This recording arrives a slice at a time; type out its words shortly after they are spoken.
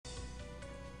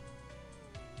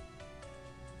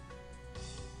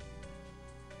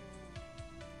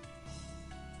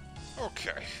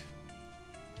Okay.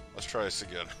 Let's try this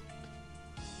again.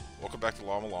 Welcome back to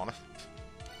Mulana.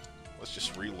 Let's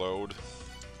just reload.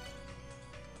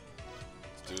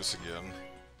 Let's do this again.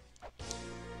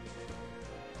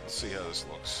 Let's see how this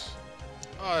looks.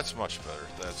 Oh, that's much better.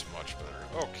 That's much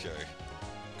better. Okay.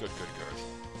 Good, good,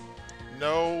 good.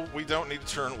 No, we don't need to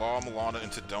turn Mulana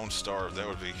into Don't Starve. That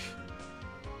would be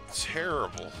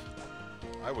terrible.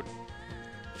 I would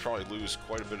probably lose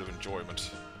quite a bit of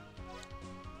enjoyment.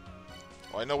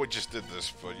 Well, I know we just did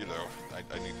this, but, you know,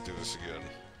 I need to do this again.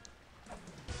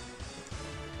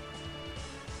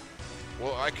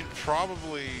 Well, I could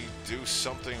probably do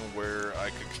something where I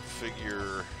could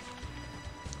configure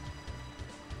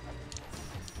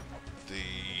the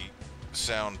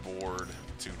soundboard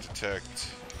to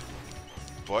detect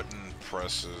button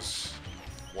presses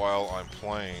while I'm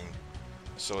playing,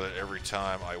 so that every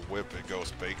time I whip it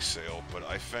goes bake sale, but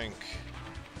I think,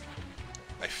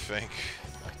 I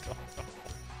don't know.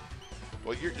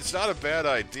 Well, it's not a bad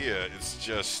idea, it's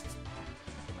just,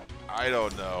 I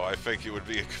don't know, I think it would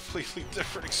be a completely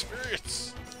different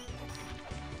experience.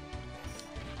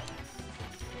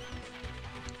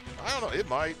 I don't know, it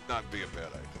might not be a bad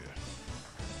idea.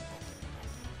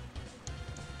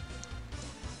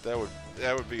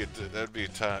 That'd be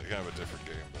kind of a different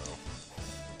game, though.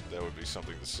 That would be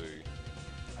something to see.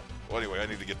 Well, anyway, I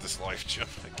need to get this life gem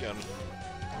again.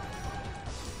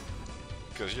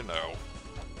 Because, you know,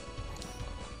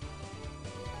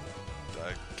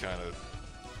 I kind of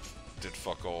did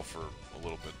fuck all for a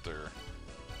little bit there.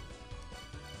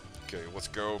 Okay, let's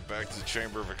go back to the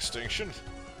Chamber of Extinction.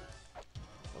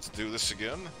 Let's do this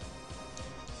again.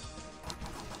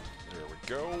 There we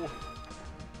go.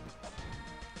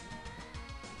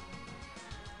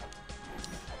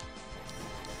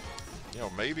 You know,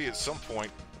 maybe at some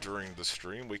point during the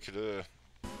stream we could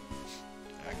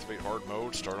activate hard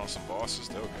mode, start on some bosses.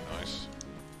 That would be nice.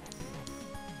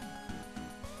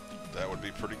 That would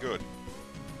be pretty good.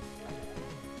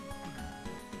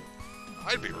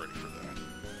 I'd be ready for that.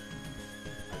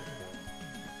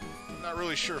 I'm not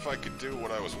really sure if I could do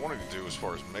what I was wanting to do as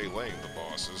far as meleeing the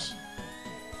bosses.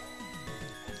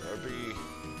 That would be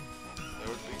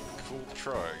cool to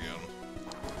try again.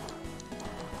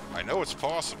 I know it's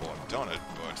possible, I've done it,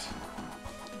 but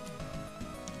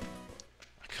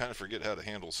I kind of forget how to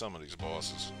handle some of these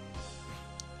bosses.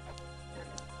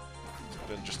 It's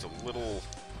been just a little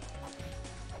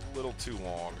too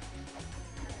long.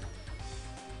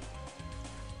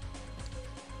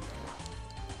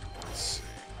 Let's see,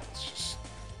 let's just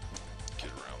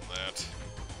get around that.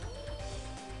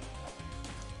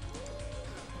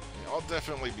 Yeah, I'll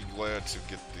definitely be glad to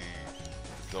get the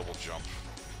double jump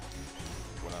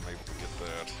when I'm able to get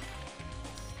that.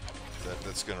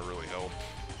 That's gonna really help.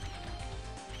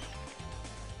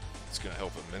 It's gonna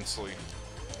help immensely.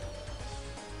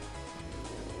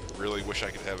 Really wish I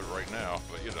could have it right now,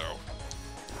 but you know,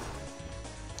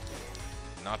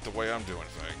 not the way I'm doing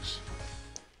things.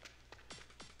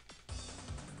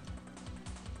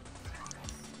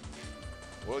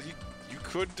 Well, you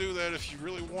could do that if you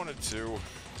really wanted to.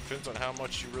 Depends on how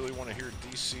much you really want to hear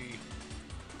DC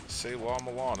say La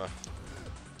Mulana.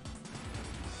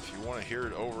 If you want to hear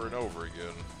it over and over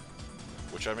again,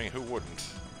 which I mean, who wouldn't?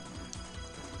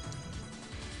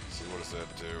 Let's see, what does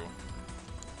that do?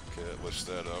 Okay, that lifts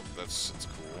that up. That's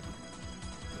cool.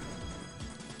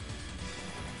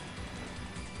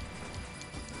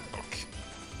 Okay.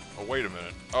 Oh, wait a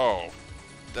minute. Oh,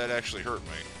 that actually hurt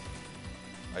me.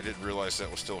 I didn't realize that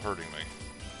was still hurting me.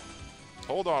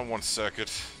 Hold on one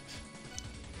second.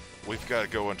 We've got to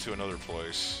go into another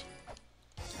place.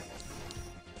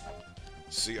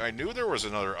 See, I knew there was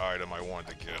another item I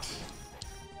wanted to get.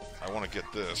 I want to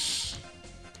get this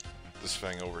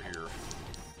thing over here.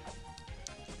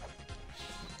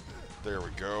 There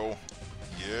we go.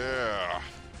 Yeah.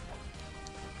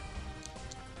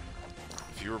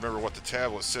 If you remember what the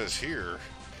tablet says here,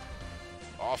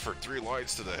 offer 3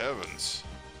 lights to the heavens.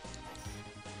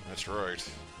 That's right.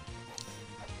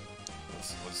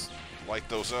 Let's light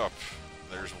those up.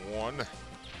 There's 1,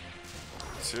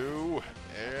 2,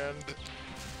 and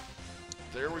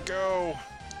there we go.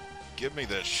 Give me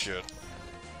that shit.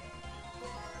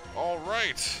 All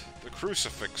right, the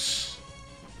crucifix.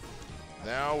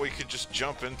 Now we could just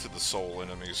jump into the soul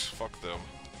enemies. Fuck them.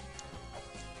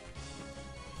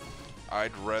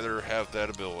 I'd rather have that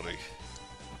ability.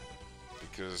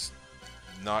 Because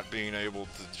not being able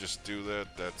to just do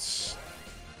that, that's,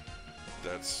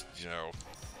 you know...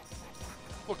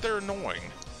 Look, they're annoying.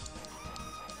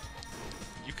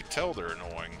 You could tell they're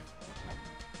annoying.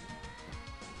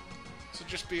 So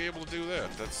just be able to do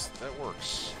that. That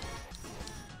works.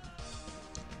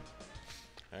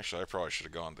 Actually, I probably should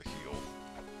have gone to heal.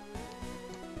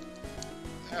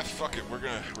 Ah, fuck it. We're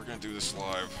gonna do this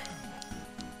live.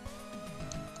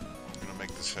 We're gonna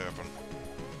make this happen.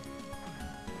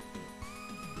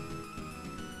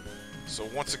 So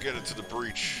once again into the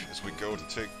breach as we go to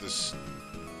take this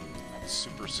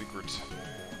super secret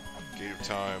gate of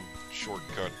time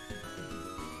shortcut,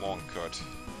 long cut.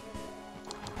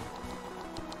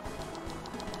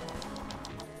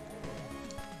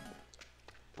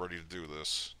 Ready to do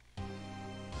this.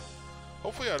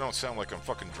 Hopefully I don't sound like I'm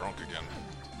fucking drunk again.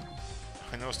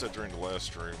 I noticed that during the last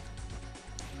stream.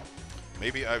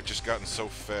 Maybe I've just gotten so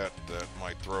fat that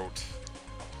my throat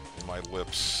and my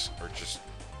lips are just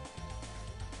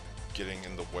getting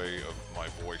in the way of my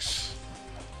voice.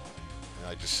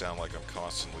 And I just sound like I'm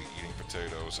constantly eating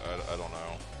potatoes. I don't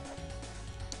know.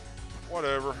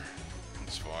 Whatever.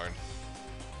 It's fine.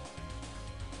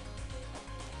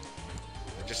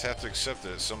 I just have to accept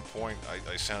that at some point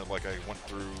I sounded like I went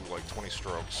through like 20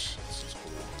 strokes. It's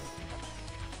cool.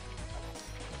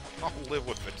 I'll live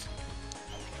with it.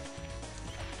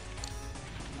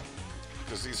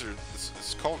 Because these are,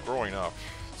 it's called growing up.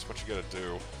 It's what you gotta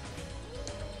do.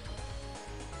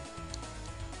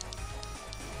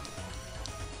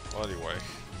 Well, anyway.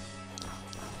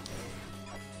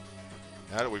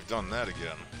 Now that we've done that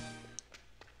again.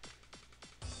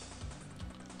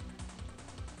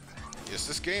 Yes,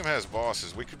 this game has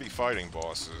bosses. We could be fighting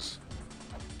bosses.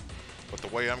 But the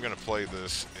way I'm going to play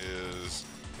this is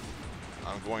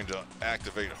I'm going to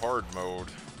activate hard mode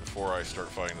before I start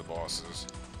fighting the bosses.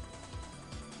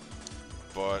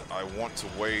 But I want to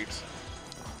wait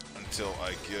until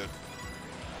I get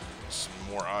some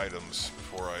more items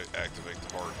before I activate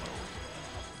the hard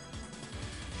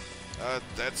mode.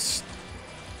 That's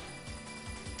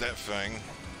that thing.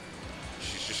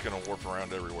 She's just going to warp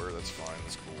around everywhere. That's fine.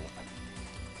 That's cool.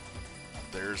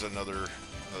 There's another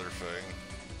thing.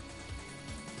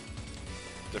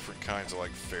 Different kinds of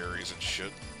like fairies and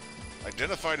shit.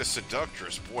 Identified a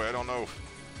seductress. Boy, I don't know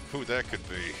who that could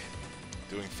be.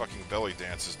 Doing fucking belly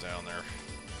dances down there.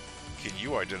 Can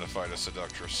you identify a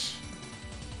seductress?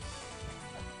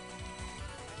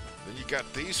 Then you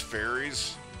got these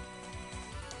fairies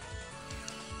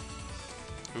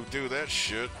who do that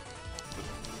shit, but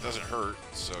it doesn't hurt,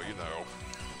 so you know.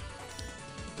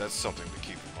 That's something to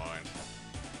keep in mind.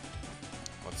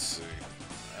 Let's see.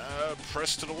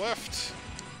 Press to the left.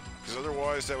 Because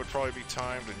otherwise that would probably be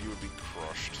timed and you would be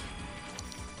crushed.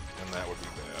 And that would be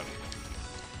bad.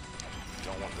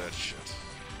 Don't want that shit.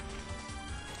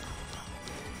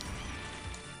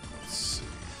 Let's see.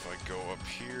 If I go up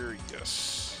here,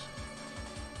 yes.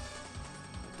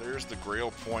 There's the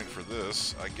grail point for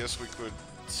this. I guess we could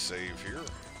save here.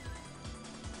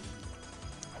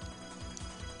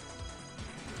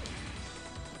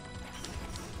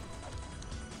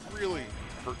 Really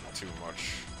hurt too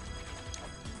much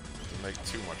to make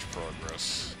too much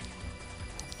progress.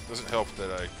 Doesn't help that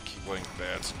I keep laying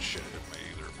bats and shit at me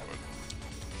either, but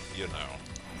you know.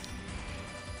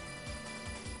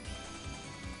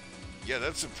 Yeah,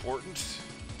 that's important.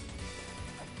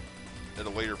 At a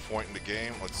later point in the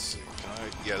game, let's see. Can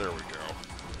I? Yeah, there we go.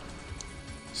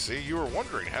 See, you were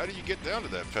wondering, how do you get down to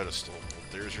that pedestal? Well,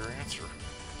 there's your answer.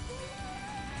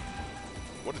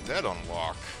 What did that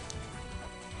unlock?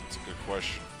 That's a good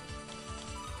question.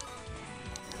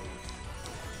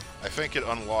 I think it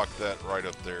unlocked that right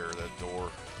up there, that door,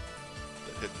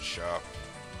 that hidden shop.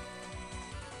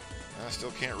 I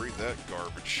still can't read that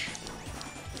garbage.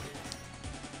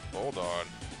 Hold on.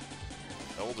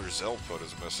 Elder Zelfoot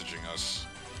is messaging us,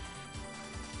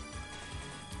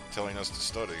 telling us to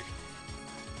study.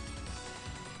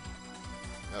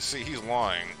 Now see, he's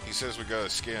lying. He says we gotta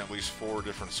scan at least 4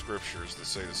 different scriptures that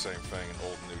say the same thing in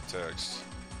Old and New text.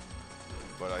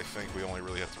 But I think we only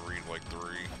really have to read like 3.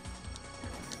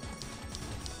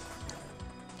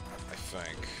 I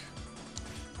think.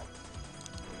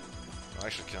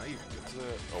 Actually, can I even get to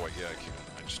that? Oh wait, yeah I can.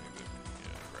 I just need to,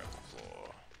 grab the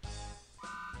claw.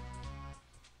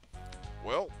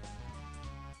 Well,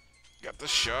 got the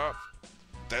shop.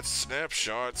 That's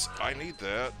snapshots. I need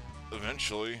that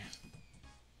eventually.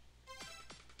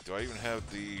 Do I even have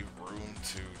the room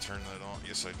to turn that on?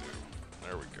 Yes, I do.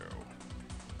 There we go.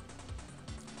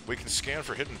 We can scan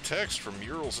for hidden text from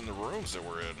murals in the rooms that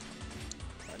we're in.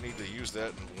 I need to use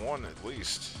that in 1 at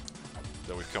least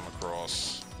that we've come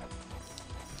across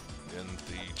in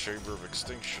the Chamber of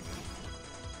Extinction.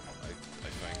 I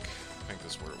think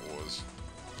that's where it was.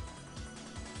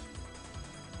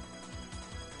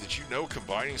 Did you know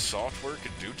combining software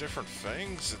could do different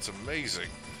things? It's amazing.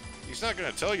 He's not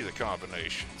going to tell you the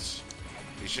combinations.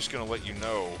 He's just going to let you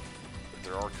know that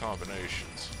there are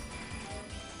combinations.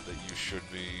 that you should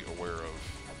be aware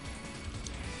of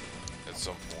at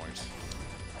some point.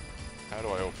 How do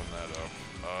I open that up?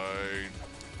 I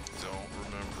don't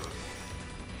remember.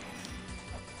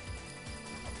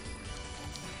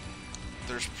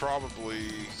 There's probably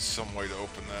some way to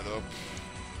open that up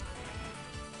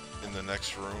in the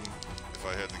next room, if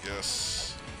I had to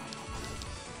guess.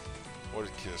 What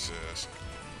did Kiss ask?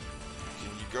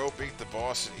 Can you go beat the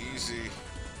boss in easy?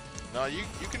 No, you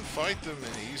can fight them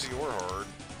in easy or hard.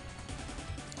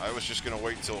 I was just gonna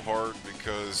wait till hard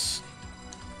because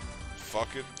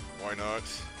fuck it, why not?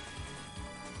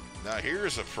 Now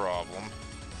here's a problem.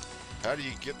 How do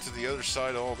you get to the other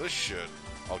side of all this shit?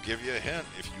 I'll give you a hint.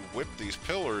 If you whip these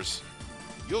pillars,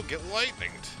 you'll get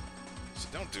lightninged. So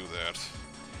don't do that.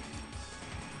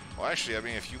 Well, actually, I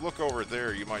mean, if you look over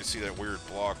there, you might see that weird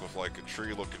block with like a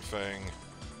tree-looking thing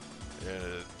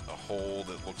and a hole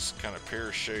that looks kind of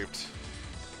pear-shaped.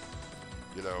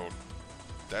 You know,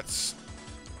 that's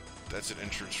an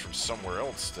entrance from somewhere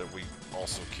else that we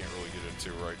also can't really get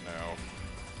into right now.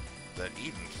 That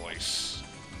Eden place.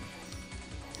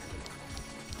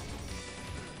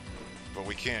 But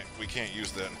we can't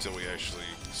use that until we actually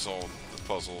solve the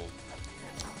puzzle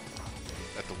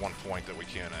at the one point that we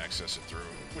can access it through.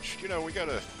 Which, you know, we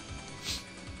gotta...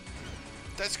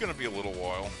 That's gonna be a little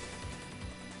while.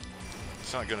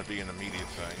 It's not gonna be an immediate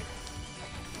thing.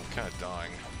 I'm kinda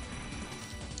dying.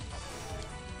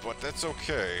 But that's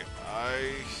okay.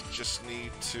 I just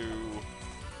need to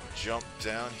jump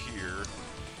down here.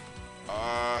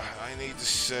 I need to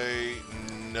say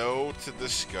no to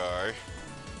this guy.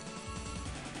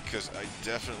 Because I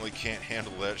definitely can't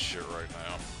handle that shit right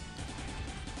now.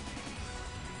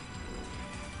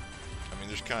 I mean,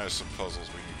 there's kind of some puzzles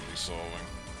we need to be solving.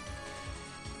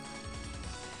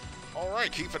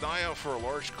 Alright, keep an eye out for a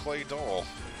large clay doll.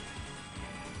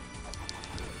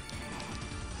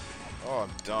 Oh,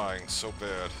 I'm dying so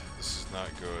bad. This is not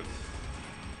good.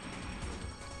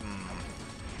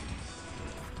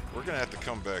 We're gonna have to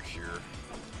come back here.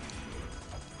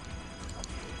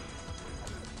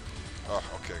 Oh,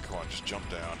 okay, come on, just jump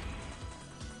down.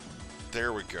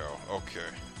 There we go,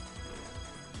 okay.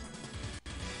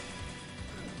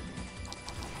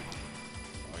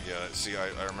 Oh yeah, see, I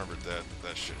remembered that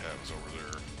shit happens over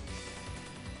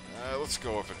there. Let's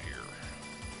go up in here.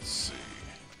 Let's see.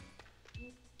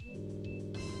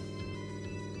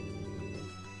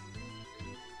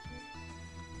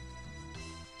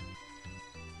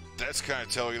 That's kind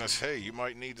of telling us, hey, you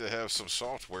might need to have some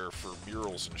software for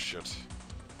murals and shit.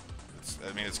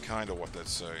 I mean, it's kind of what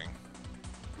that's saying.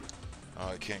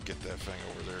 I can't get that thing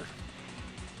over there.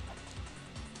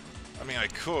 I mean, I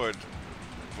could,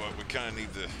 but we kind of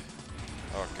need to...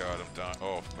 Oh, God, I'm dying.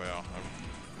 Oh, wow,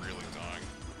 I'm really dying.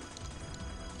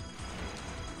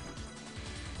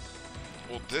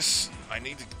 Well, this... I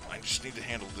just need to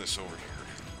handle this over here.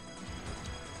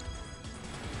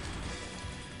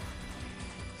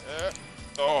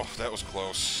 Oh, that was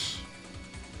close.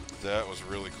 That was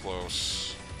really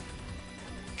close.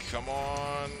 Come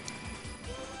on.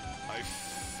 I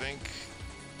think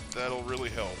that'll really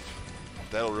help.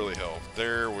 That'll really help.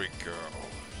 There we go.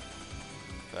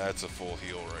 That's a full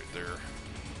heal right there.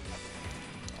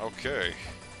 Okay.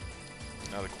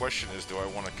 Now the question is, do I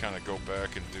want to kind of go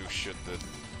back and do shit that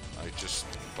I just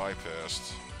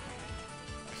bypassed?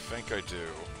 I think I do.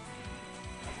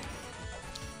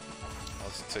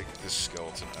 Let's take this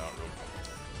skeleton out real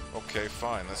quick. Okay,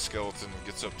 fine. That skeleton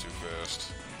gets up too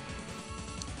fast.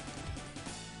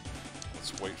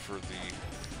 Let's wait for the...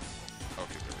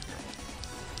 Okay, there we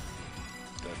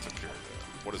go. That took care of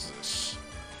that. What is this?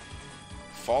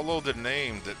 Follow the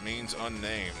name that means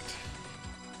unnamed.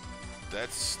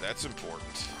 That's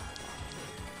important.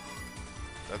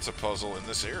 That's a puzzle in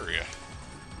this area.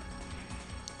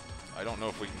 I don't know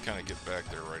if we can kind of get back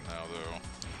there right now,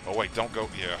 though. Oh, wait, don't go...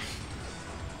 Yeah.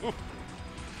 Whew.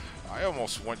 I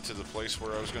almost went to the place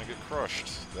where I was going to get crushed.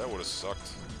 That would have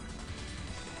sucked.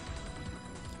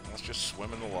 Let's just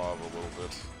swim in the lava a little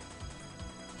bit.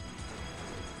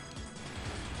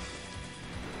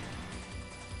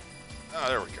 Ah,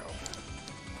 there we go.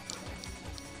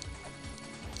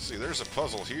 See, there's a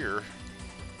puzzle here.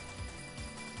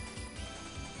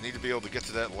 Need to be able to get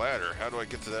to that ladder. How do I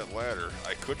get to that ladder?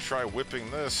 I could try whipping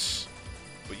this,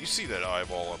 but you see that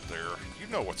eyeball up there. You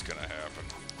know what's going to happen.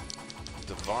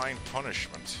 Divine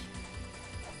punishment.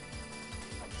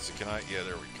 So can I... Yeah,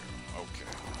 there we go. Okay,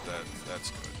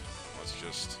 that's good.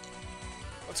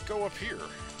 Let's go up here.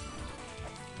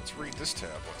 Let's read this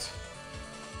tablet.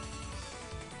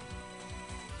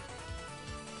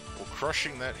 Will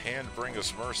crushing that hand bring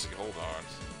us mercy? Hold on.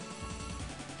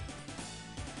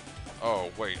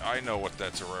 Oh, wait, I know what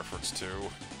that's a reference to.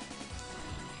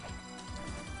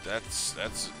 That's...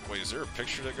 Wait, is there a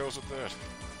picture that goes with that?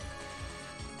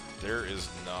 There is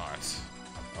not.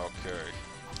 Okay.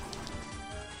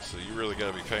 So you really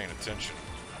gotta be paying attention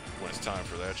when it's time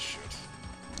for that shit.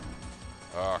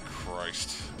 Oh,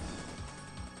 Christ.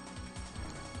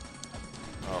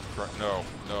 Oh, no,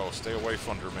 no, stay away,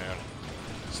 Thunderman.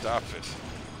 Stop it.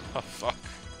 Oh, fuck.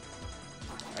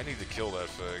 I need to kill that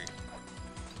thing.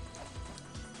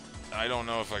 I don't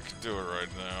know if I can do it right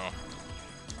now.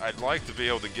 I'd like to be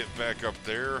able to get back up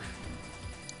there.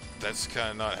 That's kind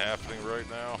of not happening right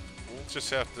now. We'll just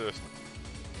have to...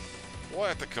 We'll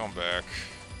have to come back.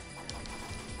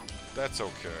 That's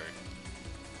okay.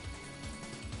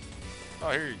 Oh,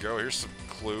 here you go. Here's some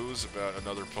clues about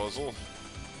another puzzle.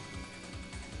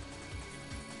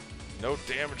 No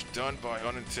damage done by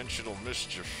unintentional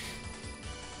mischief.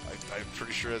 I'm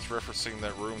pretty sure that's referencing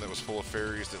that room that was full of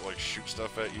fairies that, like, shoot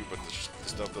stuff at you, but the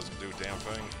stuff doesn't do a damn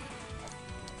thing.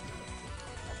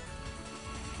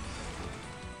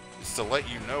 It's to let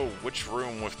you know which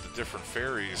room with the different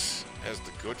fairies has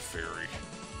the good fairy.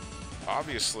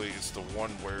 Obviously, it's the one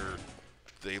where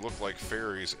they look like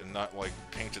fairies and not like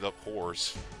painted up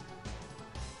whores.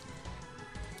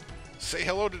 Say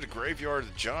hello to the Graveyard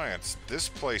of the Giants. This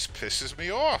place pisses me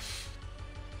off.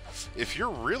 If you're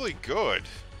really good,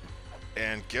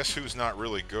 and guess who's not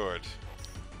really good,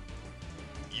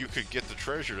 you could get the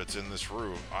treasure that's in this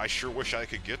room. I sure wish I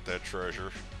could get that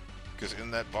treasure, because in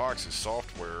that box is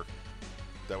software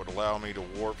that would allow me to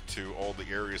warp to all the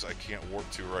areas I can't warp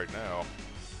to right now.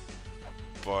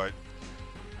 But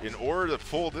in order to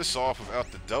pull this off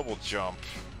without the double jump,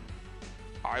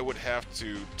 I would have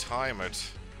to time it.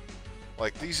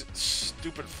 Like these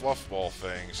stupid fluff ball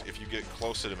things, if you get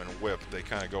close to them and whip, they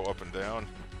kind of go up and down.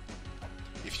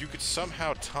 If you could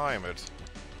somehow time it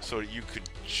so that you could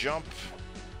jump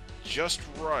just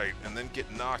right and then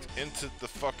get knocked into the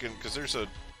fucking... Because there's a...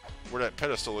 Where that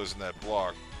pedestal is in that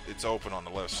block, it's open on the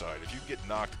left side. If you get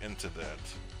knocked into that...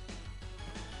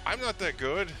 I'm not that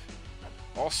good.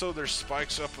 Also, there's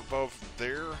spikes up above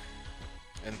there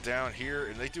and down here,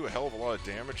 and they do a hell of a lot of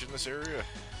damage in this area.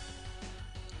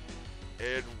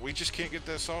 And we just can't get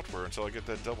that software until I get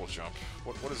that double jump.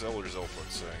 What is Elder's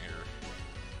output saying here?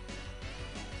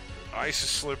 Ice is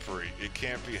slippery. It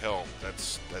can't be helped.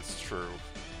 That's true.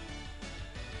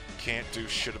 Can't do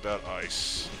shit about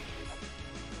ice.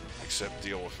 Except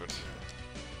deal with it.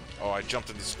 Oh, I jumped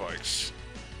into spikes.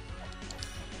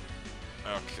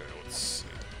 Okay, let's see.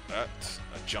 That.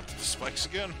 I jumped into spikes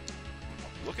again.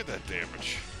 Look at that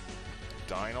damage.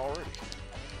 Dying already.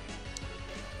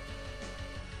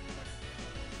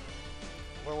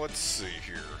 Well, let's see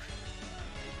here.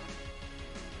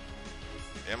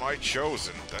 Am I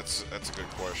chosen? That's a good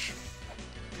question.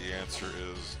 The answer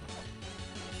is...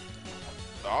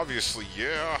 obviously,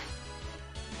 yeah.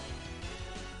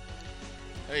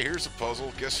 Hey, here's a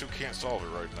puzzle. Guess who can't solve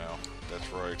it right now? That's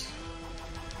right.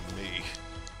 Me.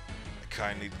 I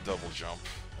kinda need the double jump.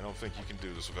 I don't think you can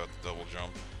do this without the double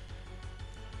jump.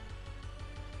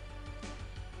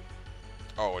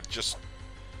 Oh, it just...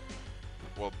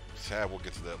 well, we'll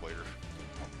get to that later.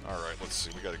 Alright, let's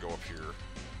see. We gotta go up here.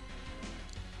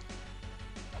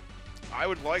 I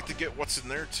would like to get what's in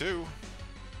there, too.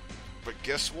 But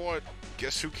guess what?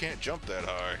 Guess who can't jump that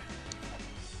high?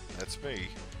 That's me.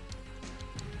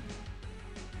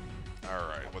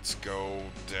 Alright, let's go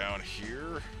down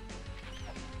here.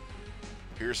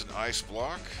 Here's an ice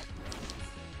block.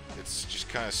 It's just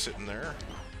kind of sitting there.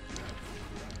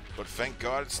 But thank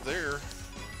God it's there.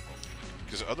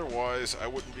 Because otherwise, I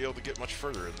wouldn't be able to get much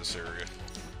further in this area.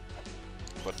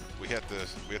 But we have to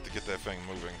get that thing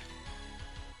moving.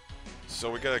 So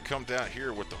we gotta come down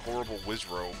here with the horrible whiz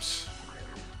robes.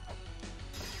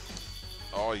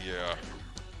 Oh yeah.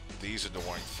 These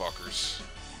annoying fuckers.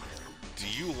 Do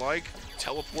you like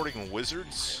teleporting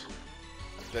wizards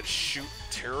that shoot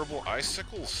terrible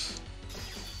icicles?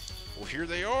 Well, here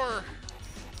they are.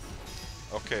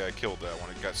 Okay, I killed that one.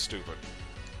 It got stupid.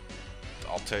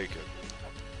 I'll take it.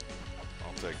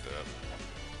 I'll take that.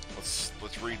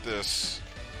 Let's read this.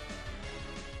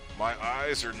 My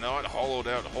eyes are not hollowed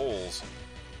out holes.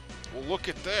 Well, look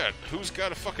at that. Who's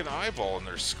got a fucking eyeball in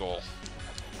their skull?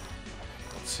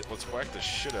 Let's whack the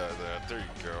shit out of that. There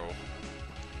you go.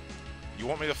 You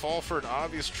want me to fall for an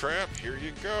obvious trap? Here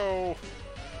you go.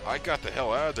 I got the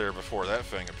hell out of there before that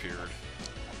thing appeared.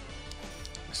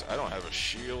 I don't have a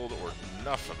shield or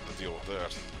nothing to deal with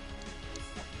that.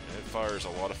 And it fires a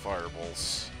lot of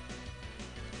fireballs.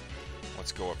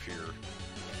 Let's go up here.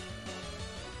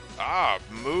 Ah,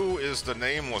 Moo is the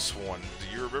nameless one.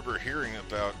 Do you remember hearing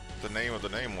about the name of the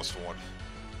nameless one?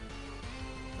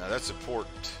 Now that's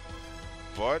important.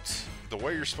 But the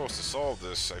way you're supposed to solve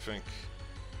this, I think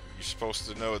you're supposed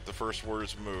to know that the first word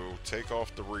is moo. Take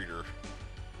off the reader.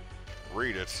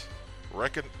 Read it.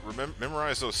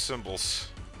 Memorize those symbols.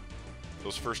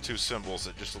 Those first two symbols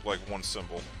that just look like one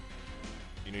symbol.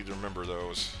 You need to remember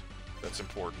those. That's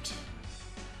important.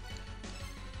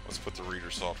 Let's put the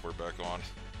reader software back on.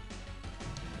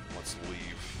 Let's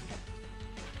leave.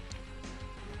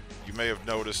 You may have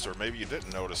noticed, or maybe you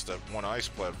didn't notice, that one ice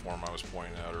platform I was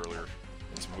pointing out earlier.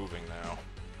 It's moving now.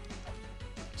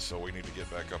 So we need to get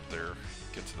back up there.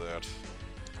 Get to that.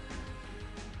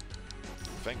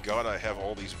 Thank God I have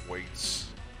all these weights.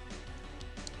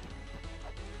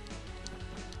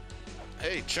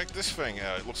 Hey, check this thing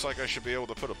out. It looks like I should be able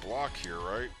to put a block here,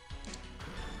 right?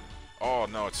 Oh,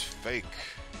 no, it's fake.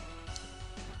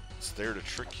 It's there to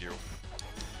trick you.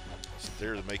 It's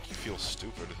there to make you feel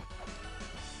stupid.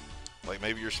 Like,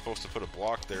 maybe you're supposed to put a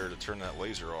block there to turn that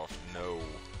laser off. No.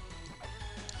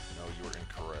 No, you are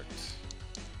incorrect.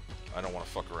 I don't want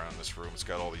to fuck around in this room. It's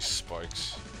got all these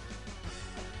spikes.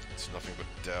 It's nothing but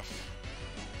death.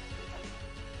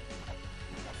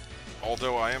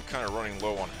 Although I am kind of running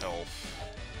low on health.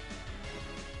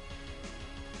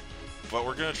 But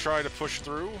we're going to try to push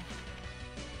through.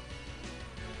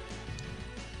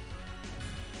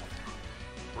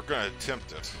 We're going to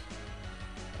attempt it.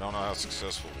 I don't know how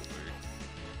successful we'll be.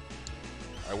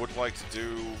 I would like to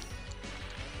do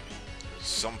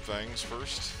some things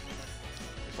first,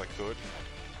 if I could,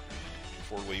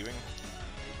 before leaving.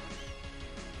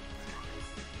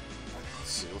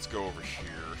 Let's see, let's go over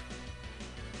here.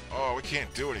 Oh, we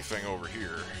can't do anything over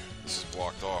here. This is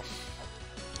blocked off.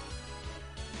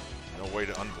 No way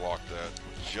to unblock that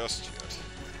just yet.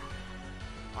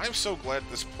 I'm so glad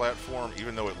this platform,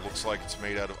 even though it looks like it's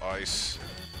made out of ice,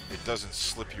 it doesn't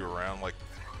slip you around like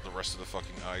the rest of the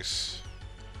fucking ice.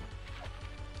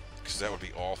 Because that would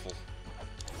be awful.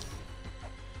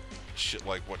 Shit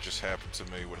like what just happened to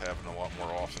me would happen a lot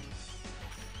more often.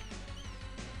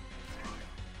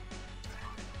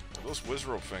 Those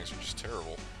Wizrobe things are just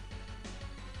terrible.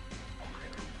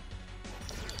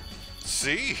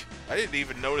 See? I didn't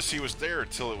even notice he was there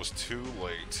until it was too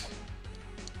late.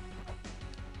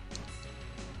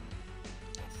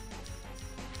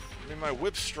 I mean, my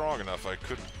whip's strong enough, I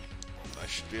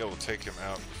should be able to take him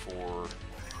out before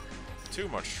too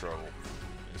much trouble.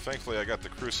 And thankfully I got the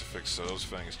crucifix, so those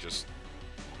things just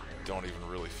don't even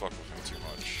really fuck with me too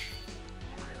much.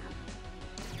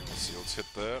 Let's see, let's hit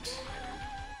that.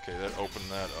 Okay, that opened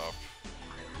that up.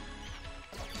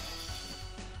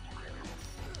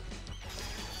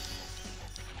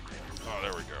 Oh,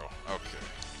 there we go. Okay.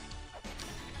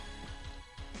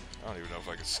 I don't even know if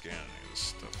I can scan any of this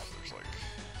stuff. There's like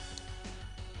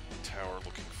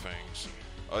tower-looking things.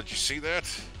 Did you see that?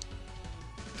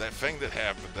 That thing that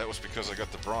happened, that was because I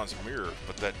got the bronze mirror,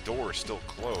 but that door is still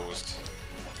closed.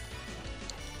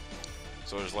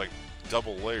 So there's like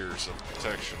double layers of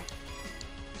protection.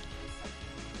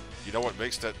 You know what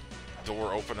makes that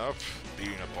door open up?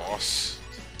 Being a boss.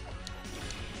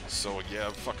 So yeah,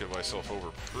 I'm fucking myself over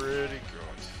pretty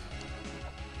good.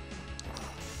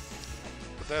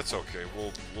 But that's okay.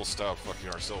 We'll stop fucking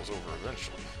ourselves over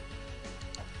eventually.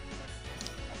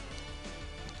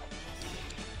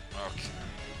 Okay.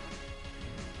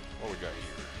 What we got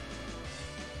here?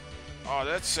 Oh,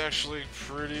 that's actually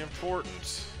pretty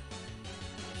important.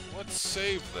 Let's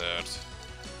save that.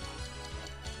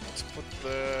 Let's put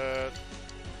that...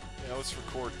 Yeah, let's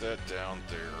record that down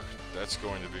there. That's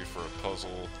going to be for a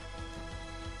puzzle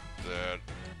that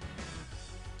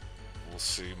we'll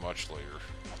see much later.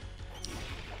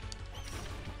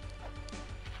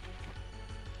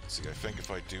 Let's see, I think if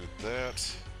I do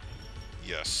that...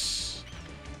 Yes.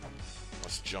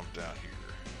 Let's jump down here.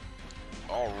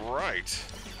 Alright!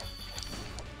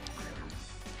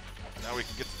 Now we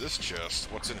can get to this chest.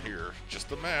 What's in here? Just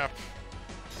the map.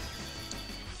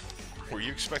 Were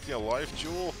you expecting a life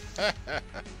jewel?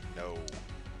 No.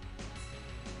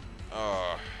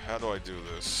 How do I do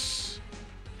this?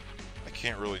 I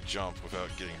can't really jump without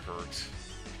getting hurt.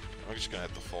 I'm just gonna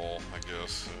have to fall, I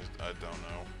guess. I don't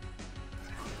know.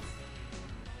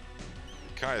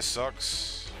 Kinda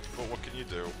sucks, but what can you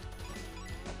do?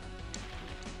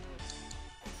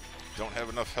 Don't have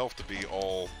enough health to be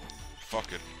all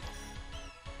fuck it.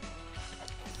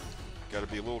 Gotta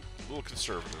be a little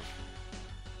conservative.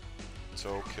 It's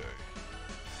okay.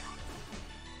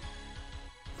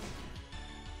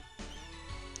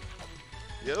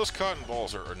 Yeah, those cotton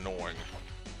balls are annoying.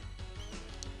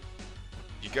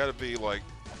 You gotta be, like,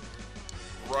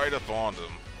 right up on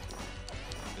them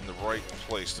in the right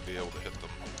place to be able to hit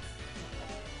them.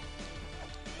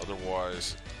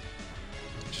 Otherwise,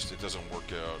 it doesn't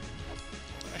work out.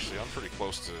 Actually, I'm pretty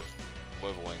close to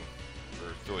leveling,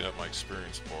 or filling up my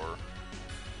experience bar.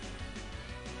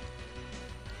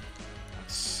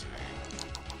 Let's see.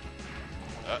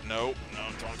 No,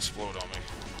 don't explode on me.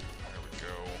 There we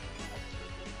go.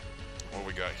 What do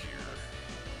we got here?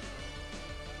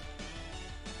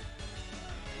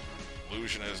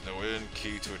 Illusion has no end.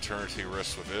 Key to eternity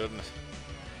rests within.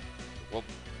 Well,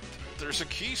 there's a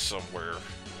key somewhere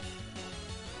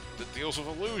that deals with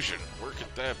illusion. Where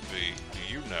could that be? Do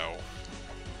you know?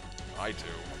 I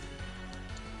do.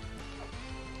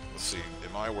 Let's see.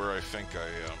 Am I where I think I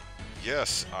am?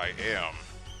 Yes, I am.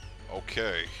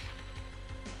 Okay.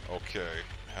 Okay.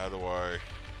 How do I...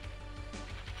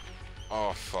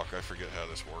 Oh, fuck. I forget how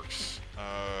this works.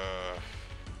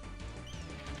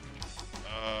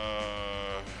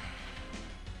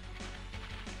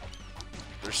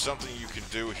 There's something you can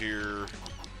do here,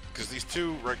 because these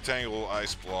two rectangular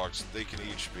ice blocks, they can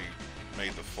each be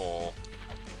made to fall.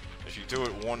 If you do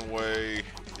it one way,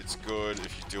 it's good.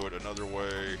 If you do it another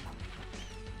way,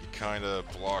 you kind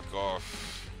of block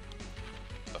off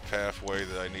a pathway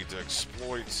that I need to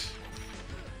exploit.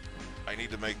 I need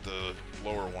to make the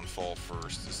lower one fall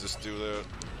first. Does this do that?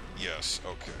 Yes,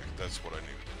 okay. That's what I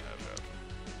needed to have happen.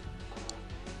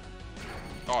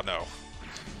 Oh, no.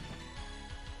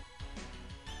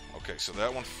 Okay, so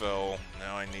that one fell.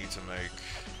 Now I need to make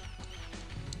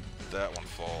that one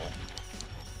fall.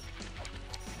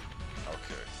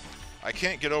 Okay. I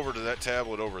can't get over to that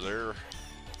tablet over there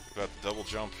without the double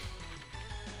jump.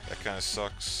 That kind of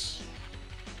sucks.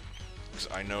 Because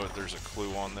I know that there's a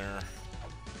clue on there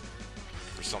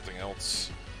for something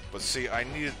else. But see, I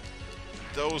needed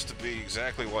those to be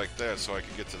exactly like that so I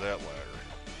could get to that ladder.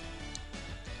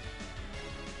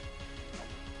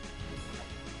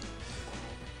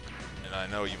 And I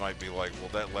know you might be like, well,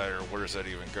 that ladder, where does that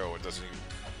even go? It doesn't even...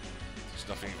 There's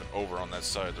nothing even over on that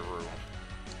side of the room.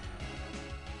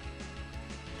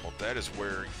 Well, that is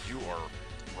where you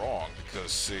are wrong,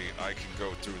 because, see, I can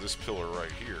go through this pillar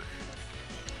right here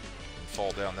and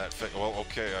fall down that... Well,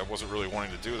 okay, I wasn't really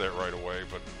wanting to do that right away,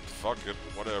 but fuck it,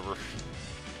 whatever.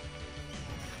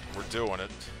 We're doing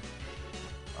it.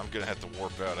 I'm gonna have to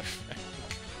warp out, I think.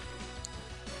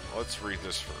 Let's read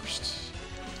this first.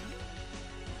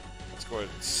 Go ahead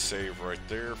and save right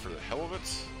there for the hell of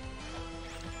it.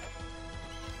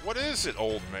 What is it,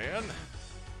 old man?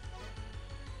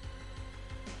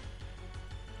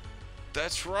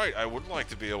 That's right, I would like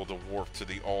to be able to warp to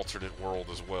the alternate world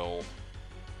as well.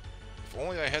 If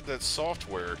only I had that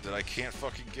software that I can't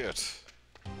fucking get.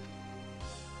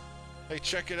 Hey,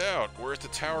 check it out. We're at the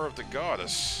Tower of the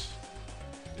Goddess.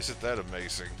 Isn't that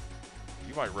amazing?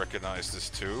 You might recognize this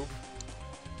tube.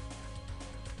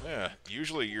 Yeah,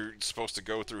 usually you're supposed to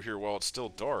go through here while it's still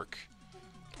dark.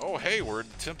 Oh, hey, we're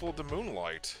at the Temple of the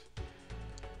Moonlight.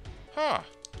 Huh.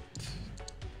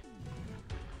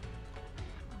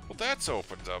 Well, that's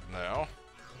opened up now.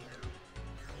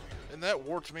 And that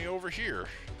warped me over here.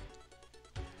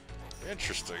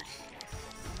 Interesting.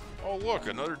 Oh, look,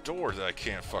 another door that I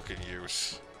can't fucking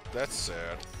use. That's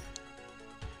sad.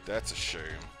 That's a shame.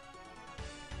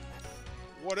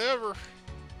 Whatever.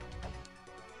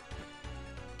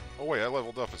 Oh wait, I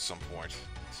leveled up at some point.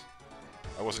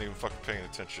 I wasn't even fucking paying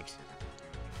attention.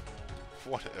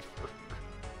 Whatever.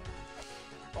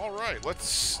 Alright,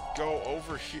 let's go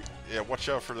over here. Yeah, watch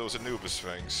out for those Anubis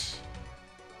things.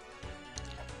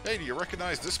 Hey, do you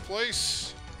recognize this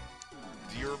place?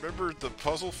 Do you remember the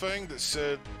puzzle thing that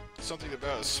said something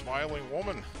about a smiling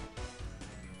woman?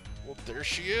 Well, there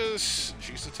she is.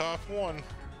 She's the top one.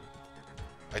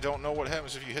 I don't know what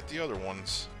happens if you hit the other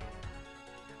ones.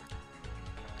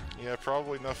 Yeah,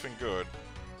 probably nothing good.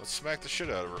 Let's smack the shit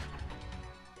out of her.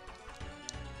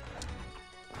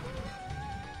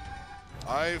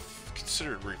 I've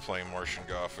considered replaying Martian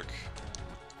Gothic.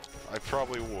 I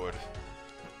probably would.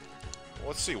 Well,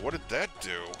 let's see, what did that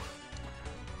do?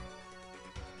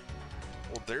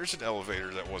 Well, there's an elevator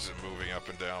that wasn't moving up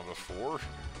and down before.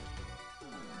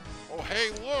 Oh, hey,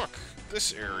 look!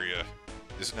 This area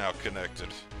is now connected.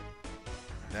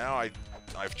 Now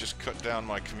I've just cut down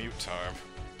my commute time.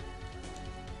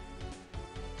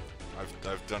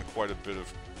 I've done quite a bit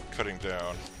of cutting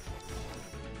down,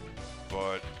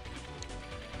 but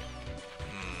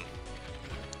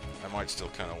I might still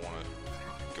kind of want to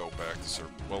go back to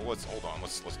serve. Well, let's hold on.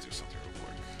 Let's do something real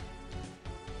quick.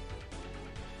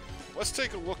 Let's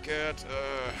take a look at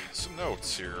some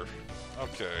notes here.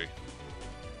 Okay,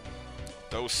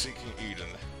 those seeking Eden.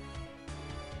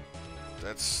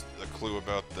 That's a clue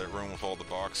about that room with all the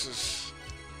boxes.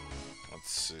 Let's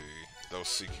see. Those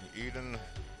seeking Eden.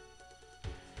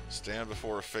 Stand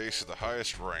before a face of the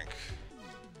highest rank.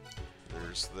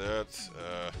 There's that.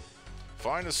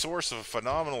 Find the source of a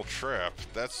phenomenal trap.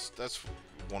 That's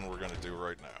one we're gonna do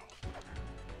right now.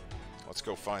 Let's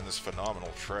go find this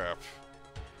phenomenal trap.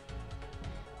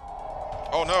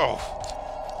 Oh no!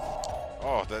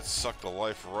 Oh, that sucked the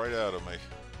life right out of me.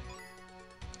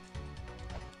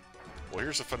 Well,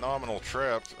 here's a phenomenal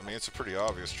trap. I mean, it's a pretty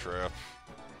obvious trap.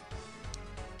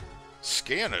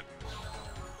 Scan it!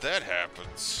 That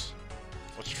happens.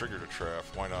 Let's trigger the trap.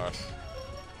 Why not?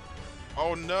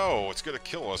 Oh no! It's gonna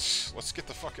kill us. Let's get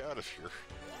the fuck out of here.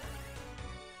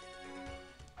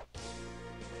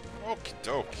 Okie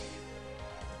dokie.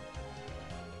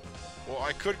 Well,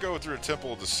 I could go through the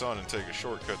Temple of the Sun and take a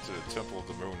shortcut to the Temple of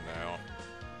the Moon now.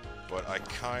 But I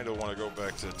kinda wanna go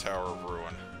back to the Tower of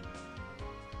Ruin.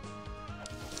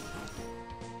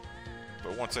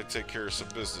 But once I take care of some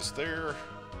business there,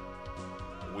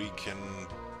 we can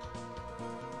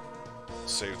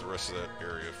save the rest of that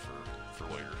area for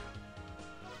later.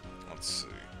 Let's see.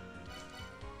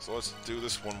 So let's do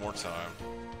this one more time.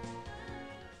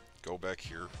 Go back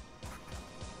here.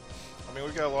 I mean,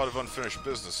 we've got a lot of unfinished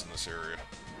business in this area.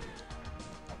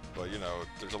 But, you know,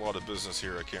 there's a lot of business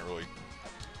here I can't really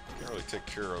take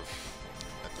care of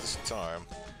at this time.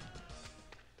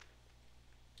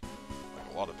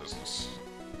 Like a lot of business.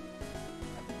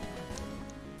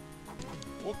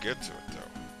 We'll get to it,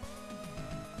 though.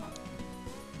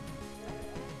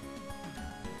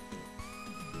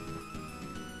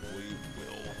 We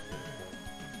will.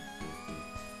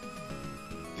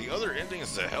 The other ending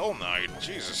is the Hell Knight.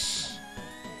 Jesus.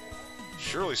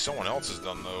 Surely someone else has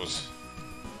done those.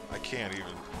 I can't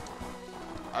even...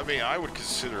 I mean, I would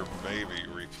consider maybe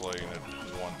replaying it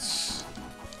once.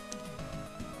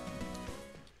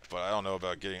 But I don't know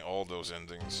about getting all those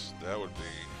endings. That would be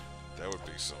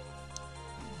some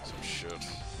shit.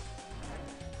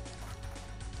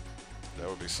 That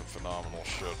would be some phenomenal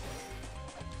shit.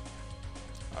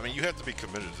 I mean, you have to be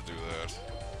committed to do that.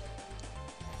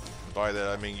 And by that,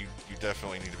 I mean you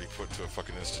definitely need to be put to a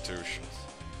fucking institution.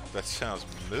 That sounds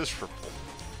miserable.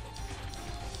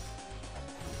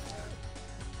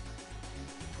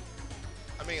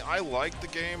 I mean, I liked the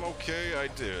game, okay, I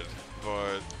did,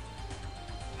 but...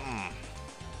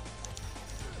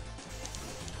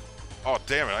 Oh,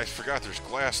 damn it, I forgot there's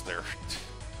glass there.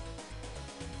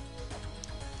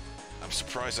 I'm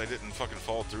surprised I didn't fucking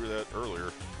fall through that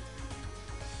earlier.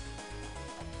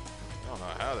 I don't know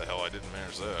how the hell I didn't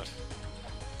manage that.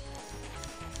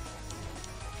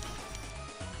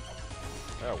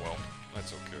 Oh well,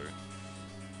 that's okay.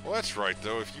 Well, that's right,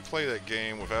 though. If you play that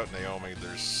game without Naomi,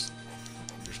 there's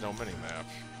no mini-map.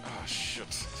 Ah,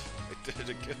 shit. I did it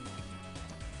again.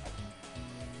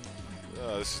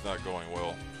 This is not going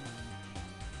well.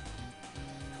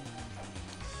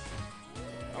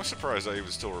 I'm surprised I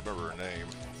even still remember her name.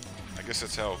 I guess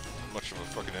that's how much of a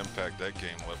fucking impact that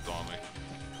game left on me.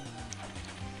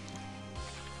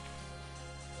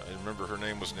 I remember her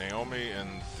name was Naomi,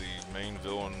 and the main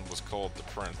villain was called the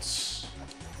Prince.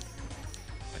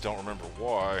 I don't remember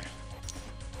why.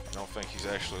 I don't think he's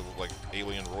actually like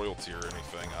alien royalty or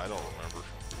anything. I don't remember.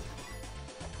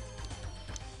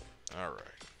 Alright.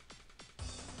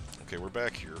 Okay, we're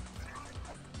back here.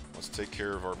 Let's take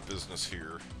care of our business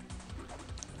here.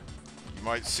 You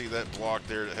might see that block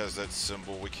there that has that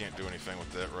symbol. We can't do anything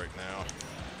with that right now.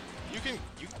 You can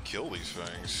kill these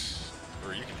things,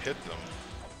 or you can hit them,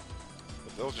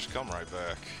 but they'll just come right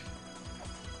back.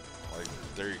 Like,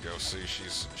 there you go. See,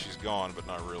 she's gone, but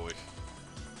not really.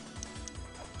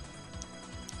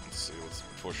 Let's see. Let's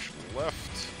push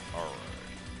left. All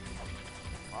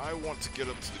right. I want to get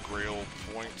up to the Grail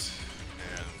point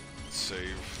and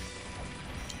save,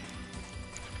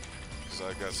 because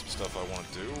I've got some stuff I want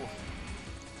to do.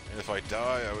 And if I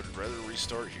die, I would rather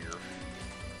restart here.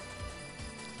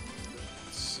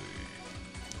 Let's see.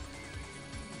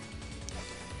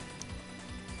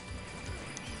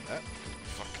 That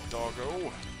fucking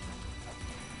doggo.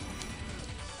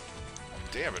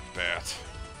 Damn it, bat.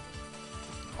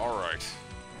 Alright.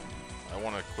 I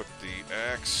want to equip the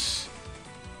axe.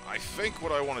 I think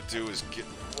what I want to do is get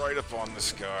right up on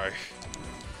this guy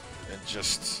and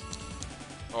just...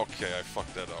 Okay, I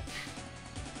fucked that up.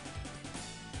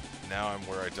 Now I'm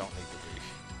where I don't need to be.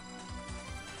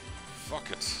 Fuck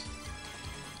it.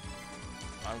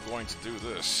 I'm going to do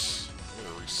this. I'm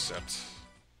going to reset.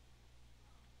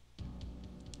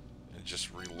 And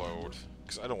just reload.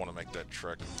 Because I don't want to make that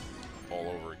trek all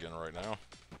over again right now.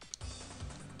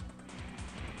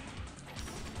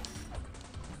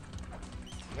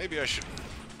 Maybe I should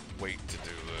wait to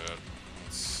do that.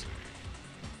 Let's see.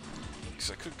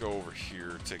 Because I could go over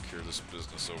here, take care of this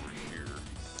business over here.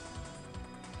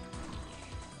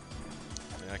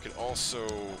 And I could also...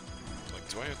 Like,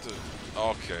 do I have to...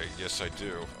 Okay, yes I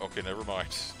do. Okay, never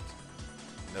mind.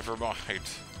 Never mind.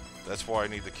 That's why I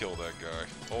need to kill that guy.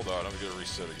 Hold on, I'm gonna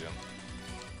reset again.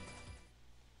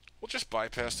 We'll just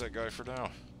bypass that guy for now.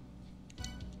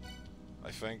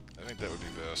 I think that would be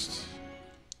best.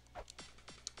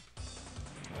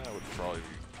 That would probably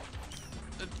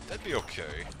be... That'd be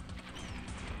okay.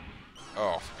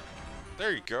 Oh.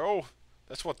 There you go.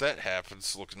 That's what that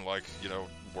happens, looking like, you know,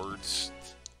 words.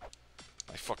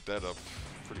 I fucked that up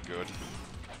pretty good.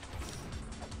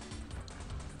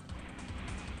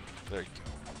 There you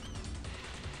go.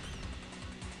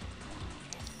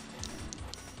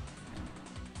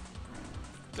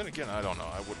 Then again, I don't know.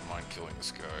 I wouldn't mind killing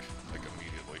this guy, like,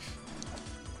 immediately.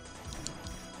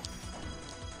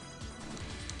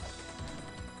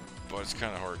 But it's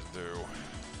kind of hard to do.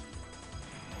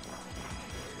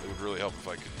 It would really help if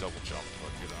I could double jump,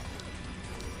 but, you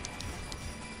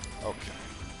know. Okay.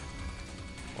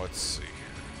 Let's see. I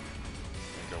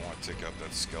think I want to take out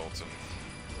that skeleton.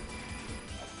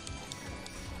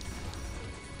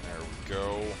 There we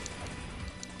go.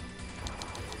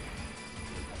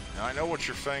 Now, I know what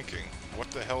you're thinking.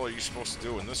 What the hell are you supposed to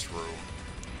do in this room?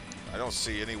 I don't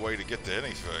see any way to get to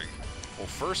anything. Well,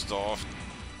 first off,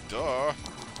 duh.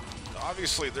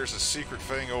 Obviously, there's a secret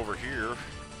thing over here.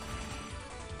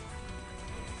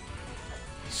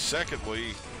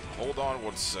 Secondly, hold on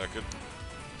 1 second.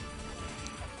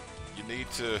 You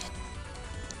need to,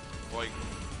 like,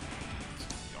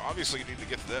 obviously you need to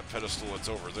get to that pedestal that's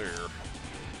over there.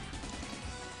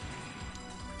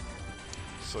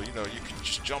 So, you know, you can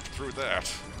just jump through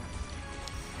that.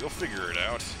 You'll figure it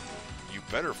out. You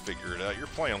better figure it out. You're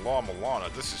playing La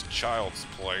Mulana. This is child's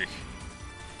play.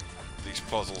 These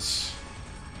puzzles.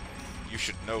 You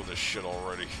should know this shit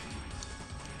already.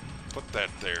 Put that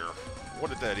there. What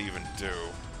did that even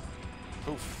do?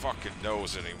 Who fucking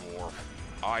knows anymore?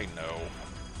 I know.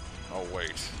 Oh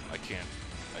wait, I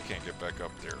can't get back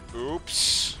up there.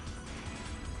 Oops.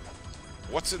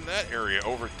 What's in that area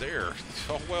over there?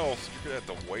 Oh well, you're gonna have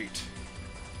to wait.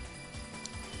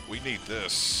 We need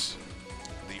this.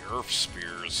 The earth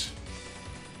spears.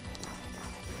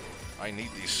 I need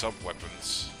these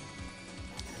sub-weapons.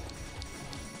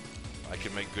 I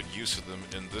can make good use of them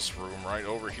in this room right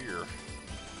over here.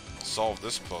 Solve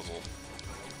this puzzle.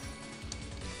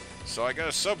 So I got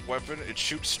a sub-weapon, it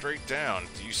shoots straight down.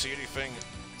 Do you see anything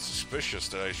suspicious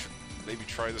that I should maybe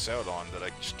try this out on that I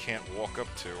just can't walk up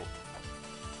to?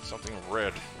 Something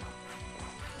red.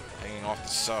 Hanging off the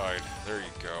side. There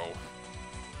you go.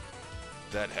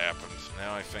 That happened.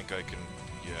 Now I think I can,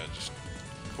 yeah, just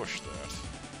push that.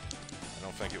 I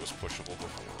don't think it was pushable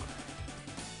before.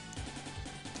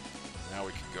 Now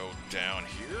we can go down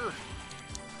here.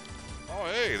 Oh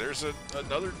hey, there's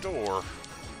another door.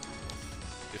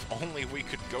 If only we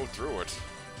could go through it.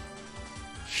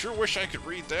 Sure wish I could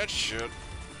read that shit.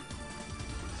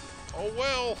 Oh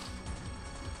well.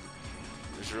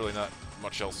 There's really not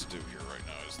much else to do here right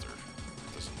now, is there?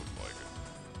 Doesn't look like it.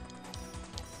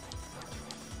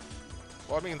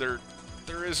 Well, I mean,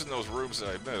 there is in those rooms that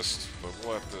I missed, but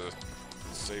we'll have to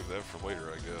save that for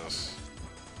later, I guess.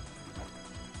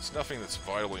 It's nothing that's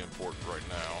vitally important right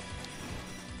now.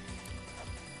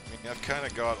 I mean, I've kind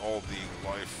of got all the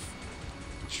life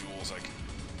jewels I can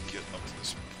get up to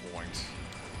this point,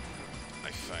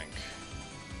 I think.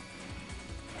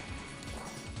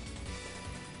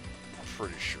 I'm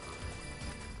pretty sure.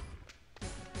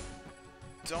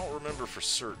 Don't remember for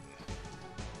certain.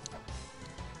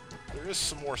 There is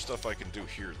some more stuff I can do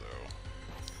here, though.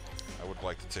 I would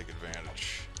like to take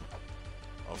advantage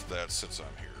of that since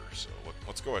I'm here, so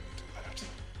let's go ahead and do that.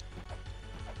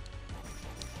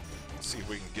 Let's see if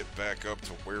we can get back up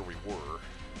to where we were.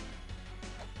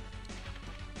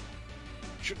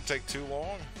 Shouldn't take too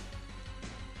long.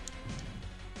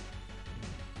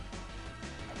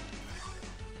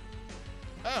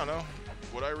 I don't know.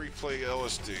 Would I replay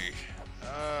LSD?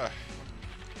 I'm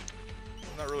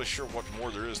not really sure what more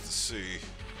there is to see.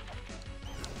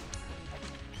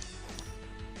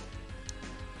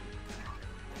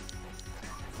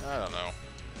 I don't know.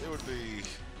 It would be...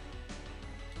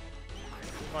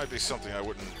 It might be something I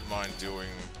wouldn't mind doing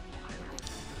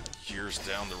years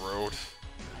down the road.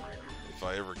 If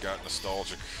I ever got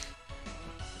nostalgic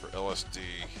for LSD.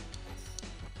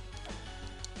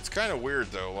 It's kind of weird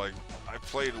though, like, I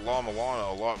played La Mulana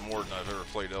a lot more than I've ever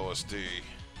played LSD.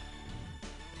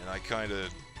 And I kind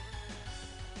of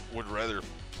would rather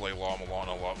play La Mulana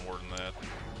a lot more than that.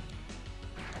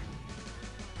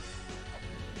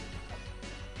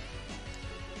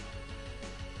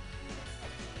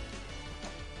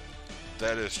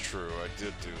 That is true, I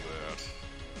did do that.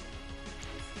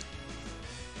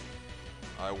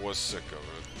 I was sick of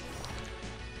it.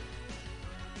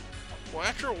 Well,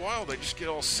 after a while, they just get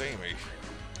all samey.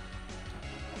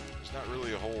 There's not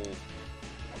really a whole...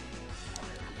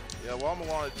 Yeah, well,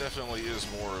 Mulana definitely is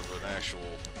more of an actual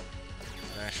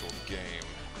game.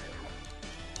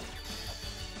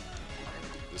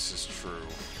 This is true.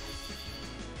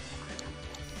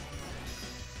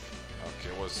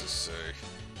 Okay, what does this say?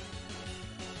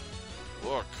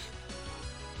 Look.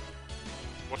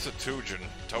 What's a Toujin?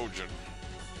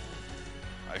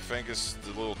 I think it's the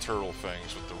little turtle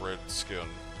things with the red skin.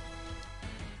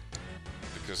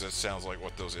 Because that sounds like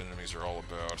what those enemies are all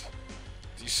about.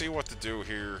 Do you see what to do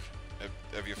here?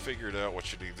 Have you figured out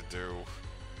what you need to do?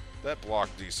 That block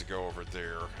needs to go over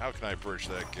there. How can I bridge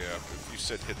that gap? If you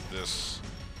said hit this,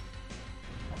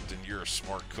 then you're a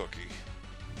smart cookie.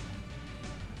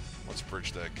 Let's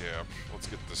bridge that gap. Let's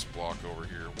get this block over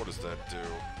here. What does that do?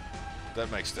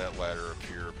 That makes that ladder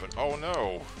appear, but oh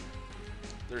no!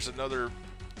 There's another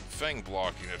thing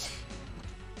blocking it.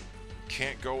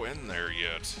 Can't go in there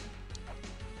yet.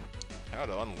 How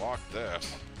to unlock that?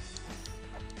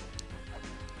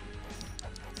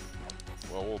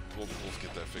 Well, we'll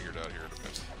get that figured out here in a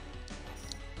bit.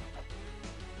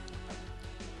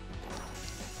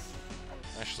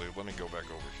 Actually, let me go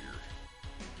back over here.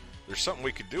 There's something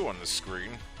we could do on this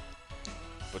screen,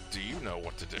 but do you know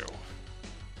what to do?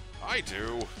 I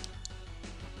do.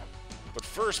 But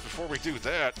first, before we do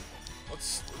that,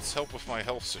 let's help with my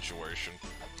health situation.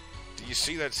 Do you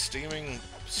see that steaming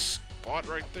spot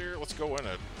right there? Let's go in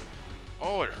it.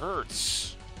 Oh, it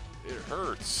hurts. It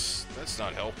hurts. That's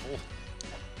not helpful.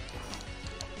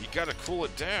 You gotta cool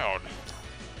it down.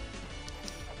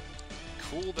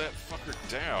 Cool that fucker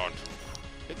down.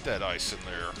 Hit that ice in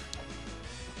there.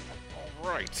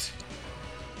 Alright.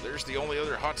 There's the only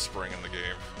other hot spring in the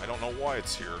game. I don't know why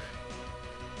it's here.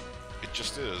 It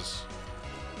just is.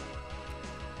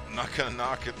 I'm not gonna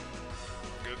knock it.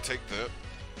 I'm gonna take that.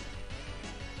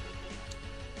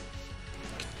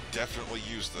 Definitely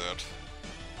use that.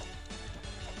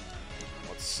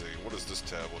 Let's see. What does this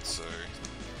tablet say?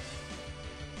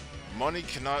 Money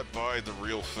cannot buy the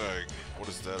real thing. What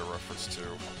is that a reference to?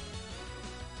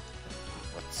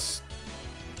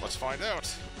 Let's find out.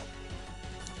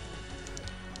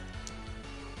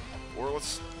 Or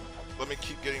let me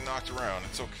keep getting knocked around.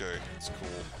 It's okay. It's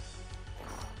cool.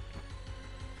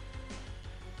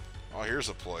 Oh, here's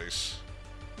a place.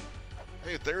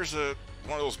 Hey, there's one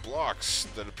of those blocks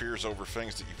that appears over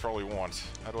things that you probably want.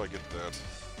 How do I get that?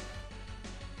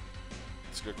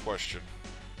 That's a good question.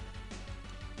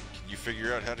 Can you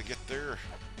figure out how to get there?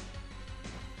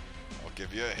 I'll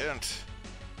give you a hint.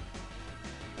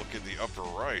 Look in the upper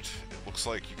right. It looks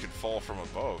like you can fall from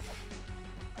above.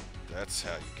 That's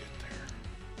how you get there.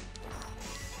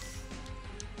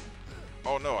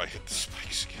 Oh no, I hit the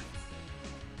spikes again.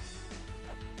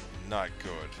 Not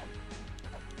good.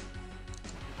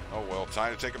 Oh well,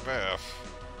 time to take a bath.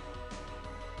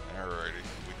 Alrighty,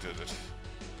 we did it.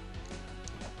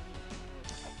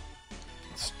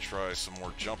 Let's try some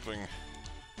more jumping.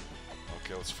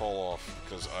 Okay, let's fall off,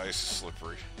 because ice is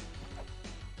slippery.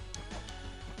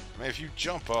 I mean, if you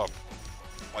jump up,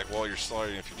 like while you're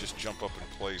sliding, if you just jump up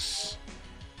in place,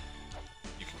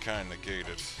 you can kind of negate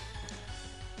it.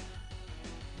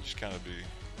 Just kind of be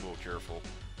a little careful.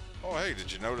 Oh hey,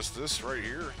 did you notice this right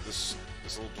here? This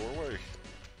little doorway?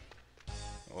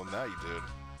 Well, now you did.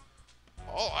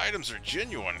 All items are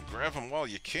genuine. Grab them while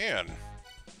you can.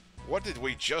 What did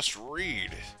we just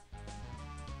read?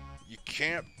 You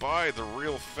can't buy the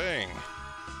real thing.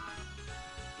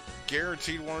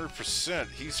 Guaranteed 100%.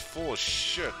 He's full of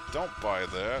shit. Don't buy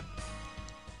that.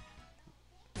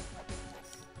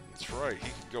 That's right. He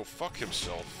can go fuck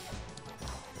himself.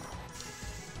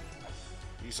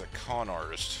 He's a con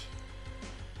artist.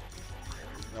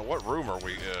 Now, what room are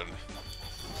we in?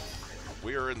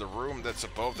 We are in the room that's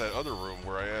above that other room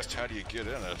where I asked, how do you get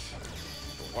in it?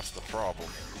 But what's the problem?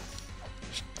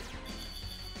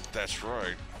 That's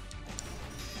right.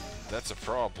 That's a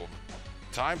problem.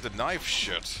 Time to knife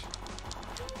shit.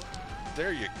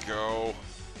 There you go.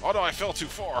 Oh no, I fell too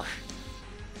far.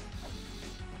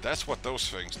 That's what those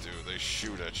things do. They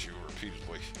shoot at you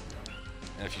repeatedly.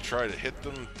 And if you try to hit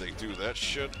them, they do that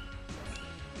shit.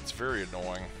 It's very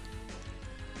annoying.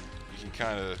 You can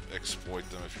kind of exploit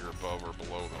them if you're above or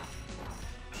below them.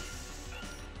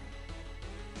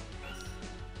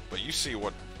 But you see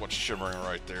what's shimmering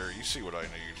right there. You see what I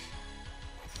need.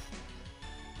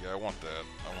 Yeah, I want that.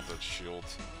 I want that shield.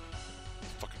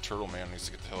 Fucking turtle man needs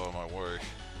to get the hell out of my way.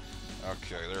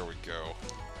 Okay, there we go.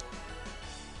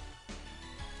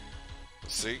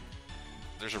 See?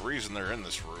 There's a reason they're in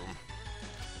this room.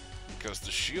 Because the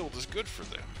shield is good for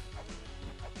them.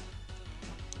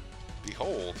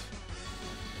 behold,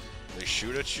 they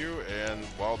shoot at you, and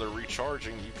while they're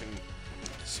recharging, you can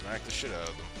smack the shit out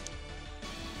of them.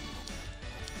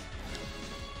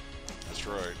 That's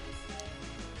right.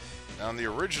 Now, in the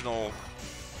original,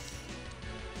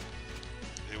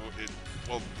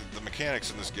 well, the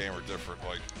mechanics in this game are different.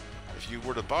 Like, if you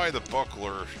were to buy the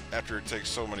buckler after it takes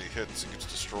so many hits, it gets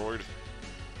destroyed.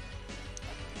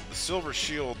 The silver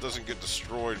shield doesn't get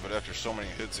destroyed, but after so many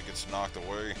hits, it gets knocked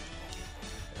away.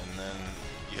 And then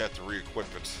you have to re-equip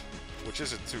it, which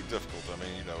isn't too difficult. I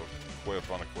mean, you know, equip,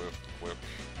 unequip, equip.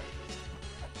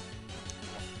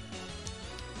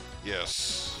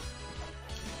 Yes.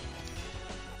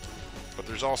 But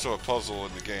there's also a puzzle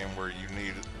in the game where you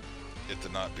need it to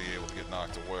not be able to get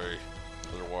knocked away.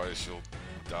 Otherwise, you'll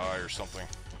die or something.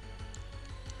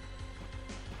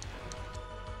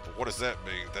 But what does that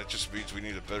mean? That just means we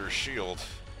need a better shield.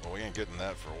 Well, we ain't getting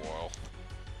that for a while.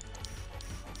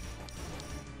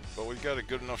 But we've got a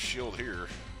good enough shield here.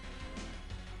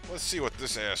 Let's see what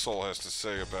this asshole has to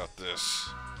say about this.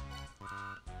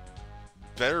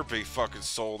 Better be fucking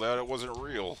sold out. It wasn't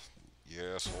real. You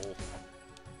asshole.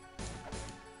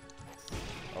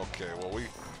 Okay, well,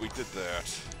 we did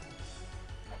that.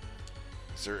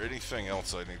 Is there anything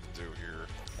else I need to do here?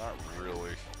 Not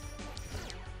really.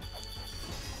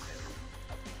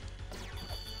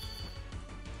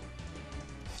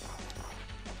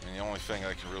 And the only thing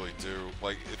I can really do...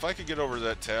 Like, if I could get over to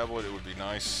that tablet, it would be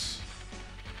nice.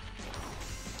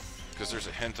 Because there's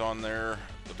a hint on there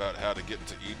about how to get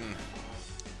into Eden.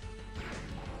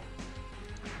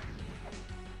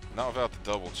 Not without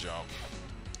the double jump.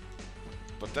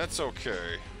 But that's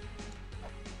okay.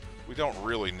 We don't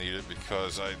really need it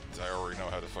because I already know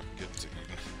how to fucking get into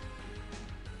Eden.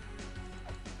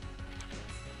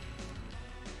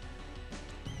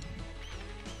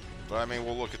 But I mean,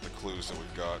 we'll look at the clues that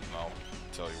we've got and I'll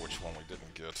tell you which one we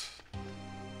didn't get.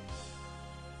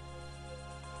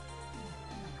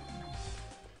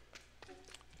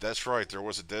 That's right, there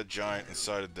was a dead giant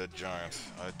inside a dead giant.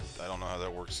 I don't know how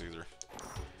that works either.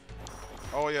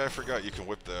 Oh yeah, I forgot you can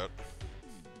whip that.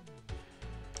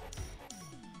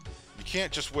 You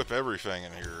can't just whip everything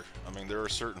in here. I mean, there are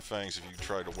certain things, if you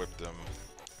try to whip them,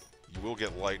 you will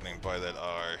get lightning by that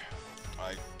eye.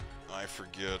 I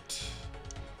forget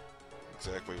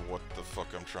exactly what the fuck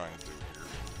I'm trying to do here.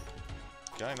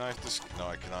 Can I knife this? No,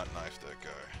 I cannot knife that guy.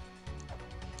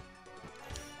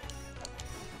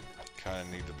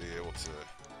 Kinda need to be able to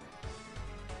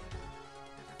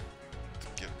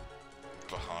get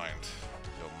behind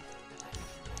him.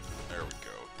 There we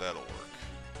go. That'll work.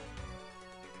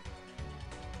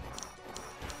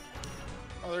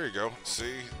 Oh, there you go.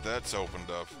 See? That's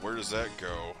opened up. Where does that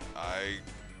go?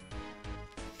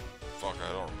 Fuck,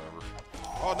 I don't remember.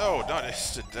 Oh no, not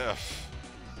instant death.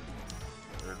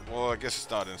 Well, I guess it's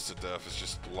not instant death. It's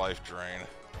just life drain.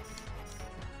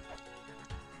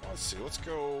 Let's see. Let's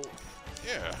go...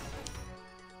 Yeah.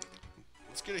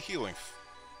 Let's get a healing.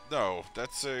 No,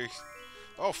 that's a...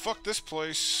 Oh, fuck this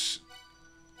place.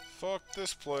 Fuck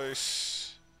this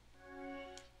place.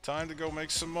 Time to go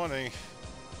make some money.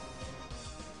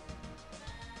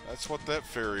 That's what that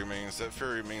fairy means. That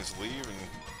fairy means leave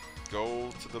and go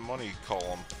to the money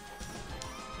column.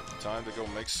 Time to go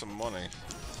make some money.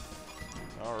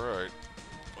 Alright.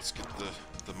 Let's get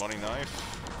the money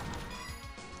knife.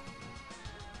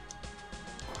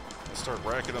 Let's start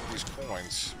racking up these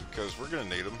coins, because we're gonna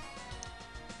need them.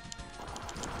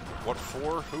 What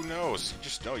for? Who knows? You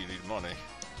just know you need money.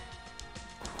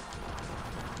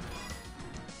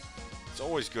 It's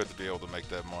always good to be able to make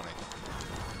that money.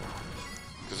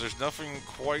 Because there's nothing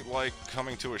quite like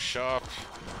coming to a shop,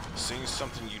 seeing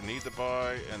something you need to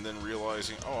buy, and then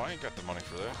realizing, oh, I ain't got the money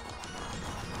for that.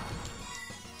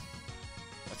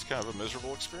 That's kind of a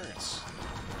miserable experience.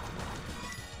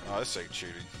 Oh, this ain't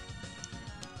cheating.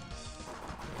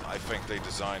 I think they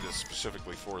designed it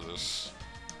specifically for this.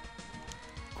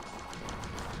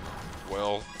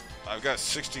 Well, I've got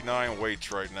 69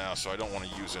 weights right now, so I don't want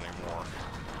to use any more.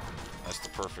 That's the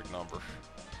perfect number.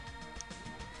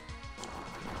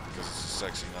 Because it's a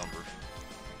sexy number.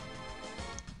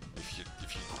 If you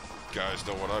guys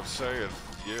know what I'm saying,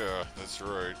 yeah, that's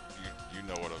right. You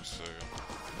know what I'm saying.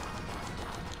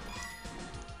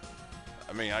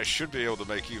 I mean, I should be able to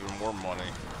make even more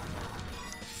money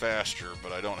faster,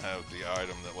 but I don't have the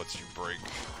item that lets you break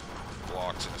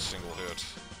blocks in a single hit.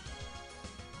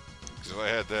 Because if I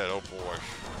had that, oh boy,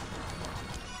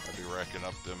 I'd be racking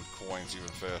up them coins even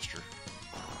faster.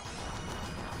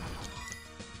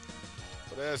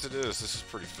 But as it is, this is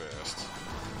pretty fast.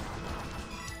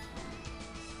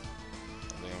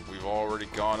 I mean, we've already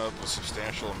gone up a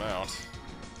substantial amount,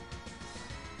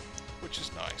 which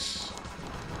is nice.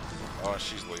 Oh,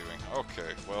 she's leaving.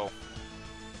 Okay, well,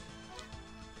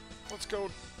 let's go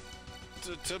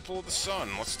to Temple of the Sun.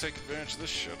 Let's take advantage of this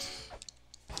shit.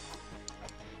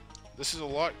 This is a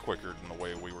lot quicker than the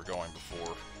way we were going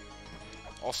before.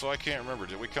 Also, I can't remember.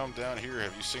 Did we come down here?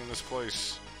 Have you seen this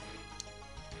place?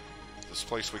 This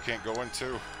place we can't go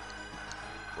into?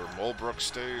 Where Mulbrook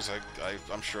stays?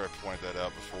 I'm sure I pointed that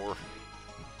out before.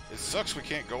 It sucks we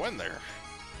can't go in there.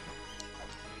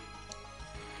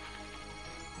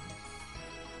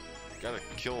 Gotta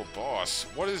kill a boss.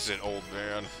 What is it, old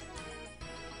man?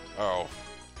 Oh.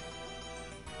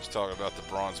 He's talking about the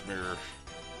bronze mirror.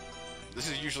 This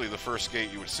is usually the first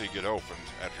gate you would see get opened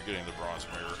after getting the bronze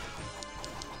mirror.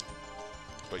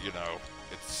 But you know,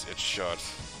 it's shut.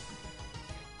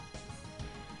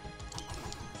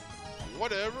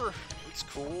 Whatever. It's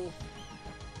cool.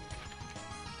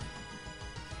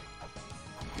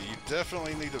 You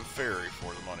definitely need a ferry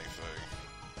for the money thing.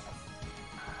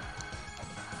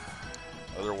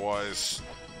 Otherwise,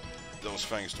 those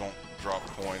things don't drop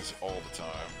coins all the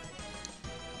time.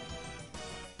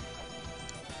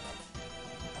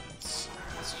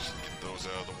 Let's just get those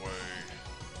out of the way.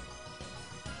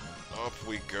 Up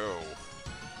we go.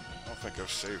 I don't think I've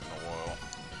saved in a while.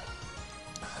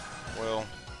 Well,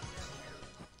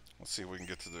 let's see if we can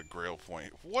get to the Grail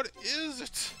point. What is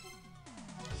it?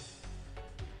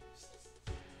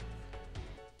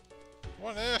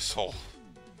 What an asshole.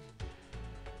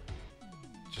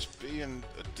 Just being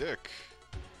a dick.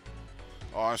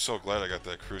 Oh, I'm so glad I got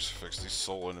that crucifix. These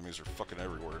soul enemies are fucking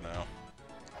everywhere now.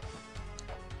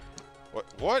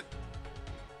 What?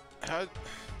 How'd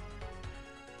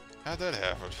that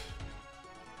happen?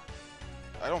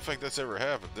 I don't think that's ever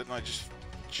happened. Didn't I just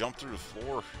jump through the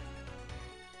floor?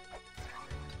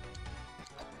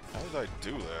 How did I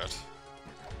do that?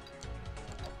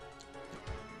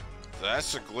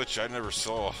 That's a glitch I never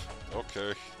saw.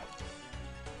 Okay.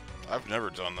 I've never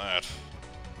done that.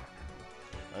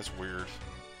 That's weird.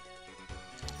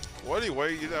 Well,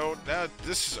 anyway, you know, now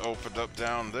this is opened up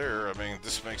down there. I mean,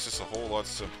 this makes this a whole lot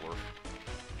simpler.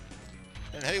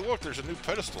 And hey, look, there's a new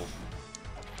pedestal.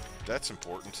 That's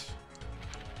important.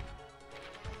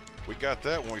 We got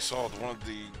that when we solved one of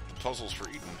the puzzles for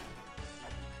Eden.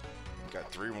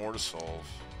 Got 3 more to solve.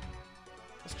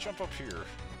 Let's jump up here.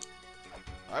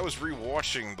 I was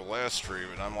re-watching the last stream,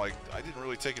 and I'm like, I didn't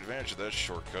really take advantage of that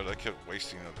shortcut. I kept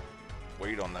wasting a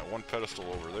weight on that one pedestal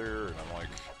over there, and I'm like,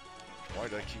 why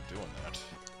did I keep doing that?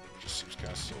 It just seems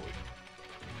kind of silly.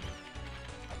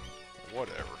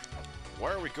 Whatever.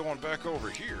 Why are we going back over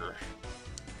here?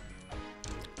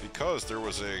 Because there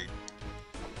was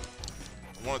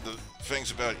one of the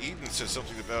things about Eden said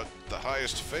something about the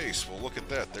highest face. Well, look at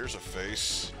that. There's a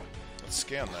face. Let's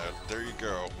scan that. There you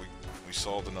go. We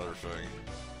solved another thing.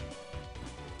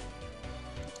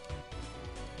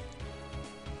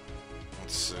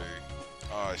 Let's see.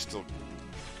 Oh,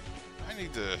 I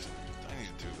need to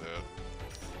do that.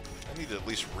 I need to at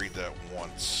least read that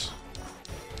once.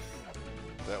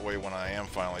 That way when I am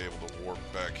finally able to warp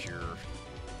back here,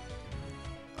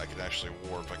 I can actually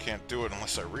warp. I can't do it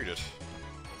unless I read it.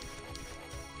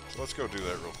 So let's go do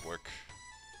that real quick.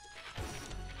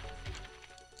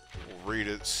 We'll read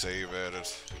it, save at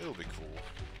it. It'll be cool.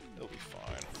 It'll be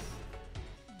fine.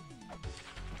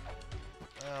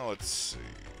 Now let's see.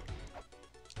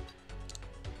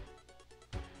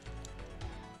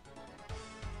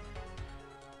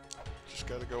 Just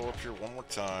gotta go up here one more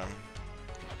time.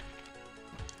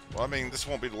 Well, I mean, this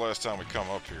won't be the last time we come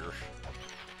up here.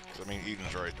 'Cause, I mean,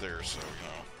 Eden's right there, so, you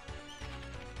know.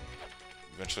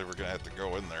 Eventually we're gonna have to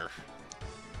go in there.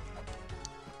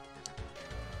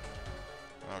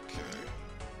 Okay.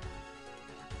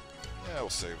 Yeah, we'll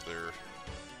save there.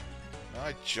 Now,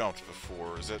 I jumped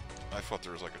before. Is that... I thought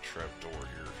there was like a trap door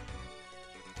here.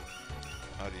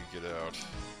 How do you get out?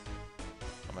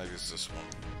 Oh, maybe it's this one.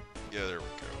 Yeah, there we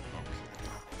go. Okay.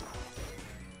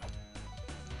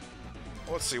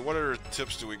 Let's see, what other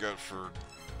tips do we got for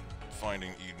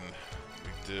finding Eden?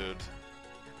 We did...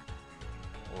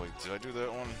 Oh, wait, did I do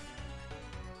that one?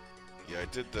 Yeah, I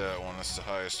did that one. That's the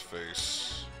highest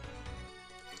face.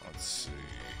 Let's see.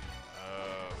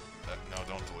 No,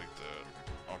 don't delete that.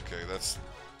 Okay, that's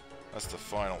the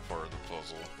final part of the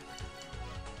puzzle.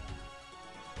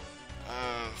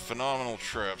 Phenomenal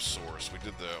trap source. We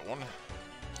did that one.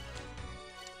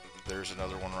 There's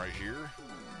another one right here.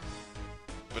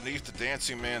 Beneath the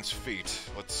dancing man's feet.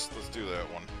 Let's do that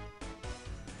one.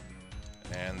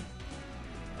 And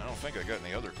I don't think I got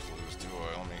any other clues, do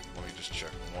I? Let me just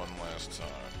check one last time.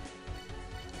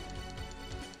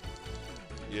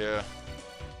 Yeah.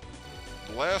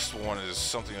 The last one is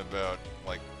something about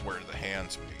like where the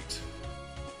hands meet.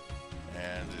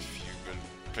 And if you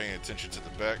paying attention to the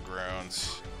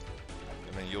backgrounds,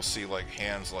 and then you'll see like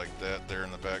hands like that there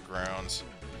in the backgrounds.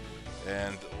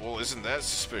 And, well, isn't that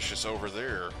suspicious over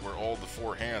there, where all the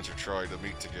 4 hands are trying to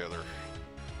meet together?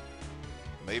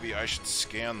 Maybe I should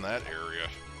scan that area.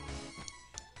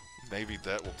 Maybe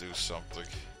that will do something.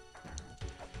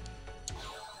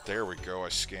 There we go, I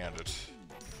scanned it.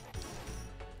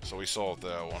 So we solved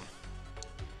that one.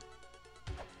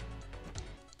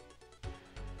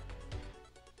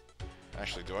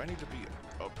 Actually, do I need to be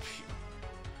up here?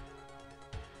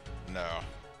 No,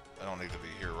 I don't need to be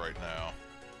here right now.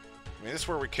 I mean, this is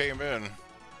where we came in.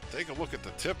 Take a look at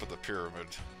the tip of the pyramid.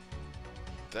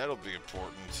 That'll be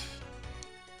important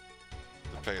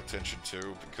to pay attention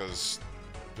to, because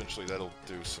eventually that'll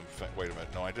do some... Wait a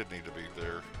minute, no, I did need to be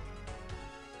there.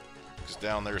 Because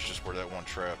down there is just where that one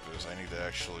trap is. I need to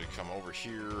actually come over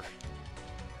here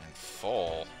and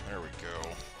fall. There we go.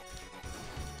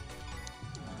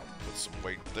 Put some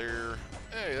weight there.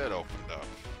 Hey, that opened up.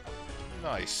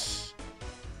 Nice.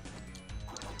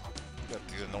 Got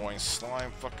these annoying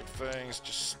slime fucking things.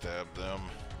 Just stab them.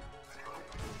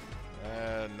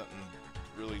 And nothing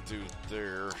really do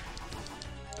there.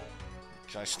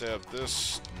 Can I stab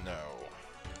this? No.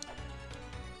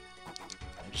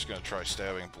 I'm just gonna try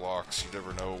stabbing blocks. You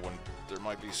never know when there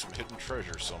might be some hidden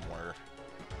treasure somewhere.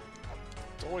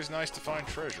 It's always nice to find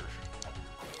treasure.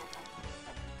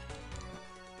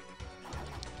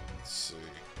 Let's see.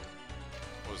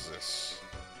 What is this?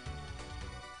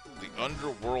 The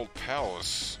Underworld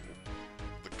Palace.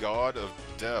 The God of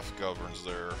Death governs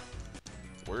there.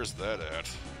 Where's that at?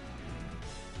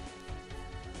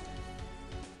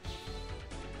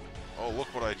 Oh,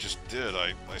 look what I just did.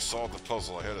 I solved the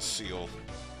puzzle. I had a seal.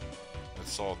 I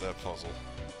solved that puzzle.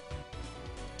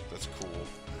 That's cool.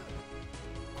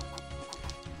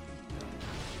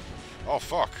 Oh,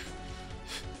 fuck.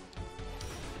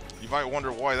 You might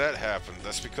wonder why that happened.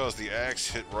 That's because the axe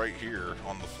hit right here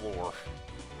on the floor.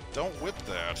 Don't whip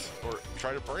that, or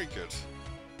try to break it.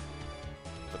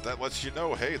 But that lets you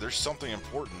know, hey, there's something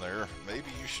important there. Maybe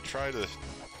you should try to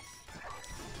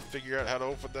figure out how to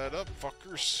open that up,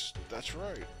 fuckers. That's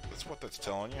right. That's what that's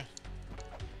telling you.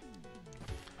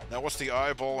 Now, what's the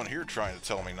eyeball in here trying to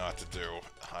tell me not to do?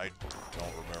 I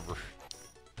don't remember.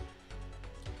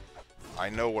 I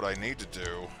know what I need to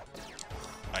do.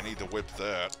 I need to whip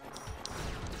that.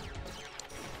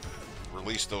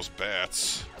 Release those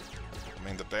bats. I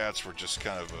mean, the bats were just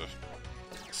kind of a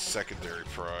secondary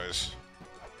prize.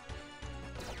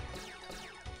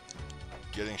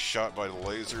 Getting shot by the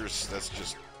lasers, that's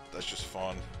just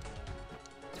fun.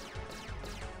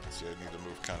 See, I need to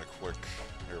move kind of quick.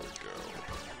 There we go.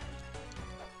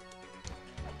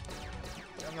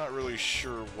 I'm not really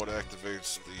sure what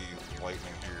activates the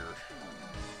lightning here.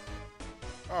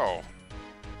 Oh.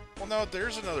 Well, no,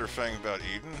 there's another thing about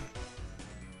Eden.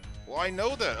 Well, I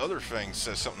know that other thing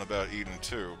says something about Eden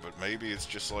too, but maybe it's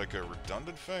just like a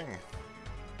redundant thing?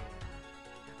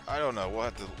 I don't know, we'll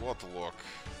have to look.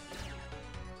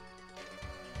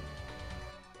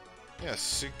 Yeah,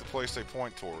 seek the place they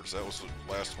point towards. That was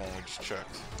the last one we just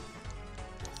checked.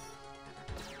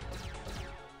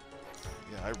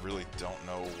 Yeah, I really don't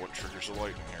know what triggers the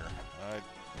lightning here.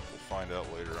 We'll find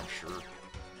out later, I'm sure.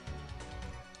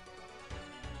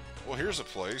 Well, here's a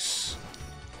place.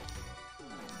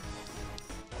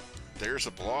 There's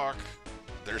a block.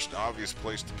 There's an obvious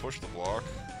place to push the block.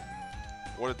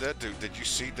 What did that do? Did you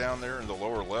see down there in the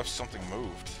lower left something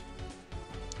moved?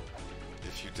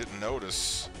 If you didn't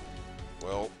notice,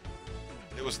 well,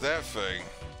 it was that thing.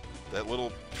 That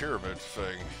little pyramid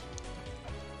thing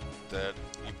that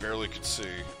you barely could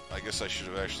see. I guess I should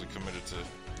have actually committed to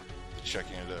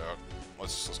checking it out.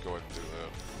 Let's go ahead and do that.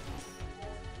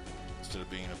 Instead of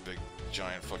being a big,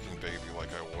 giant fucking baby like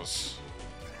I was.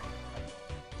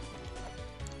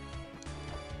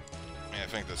 I mean, I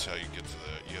think that's how you get to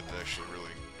that. You have to actually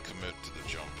really commit to the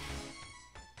jump.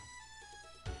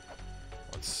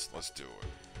 Let's do it.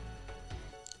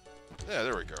 Yeah,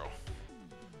 there we go.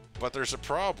 But there's a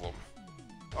problem.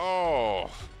 Oh,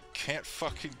 can't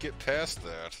fucking get past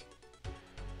that.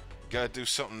 Gotta do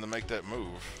something to make that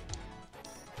move.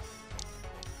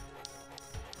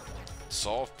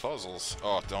 Solve puzzles.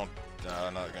 Oh, don't. Nah,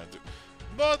 I'm not gonna do.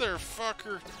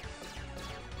 Motherfucker!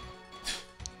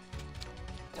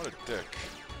 What a dick.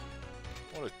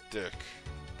 What a dick.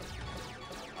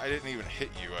 I didn't even hit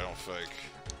you, I don't think.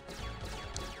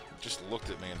 You just looked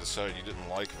at me and decided you didn't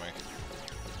like me.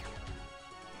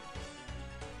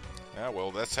 Yeah,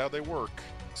 well, that's how they work.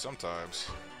 Sometimes.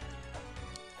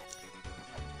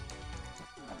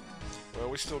 Well,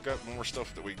 we still got more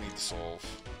stuff that we need to solve.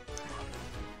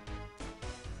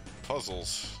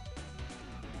 Puzzles.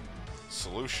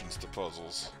 solutions to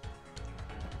puzzles.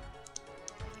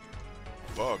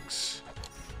 Bugs.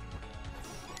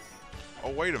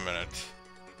 Oh, wait a minute.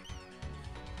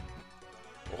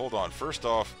 Well, hold on. First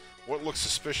off, what looks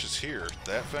suspicious here?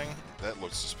 That thing? That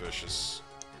looks suspicious.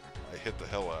 I hit the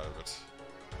hell out of it.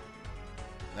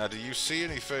 Now, do you see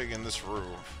anything in this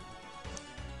room?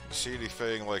 You see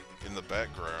anything, like, in the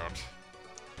background?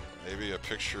 Maybe a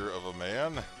picture of a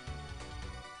man?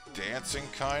 Dancing,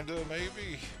 kinda,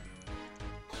 maybe?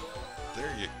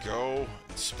 There you go.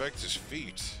 Inspect his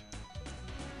feet.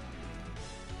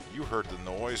 You heard the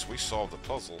noise. We solved the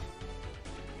puzzle.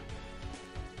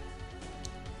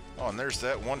 Oh, and there's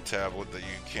that one tablet that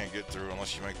you can't get through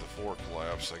unless you make the floor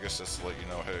collapse. I guess that's to let you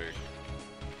know, hey,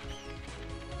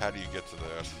 how do you get to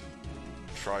that?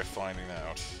 Try finding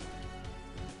out.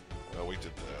 Well, we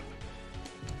did that.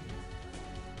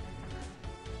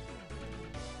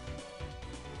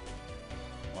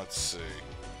 Let's see.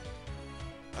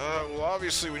 Well,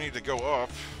 obviously we need to go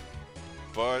up,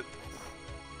 but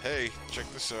hey,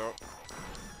 check this out.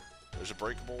 There's a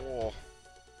breakable wall.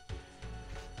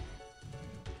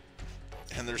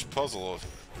 And there's puzzle.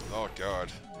 Oh,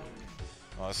 God.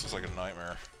 Oh, this looks like a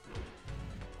nightmare.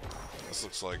 This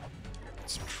looks like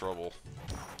some trouble.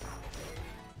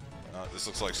 This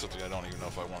looks like something I don't even know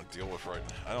if I want to deal with right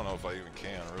now. I don't know if I even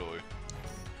can, really.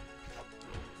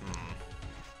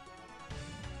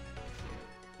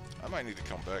 I might need to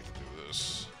come back to do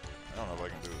this. I don't know if I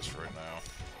can do this right now.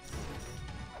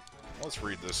 Let's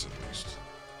read this at least.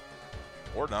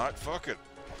 Or not. Fuck it.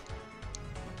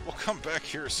 We'll come back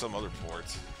here at some other port.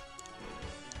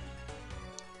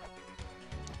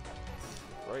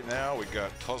 Right now, we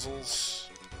got puzzles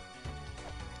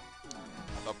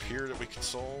up here that we can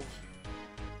solve.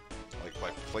 Like by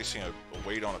placing a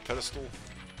weight on a pedestal.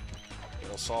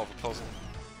 It'll solve a puzzle.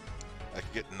 I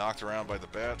could get knocked around by the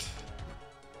bat.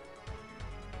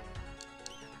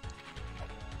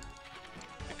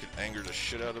 It could anger the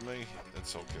shit out of me.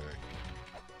 That's okay.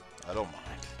 I don't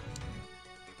mind.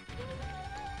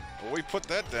 Well, we put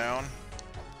that down.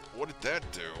 What did that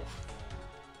do?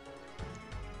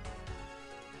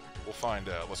 We'll find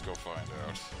out. Let's go find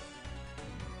out.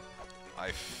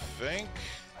 I think...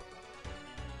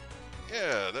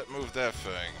 yeah, that moved that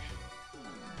thing.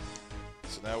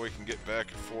 So now we can get back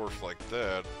and forth like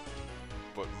that.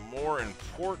 But more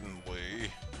importantly...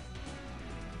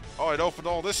 oh, it opened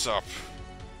all this up.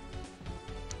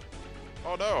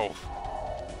 Oh no.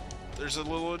 There's a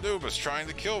little Anubis trying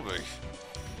to kill me.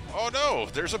 Oh no,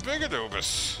 there's a big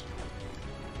Anubis.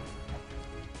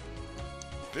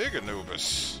 Big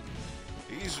Anubis.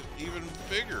 He's even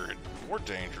bigger and more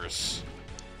dangerous.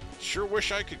 Sure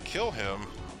wish I could kill him.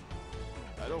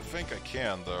 I don't think I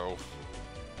can, though.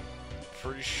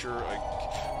 Pretty sure I...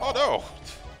 oh no!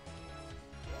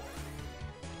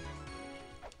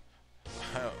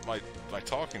 My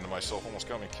talking to myself almost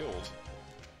got me killed.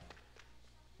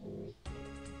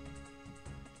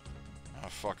 Ah,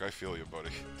 fuck, I feel you, buddy.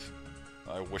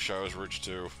 I wish I was rich,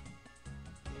 too.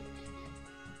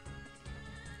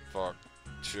 Fuck.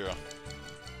 Yeah.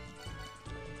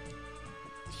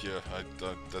 Yeah,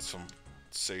 that's some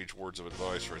sage words of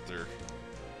advice right there.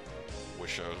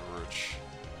 Wish I was rich.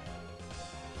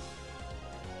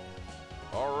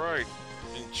 Alright.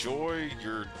 Enjoy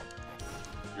your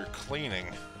cleaning.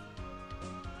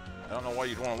 I don't know why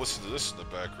you'd want to listen to this in the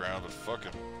background, but fuck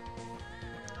it.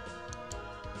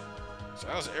 So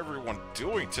how's everyone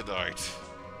doing tonight?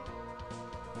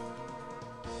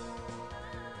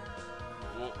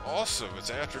 Well, awesome.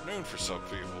 It's afternoon for some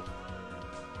people.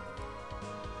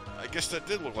 I guess that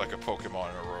did look like a Pokemon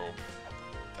in a robe.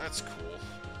 That's cool.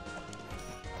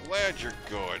 Glad you're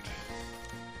good.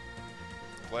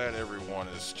 Glad everyone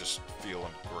is just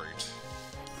feeling great.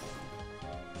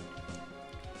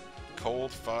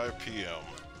 Cold 5 p.m.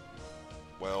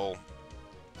 Well,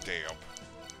 damn.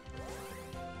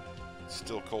 It's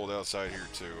still cold outside here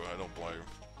too. I don't blame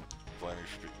you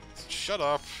for... shut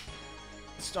up!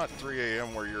 It's not 3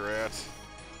 a.m. where you're at.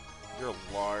 You're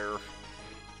a liar.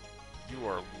 You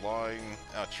are lying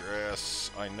out your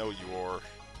ass. I know you are.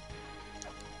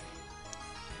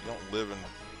 You don't live in the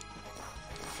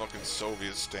fucking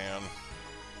Sovietstan.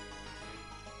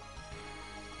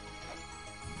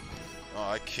 Oh,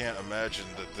 I can't imagine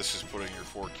that this is putting your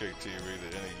 4K TV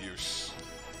to any use.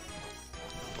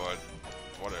 But,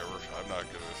 whatever. I'm not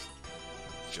gonna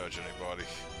judge anybody.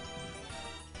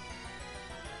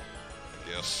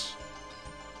 I guess.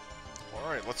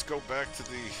 Alright, let's go back to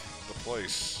the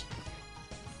place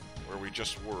where we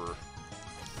just were.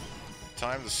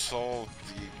 Time to solve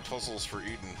the puzzles for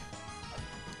Eden.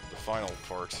 The final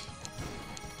part.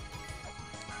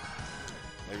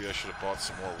 Maybe I should have bought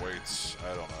some more weights.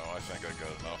 I don't know. I think I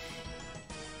got enough.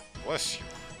 Bless you.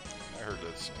 I heard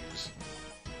that sneeze.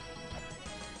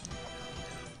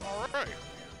 Alright.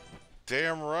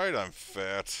 Damn right I'm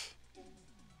fat.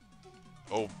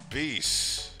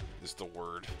 Obese is the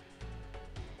word.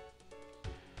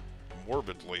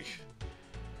 Morbidly.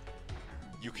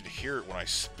 You can hear it when I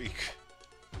speak.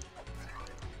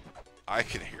 I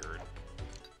can hear it.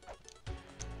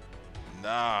 Nah,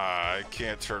 I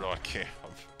can't turn on cam.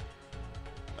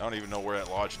 I don't even know where that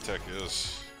Logitech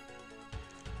is.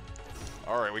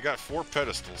 Alright, we got 4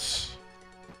 pedestals.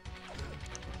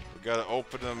 We gotta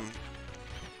open them,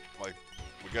 like,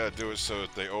 we gotta do it so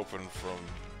that they open from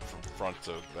front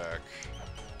to back.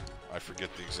 I forget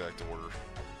the exact order.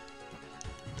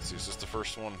 Let's see, is this the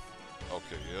first one?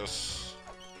 Okay, yes.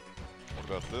 What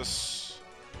about this?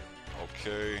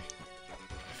 Okay.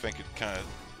 I think it kind of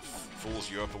fools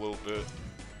you up a little bit.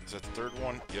 Is that the third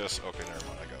one? Yes. Okay, never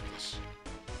mind. I got this.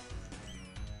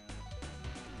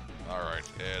 Alright,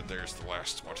 and there's the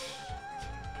last one.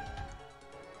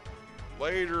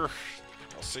 Later.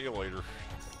 I'll see you later.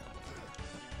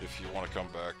 If you want to come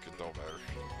back, it don't matter.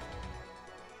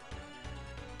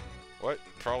 What?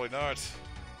 Probably not.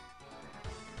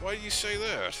 Why do you say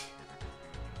that?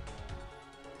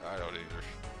 I don't either.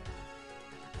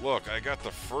 Look, I got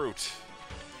the fruit.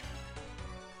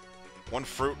 One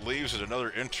fruit leaves and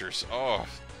another enters. Oh,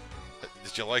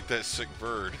 did you like that sick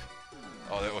bird?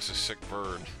 Oh, that was a sick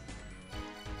bird.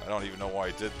 I don't even know why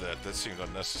I did that. That seemed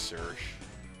unnecessary.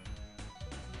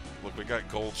 Look, we got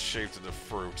gold shaped in the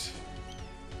fruit.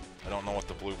 I don't know what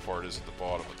the blue part is at the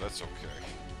bottom, but that's okay.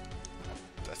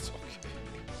 That's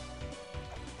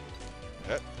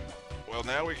okay. Well,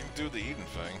 now we can do the eating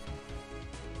thing.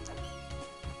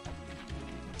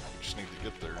 Just need to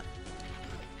get there.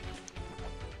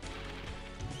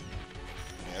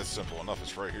 Yeah, it's simple enough.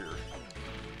 It's right here.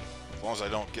 As long as I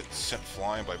don't get sent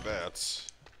flying by bats.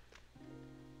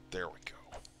 There we go.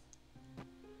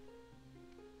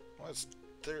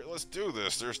 Let's do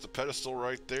this. There's the pedestal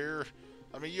right there.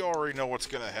 I mean, you already know what's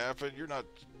gonna happen. You're not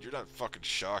fucking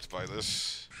shocked by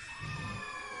this.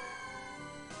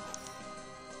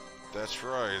 That's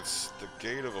right. It's the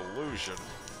Gate of Illusion.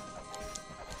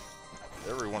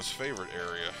 Everyone's favorite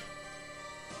area.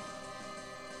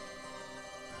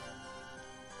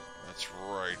 That's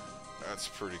right. That's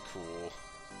pretty cool.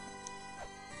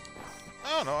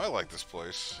 I don't know, I like this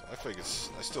place. I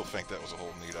still think that was a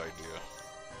whole neat idea.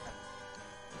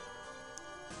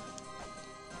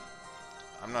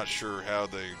 I'm not sure how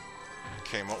they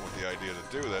came up with the idea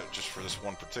to do that just for this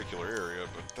one particular area,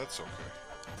 but that's okay.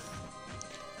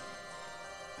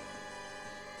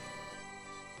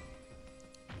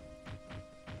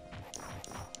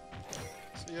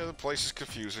 So yeah, the place is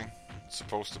confusing. It's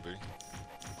supposed to be.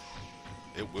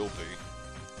 It will be.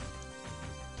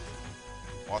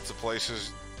 Lots of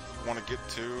places you want to get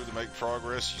to make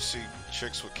progress. You see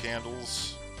chicks with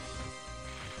candles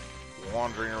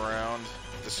wandering around,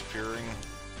 disappearing,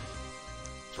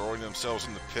 throwing themselves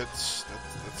in the pits.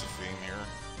 That's a theme here.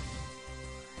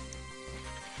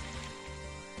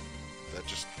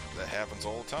 That happens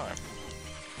all the time.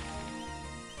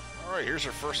 Alright, here's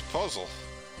our first puzzle.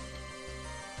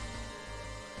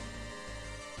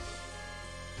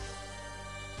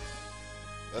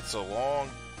 That's a lot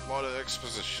of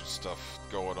exposition stuff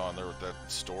going on there with that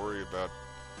story about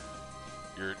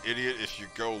you're an idiot if you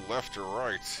go left or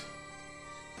right.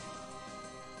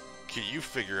 Can you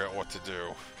figure out what to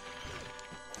do?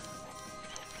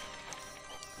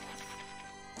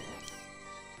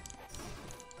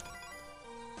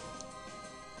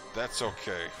 That's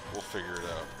okay. We'll figure it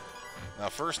out. Now,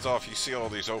 first off, you see all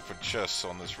these open chests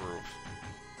on this roof.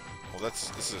 Well,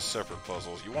 this is a separate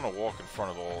puzzle. You want to walk in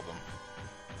front of all of them.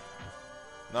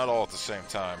 Not all at the same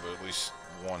time, but at least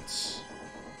once.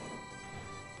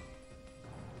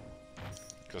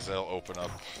 Because that'll open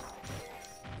up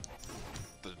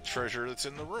the treasure that's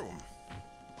in the room.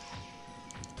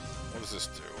 What does this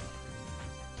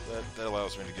do? That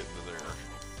allows me to get into there.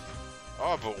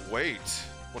 Oh, but wait!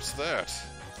 What's that?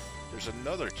 There's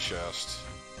another chest.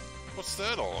 What's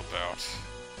that all about?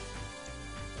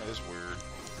 That is weird.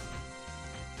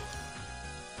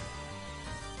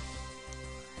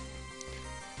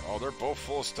 Oh, they're both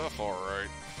full of stuff, alright.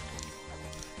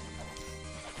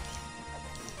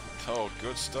 Oh,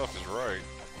 good stuff is right.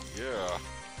 Yeah.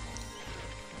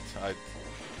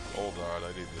 Hold on, I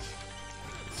need to...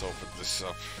 Let's open this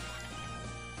up.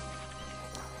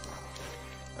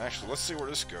 Actually, let's see where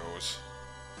this goes.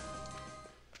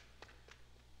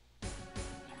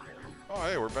 Oh,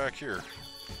 hey, we're back here.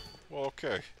 Well,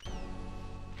 okay.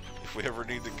 if we ever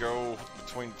need to go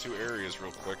between two areas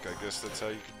real quick, I guess that's how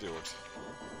you can do it.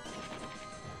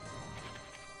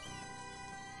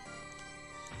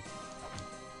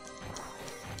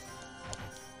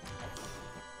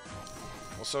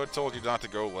 Well, so it told you not to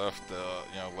go left. You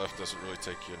know, left doesn't really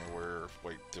take you anywhere.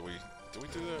 Wait, did we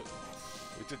do that?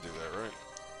 We did do that, right?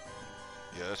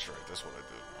 Yeah, that's right. That's what I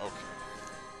did. Okay.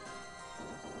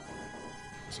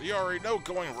 So you already know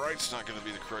going right's not going to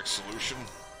be the correct solution.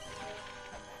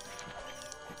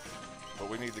 But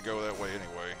we need to go that way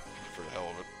anyway, for the hell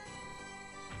of it.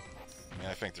 I mean,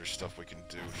 I think there's stuff we can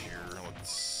do here. Let's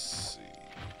see.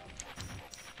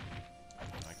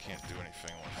 I can't do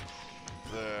anything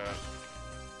with that.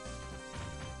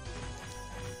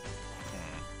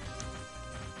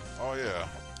 Oh yeah,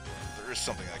 there is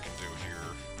something I can do here.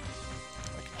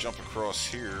 I can jump across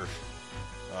here.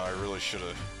 I really should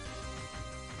have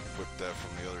whipped that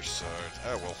from the other side.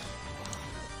 Ah, well.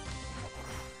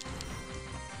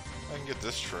 I can get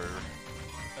this treasure.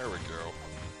 There we go.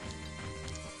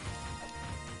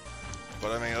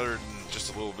 But I mean, other than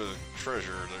just a little bit of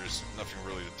treasure, there's nothing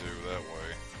really to do that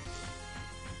way.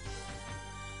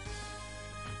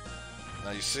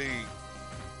 Now you see,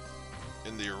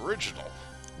 in the original,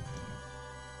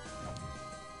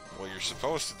 what you're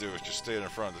supposed to do is just stand in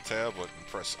front of the tablet and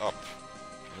press up,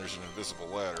 and there's an invisible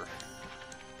ladder.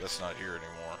 That's not here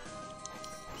anymore.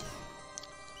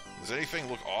 Does anything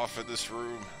look off in this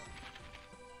room?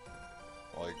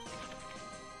 Like,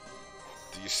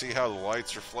 do you see how the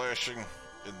lights are flashing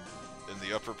in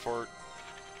the upper part?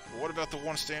 Well, what about the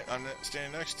one I'm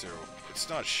standing next to? It's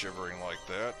not shivering like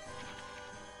that.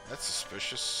 That's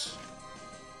suspicious.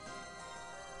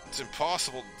 It's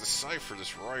impossible to decipher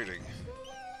this writing.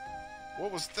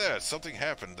 What was that? Something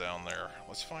happened down there.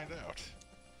 Let's find out.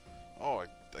 Oh,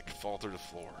 I could fall through the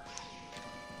floor.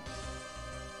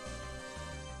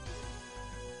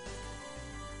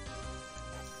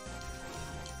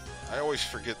 I always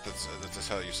forget that's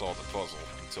how you solve the puzzle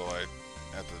until I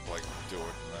have to, like, do it,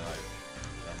 and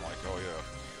then I'm like, oh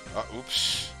yeah.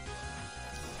 Oops.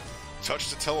 Touch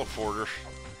the teleporter.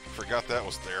 Forgot that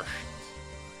was there.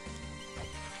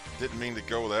 Didn't mean to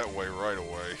go that way right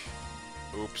away.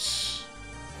 Oops.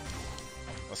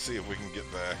 Let's see if we can get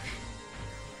back.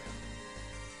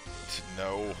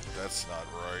 No, that's not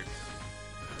right.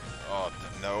 Oh,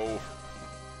 no.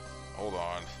 Hold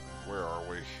on. Where are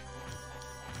we?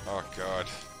 Oh, God.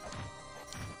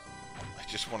 I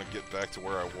just want to get back to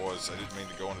where I was. I didn't mean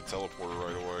to go in the teleporter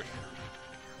right away.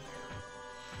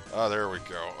 Ah, there we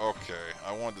go. Okay.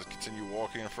 I wanted to continue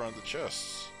walking in front of the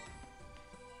chests.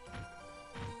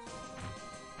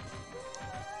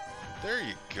 There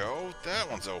you go. That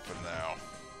one's open now.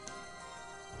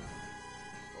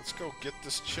 Let's go get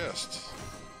this chest.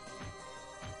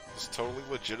 This totally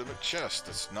legitimate chest.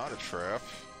 That's not a trap.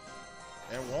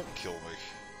 And won't kill me.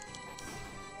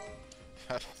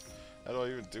 How do I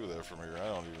even do that from here? I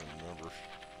don't even remember.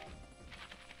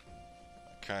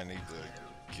 I kinda need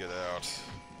to get out.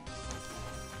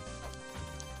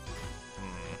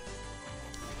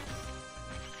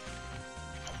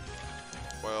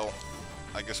 Well,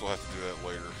 I guess we'll have to do that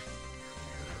later.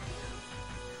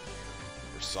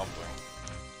 Or something.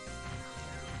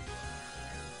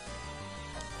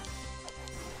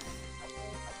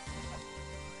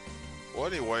 Well,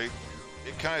 anyway,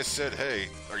 it kind of said, hey,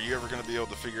 are you ever going to be able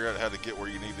to figure out how to get where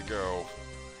you need to go?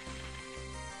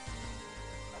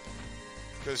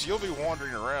 Because you'll be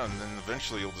wandering around, and then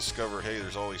eventually you'll discover, hey,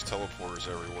 there's all these teleporters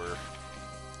everywhere.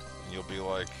 And you'll be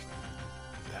like,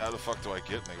 how the fuck do I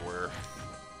get anywhere?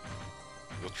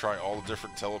 You'll try all the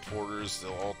different teleporters.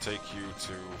 They'll all take you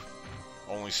to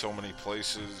only so many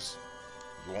places.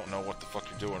 You won't know what the fuck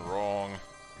you're doing wrong.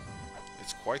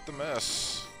 It's quite the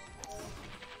mess.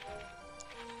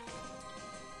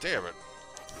 Damn it.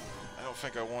 I don't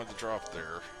think I wanted to drop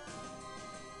there.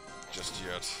 Just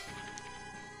yet.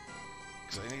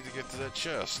 Because I need to get to that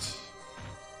chest.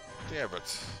 Damn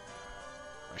it.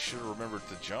 I should have remembered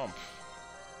to jump.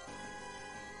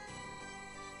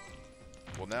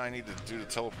 Well, now I need to do the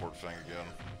teleport thing again.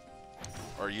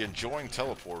 Are you enjoying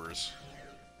teleporters?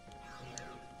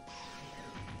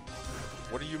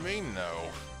 What do you mean,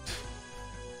 no?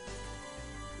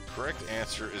 The correct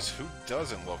answer is who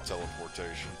doesn't love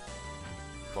teleportation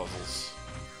puzzles?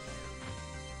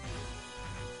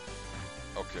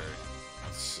 Okay,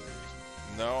 let's see.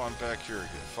 No, I'm back here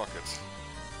again. Fuck it.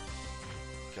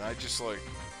 Can I just, like,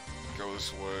 go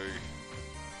this way?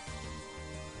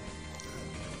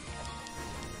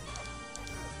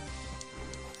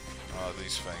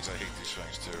 These things. I hate these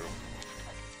things, too.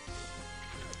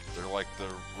 They're like the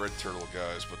red turtle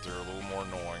guys, but they're a little more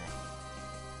annoying.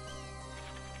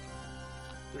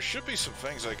 There should be some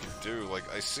things I could do. Like,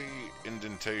 I see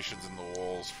indentations in the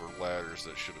walls for ladders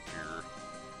that should appear.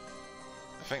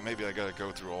 I think maybe I gotta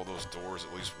go through all those doors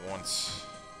at least once.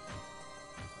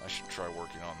 I should try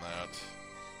working on that.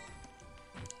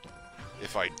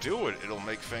 If I do it, it'll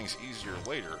make things easier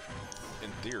later,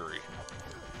 in theory.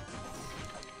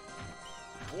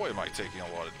 Boy, am I taking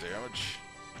a lot of damage.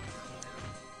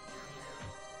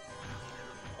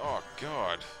 Oh,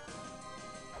 God.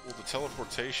 Will the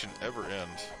teleportation ever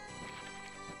end?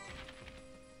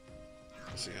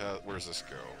 Let's see, where's this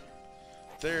go?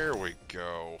 There we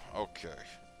go. Okay.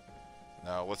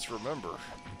 Now, let's remember,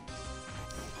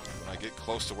 when I get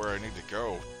close to where I need to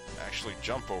go, actually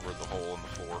jump over the hole in the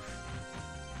floor.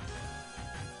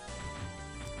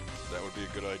 That would be a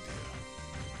good idea.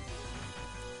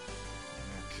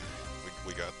 Okay,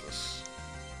 we got this.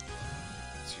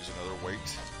 Let's use another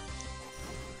weight.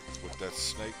 Let's whip that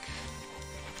snake.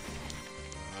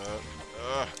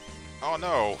 Oh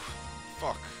no!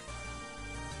 Fuck.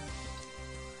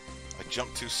 I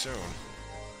jumped too soon.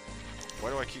 Why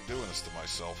do I keep doing this to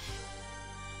myself?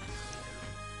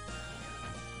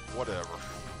 Whatever.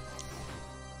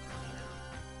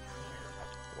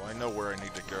 Well, I know where I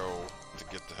need to go to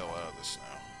get the hell out of this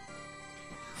now.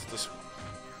 It's this one.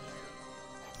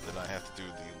 Then I have to do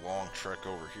the long trek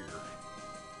over here.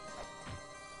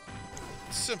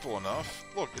 It's simple enough.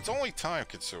 Look, it's only time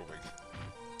consuming.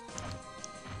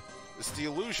 It's the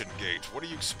illusion gate. What do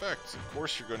you expect? Of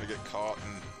course you're going to get caught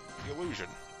in the illusion.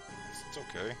 It's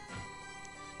okay.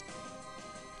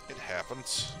 It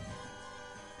happens.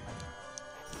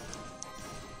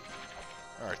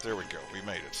 Alright, there we go. We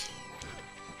made it.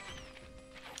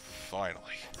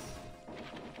 Finally.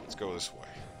 Let's go this way.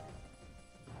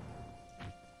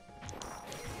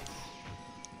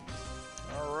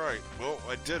 Alright, well,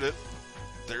 I did it.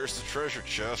 There's the treasure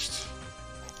chest.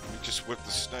 Let me just whip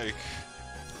the snake.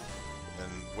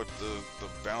 And whip the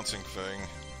bouncing thing.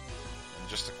 And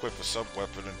just equip a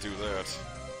sub-weapon and do that.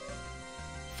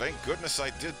 Thank goodness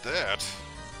I did that.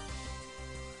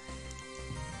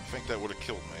 I think that would have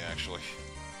killed me, actually.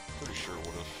 Pretty sure it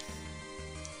would have.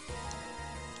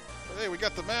 But hey, we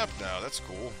got the map now. That's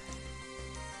cool.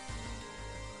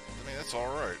 I mean, that's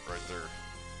alright right there.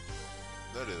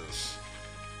 That is.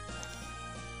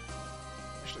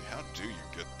 Actually, how do you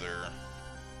get there?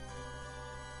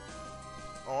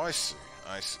 Oh, I see.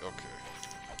 I see. Okay.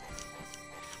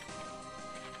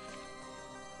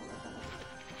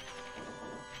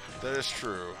 That is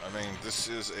true. I mean, this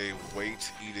is a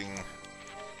weight-eating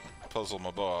puzzle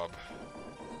mabob.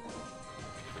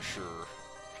 For sure.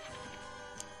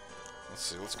 Let's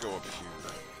see, let's go up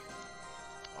here.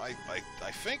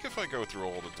 I think if I go through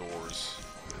all the doors,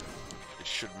 it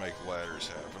should make ladders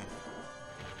happen.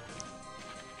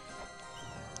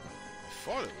 I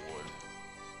thought it would.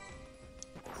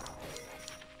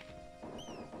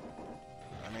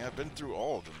 I mean, I've been through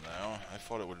all of them now. I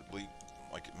thought it would at least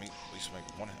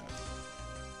make one happen.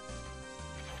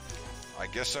 I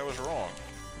guess I was wrong.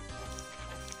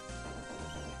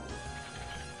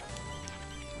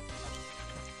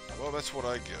 Well, that's what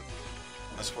I get.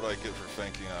 That's what I get for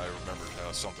thinking I remembered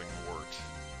how something worked.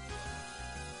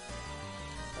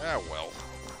 Ah, well.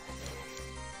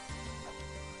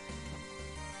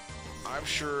 I'm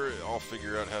sure I'll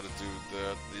figure out how to do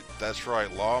that. That's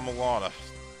right, Law Mulana.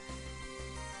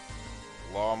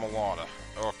 Law Mulana.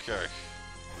 Okay.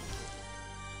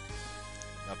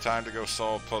 Now time to go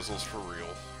solve puzzles for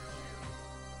real.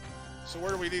 So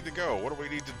where do we need to go? What do we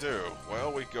need to do?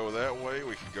 Well, we go that way,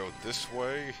 we can go this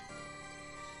way.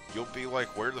 You'll be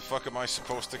like, where the fuck am I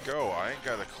supposed to go? I ain't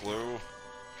got a clue.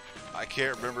 I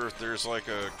can't remember if there's like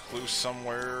a clue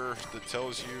somewhere that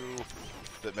tells you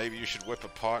that maybe you should whip a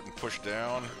pot and push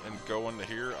down and go into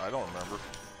here. I don't remember.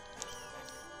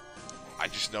 I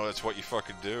just know that's what you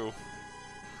fucking do.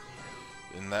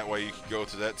 And that way you can go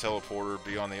to that teleporter,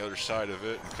 be on the other side of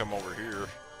it, and come over here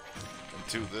and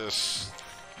do this.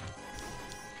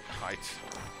 Like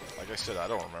I said, I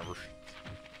don't remember.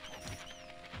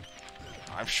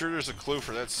 I'm sure there's a clue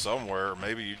for that somewhere.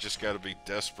 Maybe you just gotta be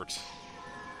desperate.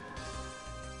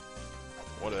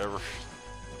 Whatever.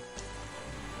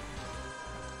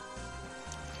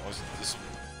 As long as this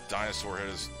dinosaur head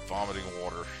is vomiting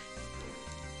water.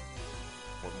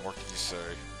 What more can you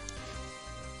say?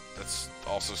 That's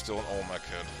also still an Olmec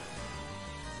head.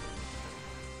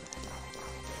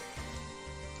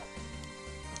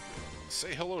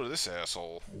 Say hello to this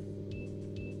asshole.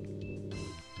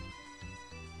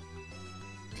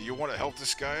 Do you want to help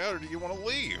this guy out, or do you want to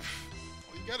leave?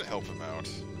 Well, you gotta help him out.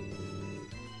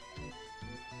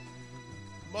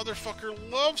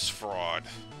 Motherfucker loves fraud.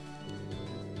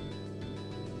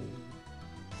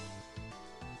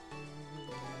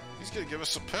 gonna give us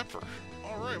some pepper.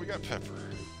 Alright, we got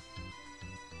pepper.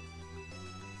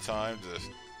 Time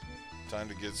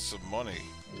to get some money.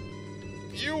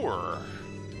 Viewer!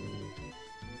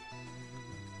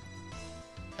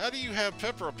 How do you have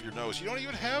pepper up your nose? You don't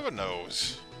even have a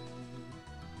nose.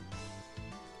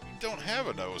 You don't have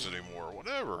a nose anymore.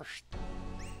 Whatever.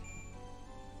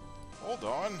 Hold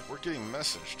on. We're getting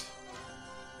messaged.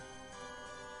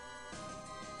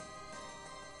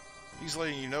 He's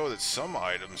letting you know that some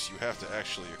items you have to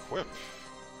actually equip.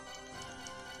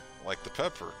 Like the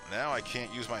pepper. Now I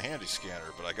can't use my handy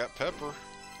scanner, but I got pepper.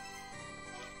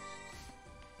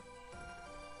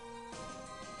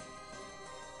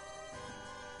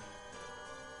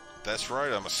 That's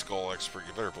right, I'm a skull expert.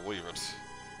 You better believe it.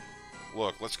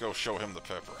 Look, let's go show him the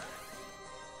pepper.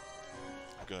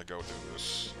 I'm gonna go do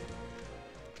this.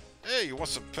 Hey, you want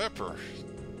some pepper?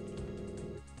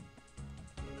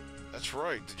 That's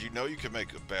right. Did you know you could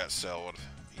make a bat salad?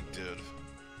 He did.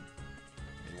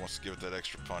 He wants to give it that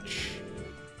extra punch.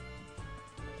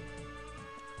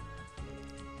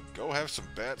 Go have some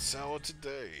bat salad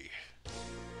today.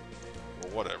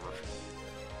 Well, whatever.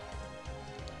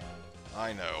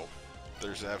 I know.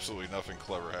 There's absolutely nothing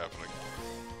clever happening.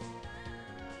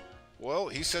 Well,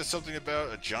 he said something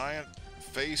about a giant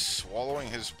face swallowing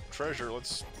his treasure.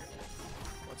 Let's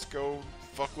go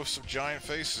fuck with some giant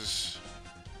faces.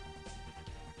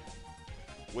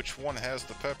 Which one has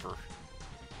the pepper?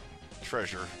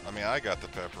 Treasure. I mean, I got the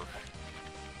pepper.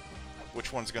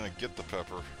 Which one's gonna get the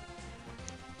pepper?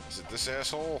 Is it this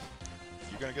asshole?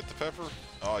 You gonna get the pepper?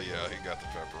 Oh yeah, he got the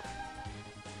pepper.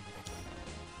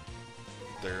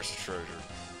 There's the treasure.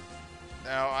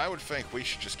 Now, I would think we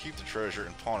should just keep the treasure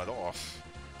and pawn it off.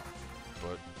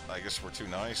 But I guess we're too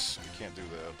nice. We can't do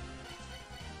that.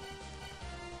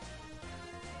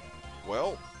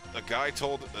 Well, a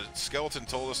skeleton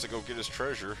told us to go get his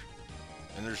treasure,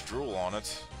 and there's drool on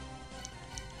it.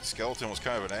 The skeleton was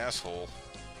kind of an asshole.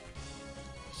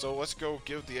 So let's go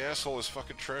give the asshole his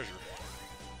fucking treasure.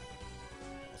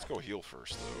 Let's go heal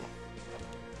first, though.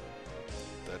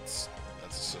 That's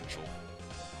essential.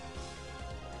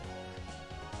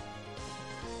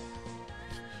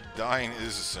 Dying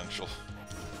is essential.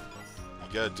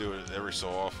 You gotta do it every so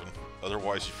often,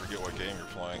 otherwise you forget what game you're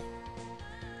playing.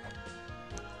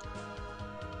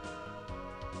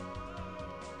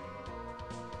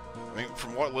 I mean,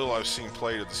 from what little I've seen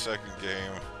played of the second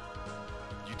game,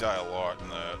 you die a lot in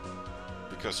that,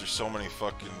 because there's so many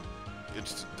fucking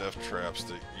instant death traps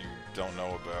that you don't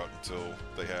know about until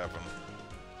they happen.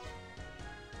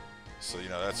 So, you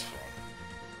know, that's fun.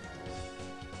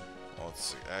 Well, let's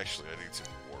see. Actually, I need to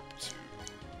warp to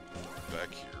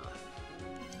back here.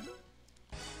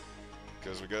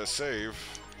 Because we gotta save.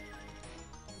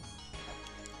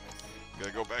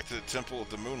 Gotta go back to the Temple of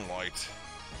the Moonlight.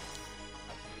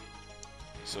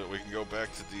 So that we can go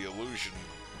back to the illusion,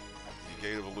 the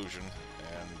Gate of Illusion,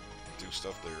 and do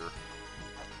stuff there.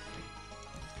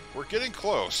 We're getting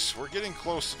close. We're getting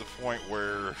close to the point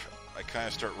where I kind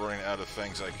of start running out of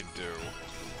things I can do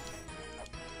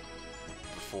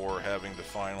before having to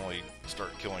finally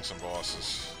start killing some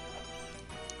bosses.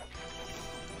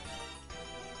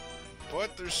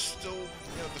 But there's still,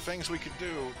 you know, the things we can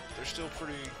do, there's still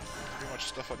pretty much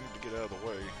stuff I need to get out of the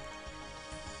way.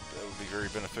 That would be very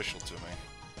beneficial to me.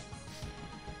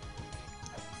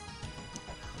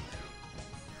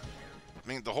 I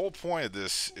mean, the whole point of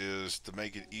this is to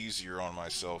make it easier on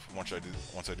myself once I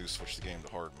do switch the game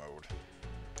to hard mode.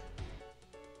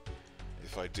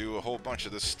 If I do a whole bunch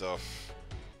of this stuff,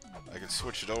 I can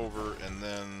switch it over, and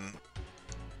then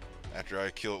after I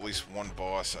kill at least one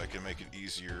boss, I can make it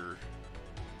easier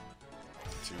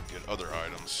to get other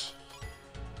items.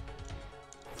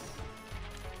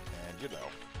 And, you know,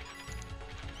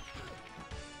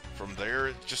 from there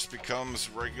it just becomes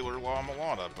regular La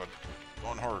Mulana, but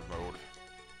on hard mode.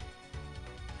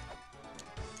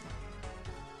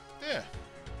 Yeah.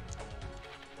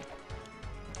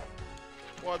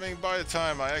 Well, I mean, by the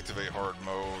time I activate hard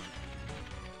mode,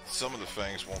 some of the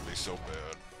things won't be so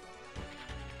bad.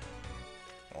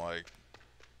 Like,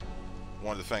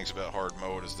 one of the things about hard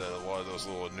mode is that a lot of those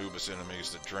little Anubis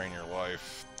enemies that drain your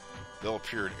life, they'll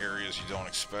appear in areas you don't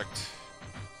expect.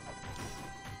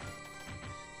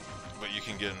 But you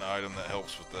can get an item that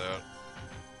helps with that.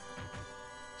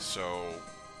 So,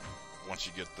 once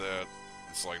you get that,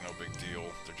 it's like no big deal.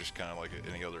 They're just kind of like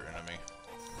any other enemy.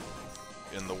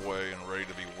 In the way and ready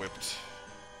to be whipped.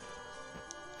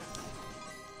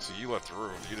 So you left the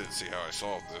room. You didn't see how I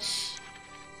solved this.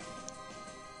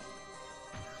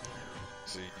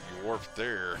 See, you warp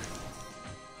there, and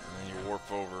then you warp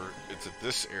over into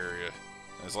this area,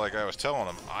 It's like I was telling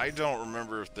him, I don't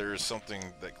remember if there's something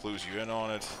that clues you in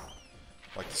on it.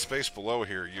 Like the space below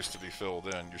here used to be filled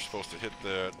in. You're supposed to hit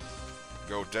that,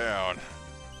 go down,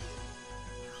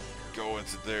 go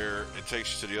into there. It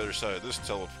takes you to the other side of this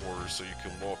teleporter so you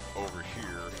can walk over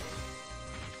here.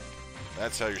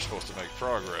 That's how you're supposed to make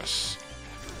progress.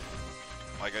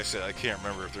 Like I said, I can't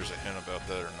remember if there's a hint about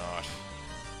that or not.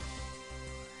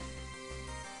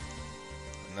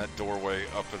 And that doorway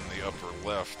up in the upper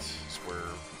left is where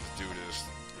the dude is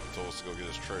told us to go get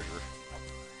his treasure.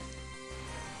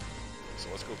 So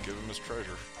let's go give him his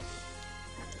treasure.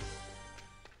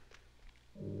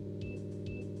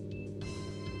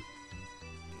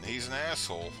 And he's an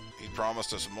asshole. He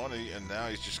promised us money and now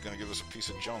he's just gonna give us a piece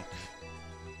of junk.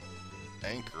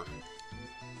 Anchor.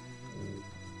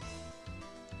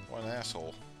 What an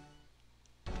asshole.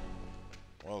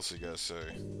 What else he gotta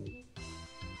say?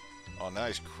 Oh, now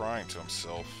he's crying to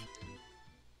himself.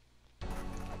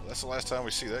 Well, that's the last time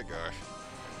we see that guy.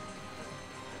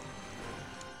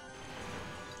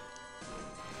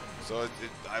 So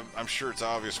I'm sure it's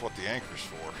obvious what the anchor's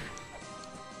for.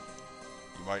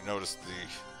 You might notice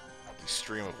the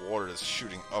stream of water that's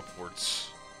shooting upwards.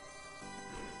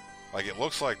 Like, it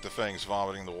looks like the thing's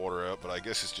vomiting the water out, but I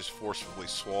guess it's just forcefully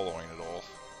swallowing it all.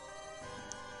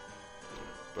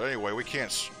 But anyway, we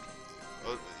can't...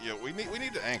 yeah, we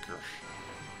need to anchor.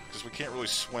 Because we can't really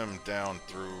swim down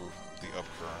through the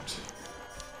upcurrent.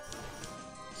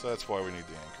 So that's why we need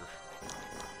the anchor.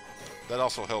 That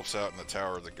also helps out in the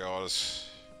Tower of the Goddess.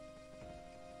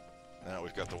 Now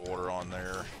we've got the water on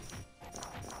there.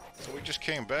 So we just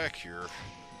came back here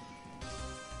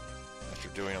after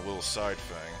doing a little side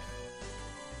thing.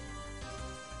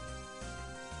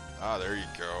 Ah, there you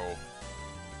go.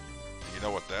 You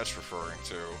know what that's referring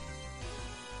to.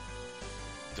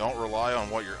 Don't rely on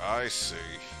what your eyes see.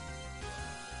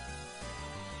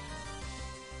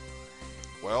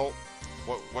 Well,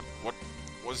 what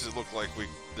does it look like?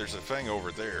 There's a thing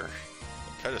over there,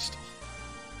 a pedestal.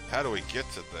 How do we get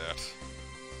to that?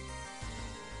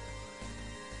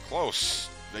 Close.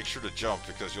 Make sure to jump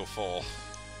because you'll fall.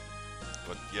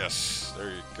 But yes, there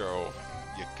you go.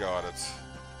 You got it.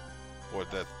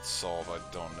 What'd that solve? I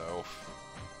don't know.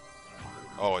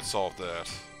 Oh, it solved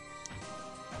that.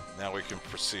 Now we can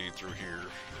proceed through here.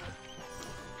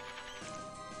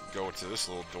 Go to this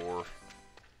little door.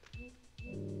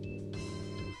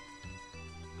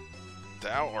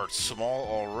 Thou art small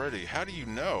already. How do you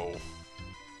know?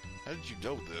 How did you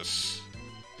know this?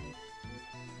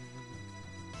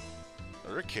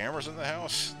 Are there cameras in the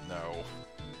house? No.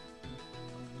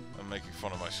 I'm making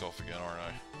fun of myself again, aren't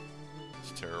I?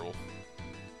 It's terrible.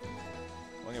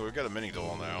 Well, anyway, we've got a mini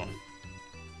doll now.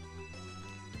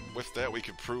 With that, we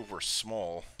can prove we're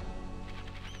small.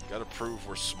 Gotta prove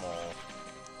we're small.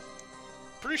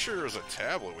 Pretty sure there was a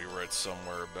tablet we read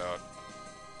somewhere about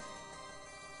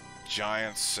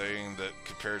giants saying that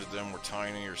compared to them we're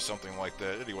tiny or something like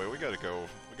that. Anyway, we gotta go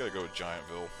to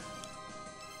Giantville.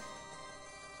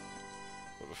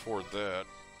 But before that,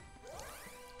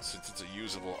 since it's a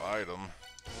usable item,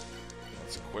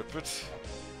 let's equip it.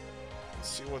 Let's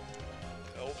see what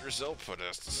Elder Zeltfoot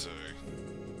has to say.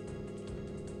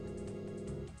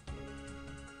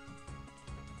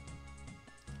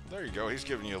 There you go, he's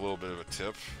giving you a little bit of a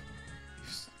tip.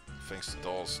 He thinks the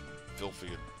doll's filthy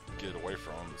and get it away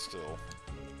from him, but still.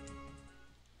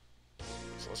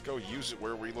 So let's go use it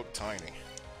where we look tiny.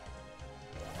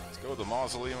 Let's go to the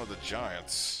Mausoleum of the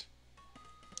Giants.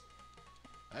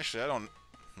 Actually, I don't...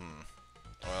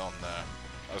 Well, nah.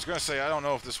 I was gonna say, I don't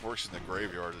know if this works in the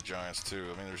Graveyard of the Giants, too.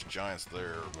 I mean, there's giants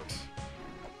there, but...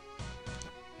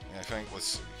 I think, let's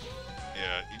see.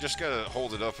 Yeah, you just gotta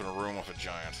hold it up in a room with a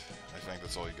giant. I think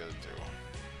that's all you gotta do.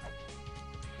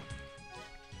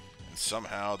 And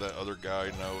somehow that other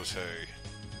guy knows, hey,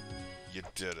 you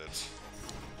did it.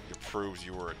 You proved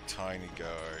you were a tiny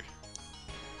guy.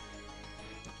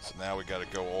 So now we gotta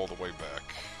go all the way back.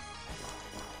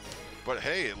 But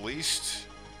hey, at least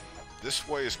this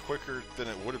way is quicker than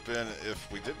it would have been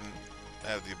if we didn't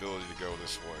have the ability to go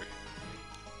this way.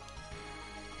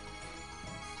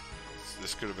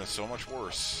 This could have been so much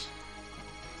worse.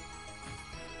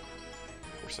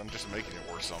 Of course, I'm just making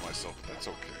it worse on myself, but that's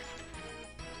okay.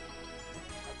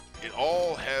 It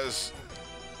all has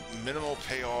minimal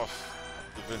payoff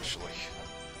eventually.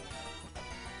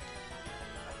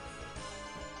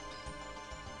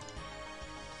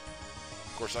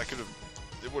 Of course, I could have...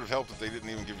 It would have helped if they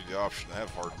didn't even give you the option to have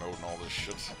hard mode and all this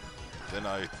shit. Then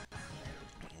I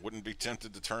wouldn't be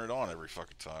tempted to turn it on every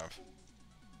fucking time.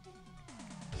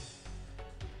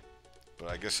 But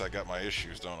I guess I got my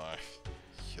issues, don't I?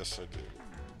 Yes, I do.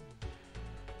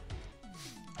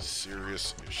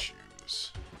 serious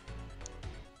issues.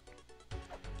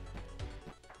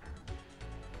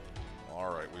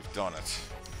 Alright, we've done it.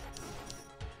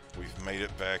 We've made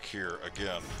it back here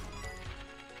again.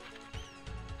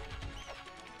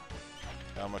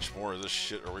 How much more of this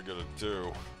shit are we gonna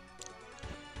do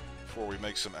before we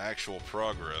make some actual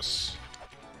progress?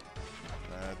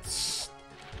 That's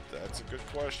a good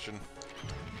question.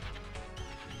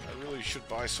 I really should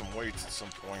buy some weight at some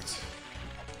point.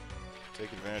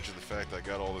 Take advantage of the fact I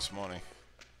got all this money.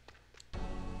 You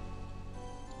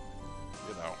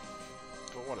know,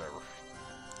 but whatever.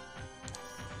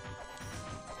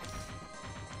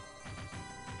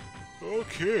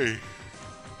 Okay.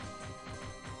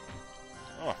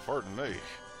 Oh, pardon me.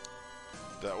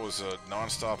 That was a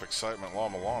non-stop excitement La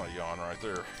Mulana yawn right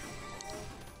there.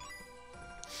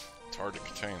 It's hard to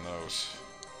contain those.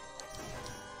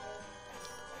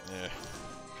 Yeah.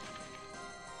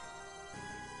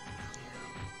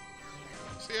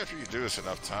 See, after you do this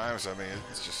enough times, I mean,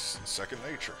 it's just second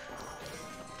nature.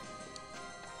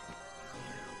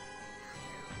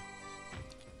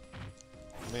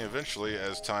 I mean, eventually,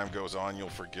 as time goes on, you'll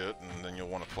forget, and then you'll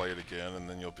want to play it again, and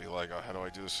then you'll be like, oh, how do I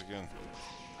do this again?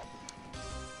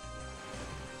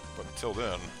 But until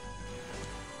then,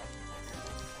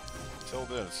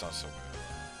 it's not so bad.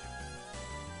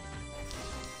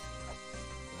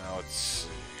 Now, let's see.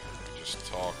 Let me just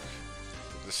talk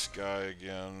to this guy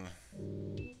again.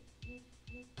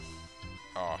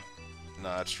 Ah, no,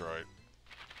 that's right.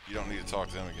 You don't need to talk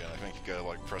to him again. I think you gotta,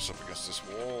 like, press up against this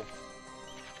wall.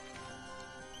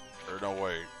 Or no,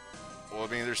 wait. Well, I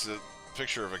mean, there's the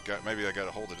picture of a guy. Maybe I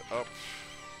gotta hold it up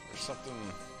or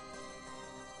something.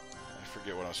 I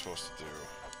forget what I'm supposed to do.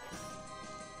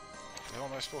 What the hell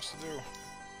am I supposed to do?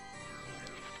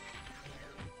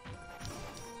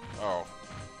 Oh.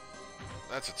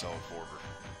 That's a teleporter.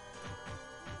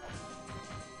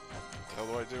 What the hell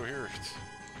do I do here?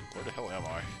 Where the hell am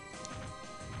I?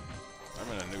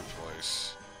 I'm in a new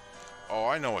place. Oh,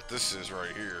 I know what this is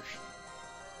right here.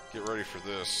 Get ready for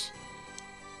this.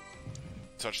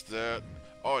 Touch that.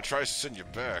 Oh, it tries to send you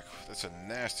back. That's a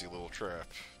nasty little trap.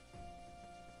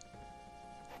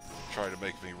 Try to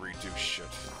make me redo shit.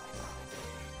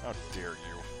 How dare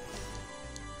you?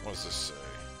 What does this say?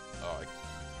 Oh, I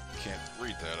can't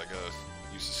read that. I gotta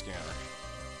use the scanner.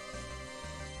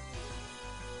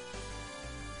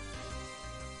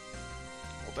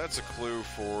 Well, that's a clue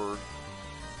for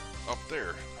up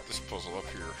there. This puzzle up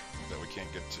here that we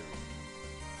can't get to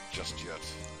just yet.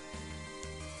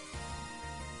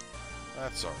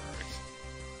 That's alright.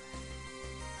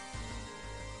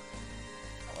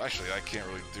 Well, actually, I can't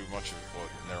really do much of it. Well,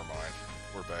 never mind.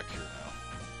 We're back here now.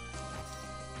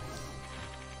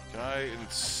 Can I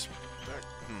inspect?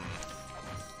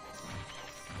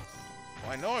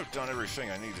 Well, I know I've done everything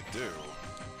I need to do.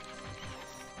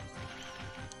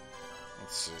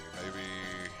 Let's see, maybe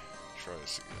try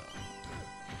this again.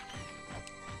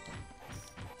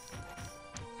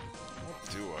 What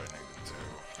do I need to do?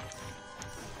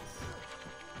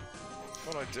 I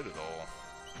thought I did it all.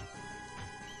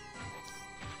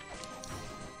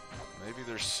 Maybe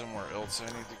there's somewhere else I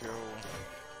need to go.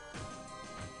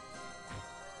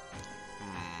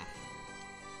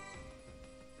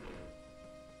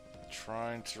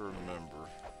 Trying to remember.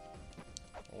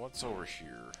 What's over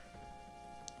here?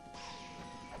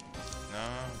 No,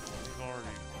 we've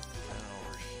already been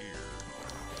over here.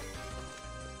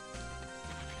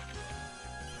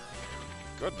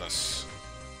 Goodness.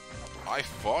 I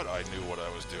thought I knew what I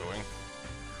was doing.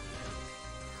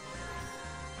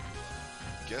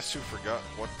 Guess who forgot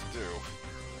what to do?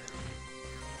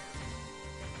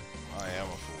 I am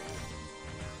a fool.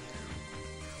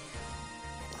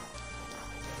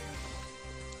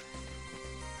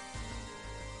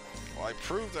 Well, I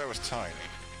proved I was tiny.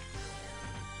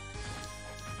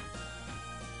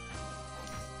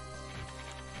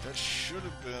 That should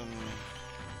have been...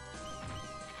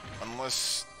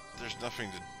 Unless there's nothing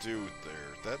to do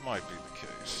there. That might be the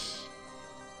case.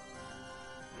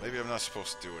 Maybe I'm not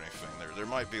supposed to do anything there. There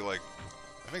might be, like...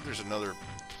 I think there's another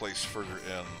place further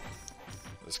in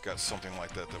that's got something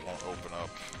like that that won't open up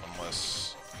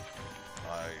unless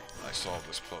I solve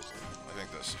this puzzle. I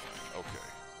think that's the thing. Okay.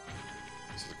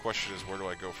 So the question is, where do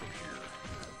I go from here?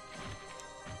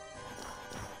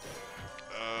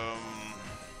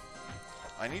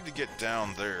 I need to get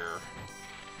down there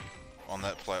on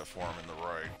that platform in the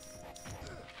right.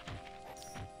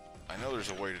 I know there's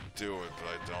a way to do it, but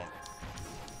I don't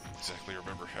exactly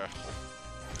remember how.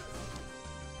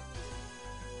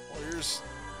 Well, here's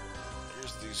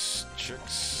these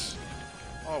chicks.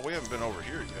 Oh, we haven't been over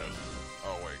here yet.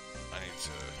 Oh, wait. I need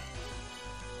to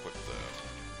put the...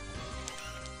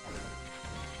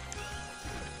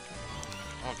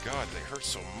 Oh god, they hurt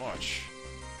so much.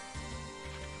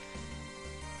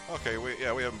 Okay, we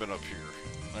haven't been up here.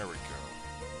 There we go.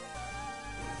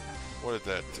 What did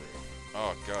that do?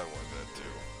 Oh god, what did that do?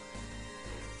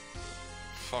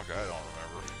 Fuck, I don't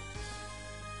remember.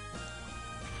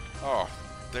 Oh,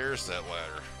 there's that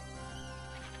ladder.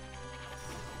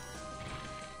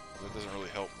 That doesn't really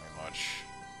help me much.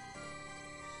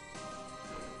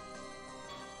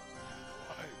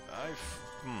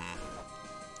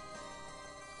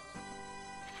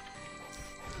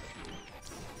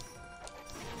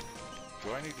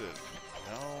 Do I need to...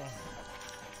 No?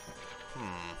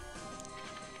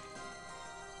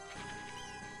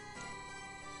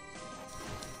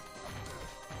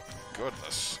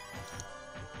 Goodness.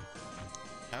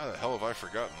 How the hell have I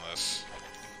forgotten this?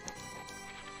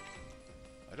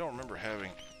 I don't remember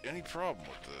having any problem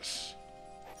with this.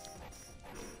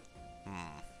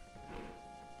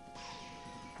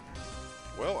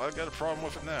 Well, I've got a problem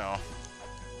with it now.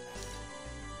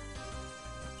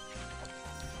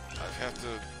 I have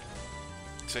to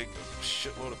take a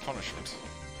shitload of punishment.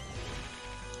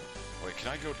 Wait, can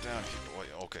I go down here? Wait,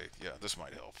 okay, yeah, this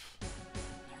might help.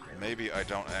 Maybe I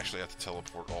don't actually have to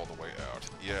teleport all the way out.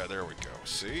 Yeah, there we go.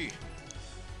 See?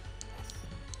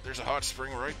 There's a hot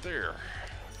spring right there.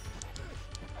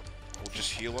 We'll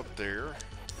just heal up there.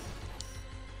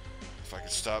 If I could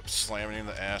stop slamming in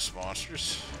the ass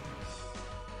monsters.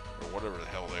 Or whatever the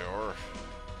hell they are.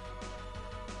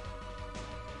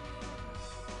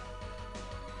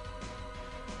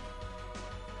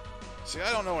 See,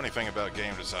 I don't know anything about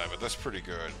game design, but that's pretty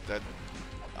good.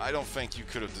 I don't think you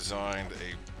could have designed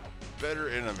a better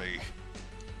enemy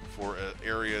for an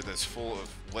area that's full of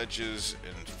ledges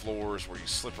and floors where you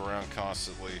slip around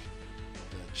constantly.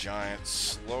 And a giant,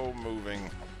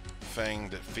 slow-moving thing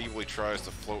that feebly tries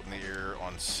to float in the air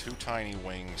on two tiny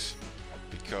wings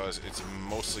because it's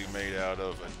mostly made out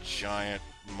of a giant,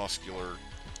 muscular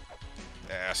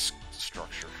ass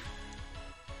structure.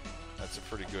 That's a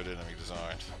pretty good enemy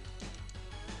design.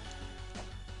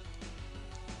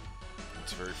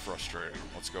 It's very frustrating.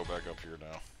 Let's go back up here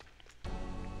now.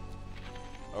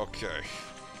 Okay.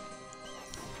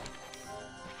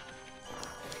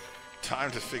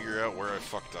 Time to figure out where I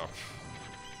fucked up.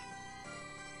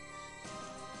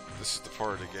 This is the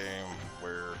part of the game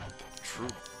where the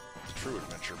true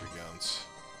adventure begins.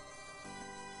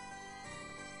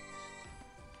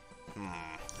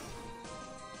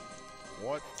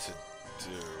 What to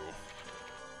do?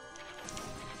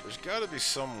 There's gotta be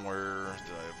somewhere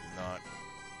that I have not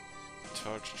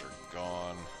touched or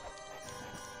gone.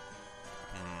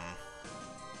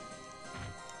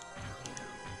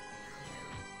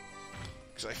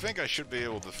 Because I think I should be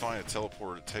able to find a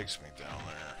teleporter that takes me down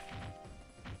there.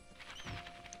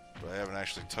 But I haven't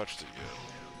actually touched it yet.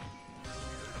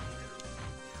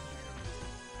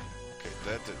 Okay,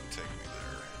 that didn't take me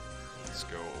there. Let's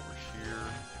go over here.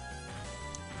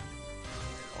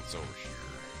 What's over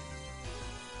here?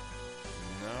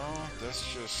 No, that's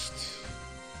just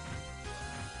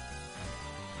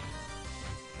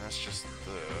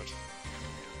that.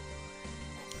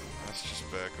 That's just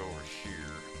back over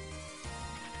here.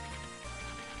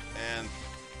 And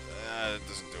it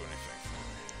doesn't do anything for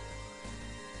me.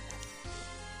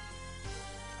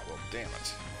 Well, damn it.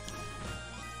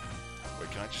 Wait,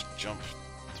 can I just jump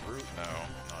through? No,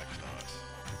 I cannot.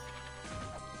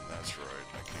 That's right,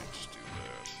 I can't just do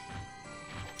that.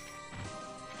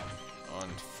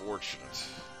 Unfortunate.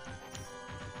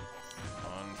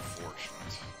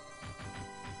 Unfortunate.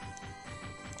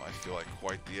 I feel like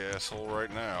quite the asshole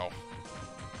right now.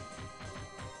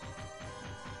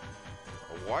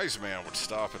 A wise man would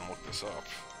stop and look this up.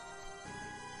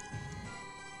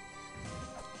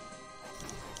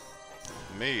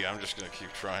 Me, I'm just gonna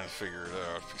keep trying to figure it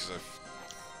out because I'm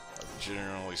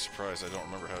genuinely surprised I don't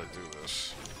remember how to do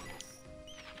this.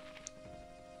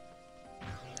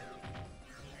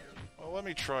 Well, let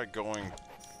me try going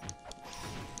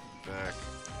back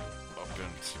up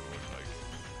into it, I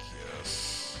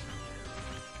guess.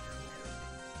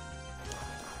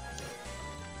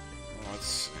 Let's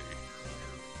see.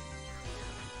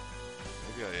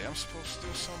 Maybe I am supposed to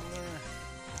do something there?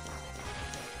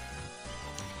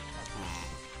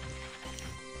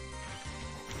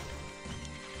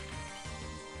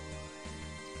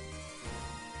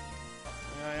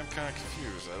 Yeah, I am kind of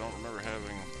confused. I don't remember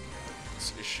having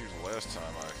this issue the last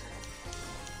time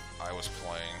I was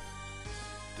playing.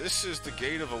 This is the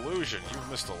Gate of Illusion. You've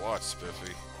missed a lot,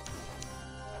 Spiffy.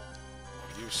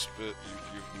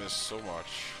 You've missed so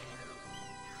much.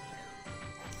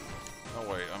 No,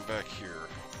 wait, I'm back here.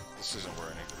 This isn't where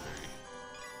I need to be.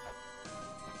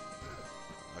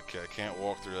 Okay, I can't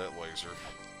walk through that laser.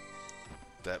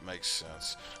 That makes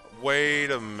sense.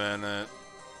 Wait a minute.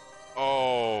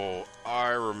 Oh, I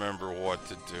remember what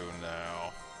to do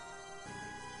now.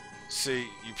 See,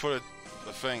 you put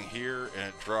a thing here and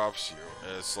it drops you.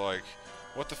 And it's like,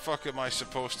 what the fuck am I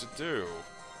supposed to do?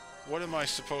 What am I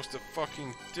supposed to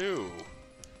fucking do?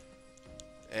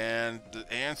 And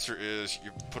the answer is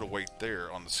you put a weight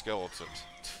there on the skeleton.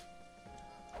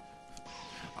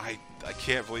 I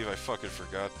can't believe I fucking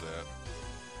forgot that.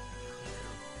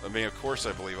 I mean, of course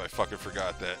I believe I fucking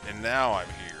forgot that. And now I'm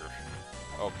here.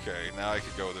 Okay, now I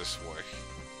could go this way.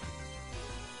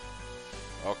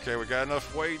 Okay, we got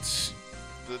enough weights.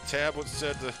 The tablet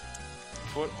said to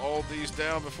put all these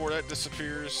down before that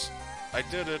disappears. I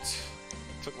did it.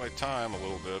 Took my time a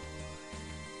little bit.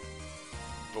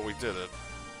 But we did it.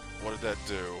 What did that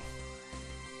do?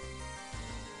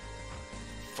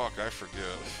 Fuck, I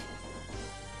forget.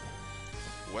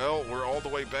 Well, we're all the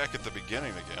way back at the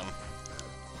beginning again.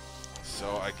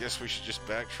 So I guess we should just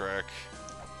backtrack,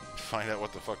 find out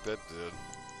what the fuck that did.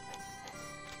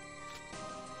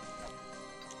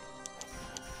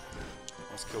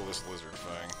 Let's kill this lizard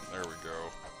thing. There we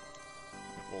go.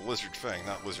 Well, lizard thing,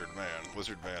 not lizard man.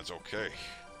 Lizard man's okay.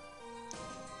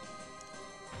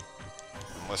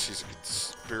 Unless he's a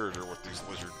conspirator with these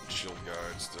lizard shield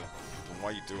guides. Then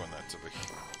why are you doing that to me?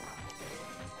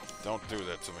 Don't do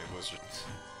that to me, lizard.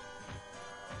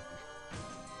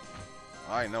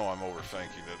 I know I'm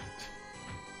overthinking it.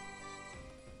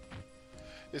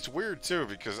 It's weird too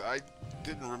because I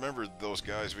didn't remember those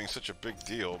guys being such a big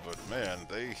deal, but man,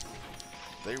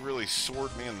 they really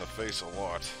soared me in the face a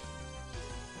lot.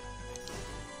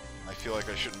 I feel like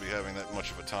I shouldn't be having that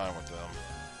much of a time with them.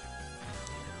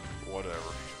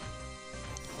 Whatever.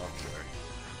 Okay.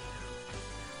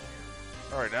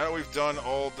 Alright, now that we've done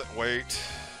all the... Wait.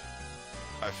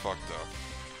 I fucked up.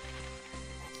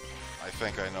 I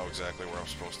think I know exactly where I'm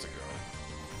supposed to go.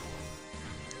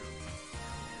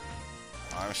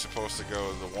 I'm supposed to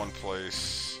go to the one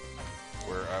place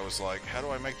where I was like, how do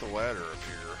I make the ladder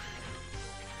appear?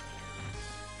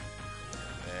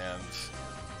 And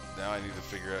now I need to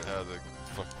figure out how to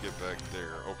fucking get back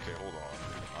there. Okay, hold on.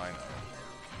 I know.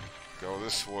 Go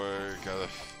this way. Gotta...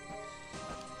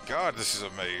 God, this is a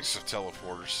maze of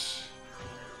teleporters.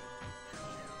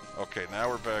 Okay, now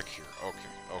we're back here. Okay,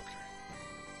 okay.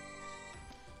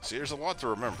 See, there's a lot to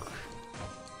remember.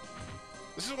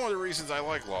 This is one of the reasons I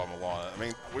like La Mulana. I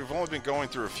mean, we've only been going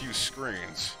through a few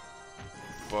screens,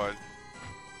 but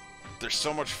there's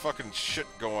so much fucking shit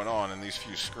going on in these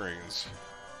few screens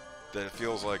that it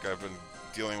feels like I've been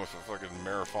dealing with a fucking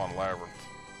marathon labyrinth.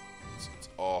 It's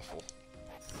awful.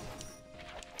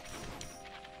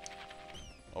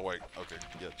 Oh wait, okay,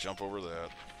 yeah, jump over that,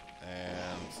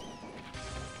 and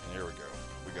here we go.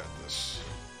 We got this.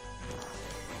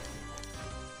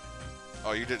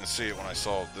 Oh, you didn't see it when I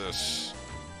saw this.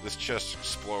 This chest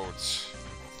explodes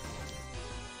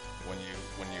when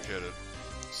you hit it.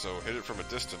 So hit it from a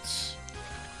distance.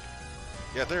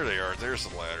 Yeah, there they are. There's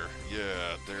the ladder.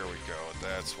 Yeah, there we go.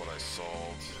 That's what I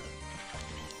solved.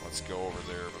 Let's go over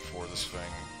there before this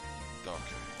thing.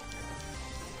 Okay.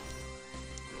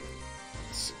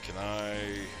 Let's see, can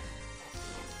I?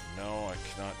 No, I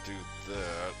cannot do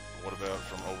that. What about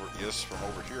from over? Yes, from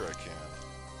over here I can.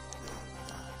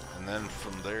 And then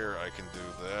from there I can do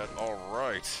that.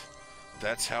 Alright.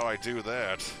 That's how I do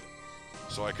that.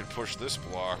 So I can push this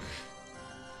block.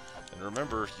 And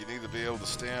remember, you need to be able to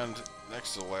stand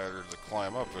next to the ladder to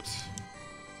climb up it.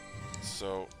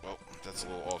 So, well, that's a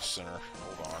little off center.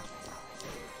 Hold on.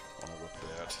 I want to whip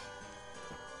that.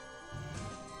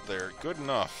 There, good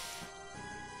enough.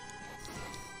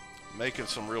 Making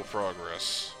some real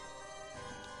progress.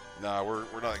 Nah,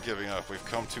 we're not giving up. We've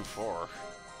come too far.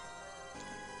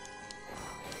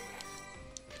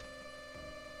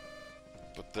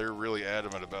 But they're really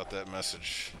adamant about that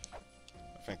message.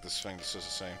 I think this thing says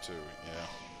the same too, yeah.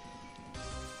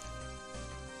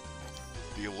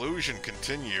 The illusion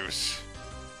continues.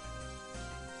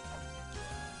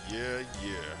 Yeah,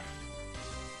 yeah.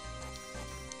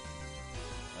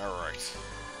 Alright.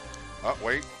 Oh,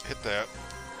 wait, hit that.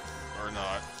 Or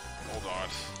not. Hold on.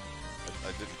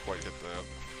 I didn't quite hit that.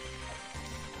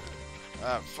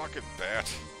 Ah, fucking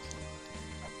bat.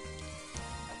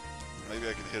 Maybe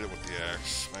I can hit it with the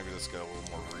axe. Maybe that's got a little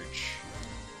more reach.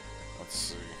 Let's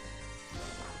see.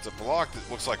 It's a block that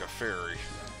looks like a fairy.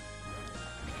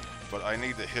 But I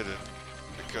need to hit it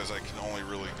because I can only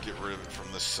really get rid of it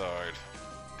from this side.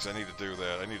 Because I need to do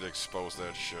that. I need to expose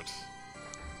that shit.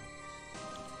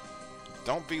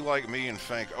 Don't be like me and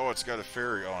think, oh, it's got a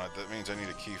fairy on it. That means I need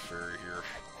a key fairy here.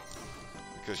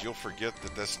 Because you'll forget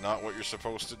that that's not what you're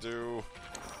supposed to do.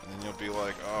 And then you'll be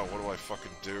like, oh, what do I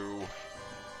fucking do?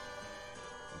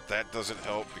 That doesn't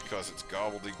help because it's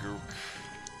gobbledygook.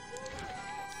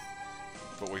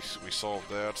 But we solved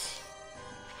that.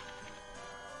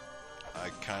 I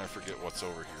kind of forget what's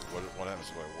over here. What happens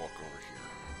if I walk over here?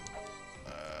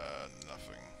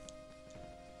 Nothing.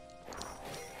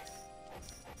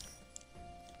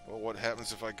 Well, what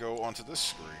happens if I go onto this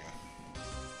screen?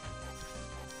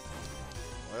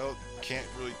 Well, can't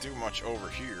really do much over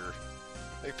here.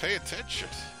 Hey, pay attention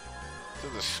to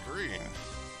the screen.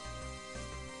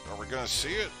 Are we gonna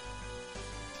see it?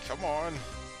 Come on.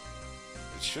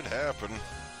 It should happen.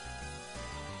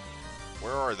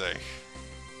 Where are they?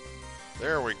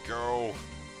 There we go.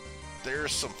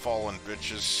 There's some fallen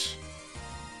bitches.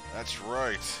 That's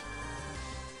right.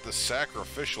 The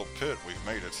sacrificial pit, we've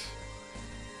made it.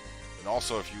 And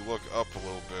also, if you look up a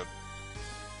little bit,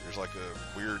 there's like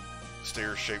a weird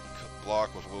stair-shaped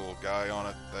block with a little guy on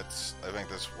it. I think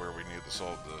that's where we need to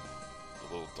solve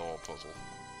the little doll puzzle.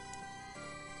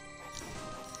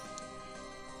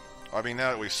 I mean, now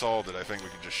that we've solved it, I think we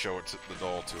can just show it to the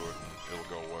doll to it and it'll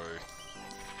go away.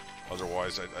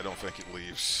 Otherwise, I don't think it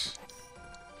leaves.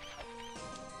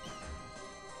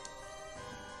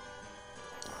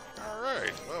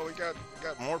 Alright, well, we got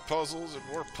more puzzles and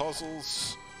more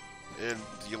puzzles. And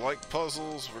do you like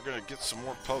puzzles? We're gonna get some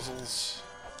more puzzles.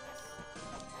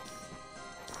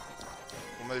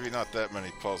 Well, maybe not that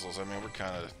many puzzles. I mean, we're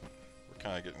kind of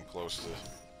getting close to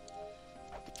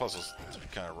the puzzles. Are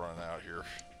kind of running out here.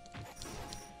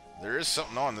 There is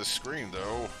something on this screen,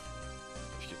 though.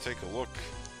 If you take a look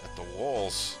at the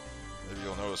walls, maybe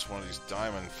you'll notice one of these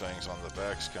diamond things on the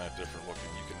back is kind of different looking.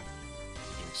 You can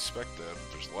inspect that.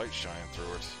 There's light shining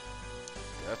through it.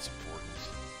 That's important,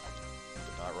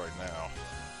 but not right now.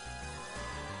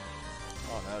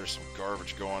 Oh, now there's some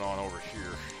garbage going on over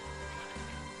here.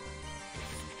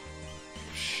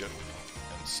 Shit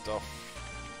and stuff.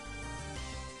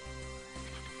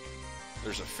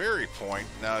 There's a fairy point.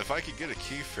 Now, if I could get a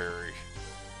key fairy,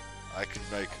 I could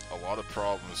make a lot of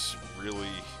problems really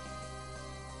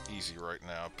easy right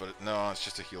now. But no, it's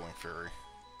just a healing fairy.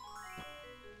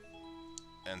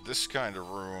 And this kind of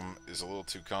room is a little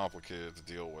too complicated to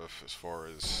deal with as far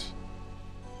as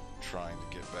trying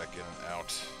to get back in and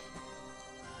out.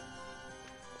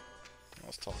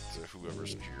 Let's talk to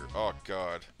whoever's here. Oh,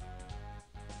 God.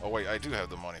 Oh, wait, I do have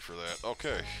the money for that.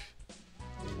 Okay.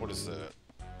 What is that?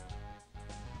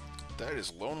 That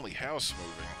is Lonely House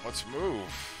moving. Let's move.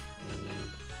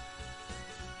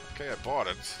 Okay, I bought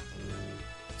it.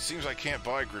 Seems I can't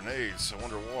buy grenades. I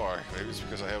wonder why. Maybe it's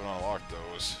because I haven't unlocked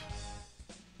those.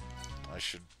 I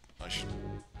should, you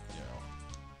know,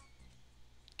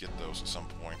 get those at some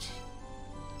point.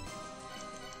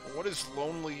 What is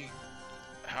Lonely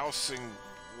Housing?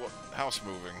 What house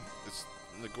moving? It's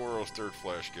Nagoro's third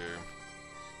Flash game.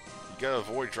 You gotta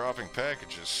avoid dropping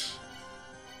packages.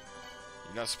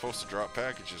 You're not supposed to drop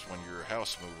packages when you're a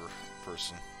house mover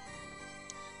person.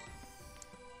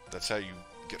 That's how you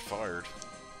get fired.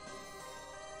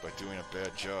 By doing a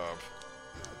bad job.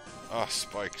 Ah,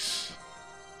 spikes.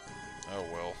 Oh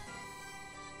well.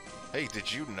 Hey, did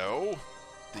you know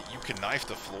that you can knife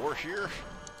the floor here?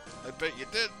 I bet you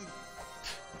didn't.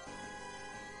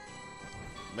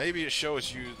 Maybe it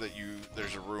shows you that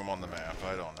there's a room on the map.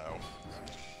 I don't know.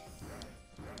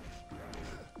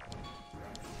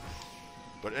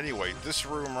 But anyway, this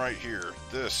room right here,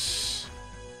 this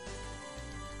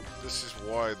is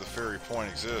why the fairy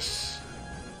point exists.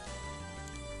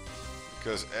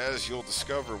 Because as you'll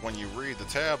discover when you read the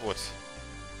tablet,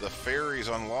 the fairies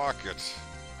unlock it.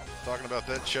 Talking about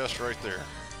that chest right there.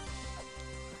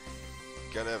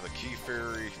 Gotta have a key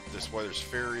fairy. That's why there's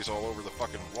fairies all over the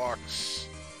fucking blocks.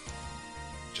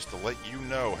 Just to let you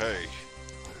know, hey,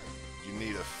 you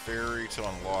need a fairy to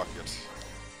unlock it.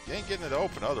 You ain't getting it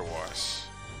open otherwise.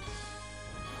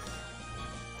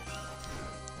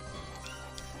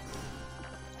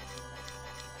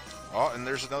 Oh, and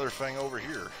there's another thing over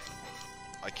here.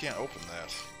 I can't open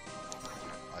that.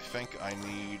 I think I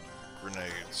need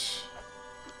grenades.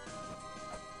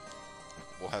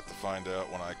 We'll have to find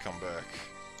out when I come back.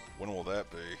 When will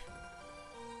that be?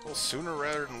 Well, sooner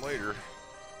rather than later.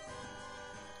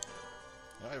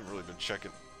 I haven't really been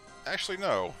checking. Actually,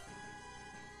 no.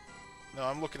 No,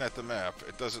 I'm looking at the map.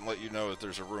 It doesn't let you know that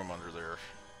there's a room under there.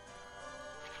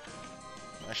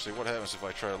 Actually, what happens if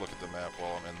I try to look at the map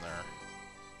while I'm in there?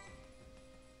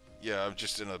 Yeah, I'm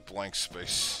just in a blank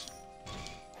space.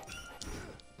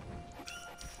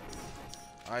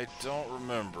 I don't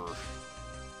remember.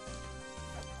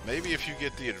 Maybe if you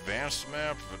get the advanced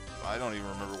map, but I don't even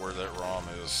remember where that ROM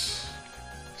is.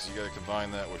 Because you gotta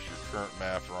combine that with your current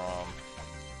map ROM.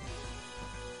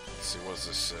 Let's see, what does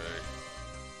this say?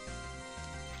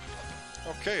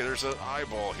 Okay, there's an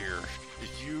eyeball here.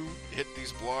 If you hit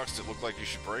these blocks that look like you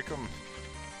should break them,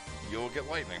 you'll get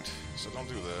lightninged. So don't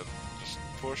do that. Just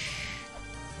push,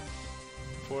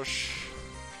 push,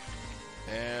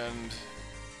 and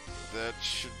that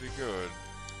should be good.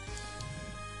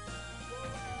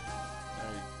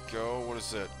 There you go. What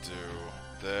does that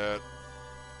do? That...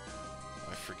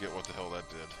 I forget what the hell that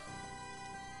did.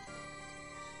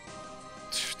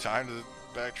 Time to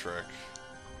backtrack.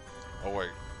 Oh,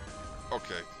 wait.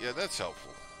 Okay. Yeah, that's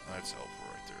helpful. That's helpful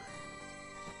right there.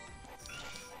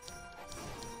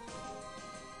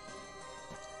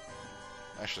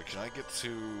 Actually, can I get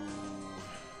to...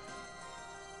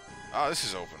 Ah, this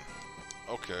is open.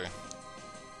 Okay.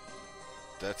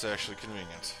 That's actually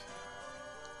convenient.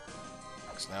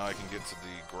 Because now I can get to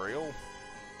the Grail.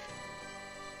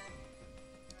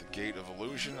 The Gate of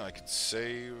Illusion. I can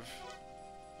save.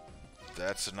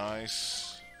 That's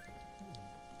nice.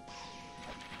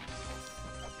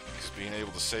 Because being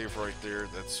able to save right there,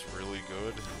 that's really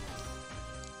good.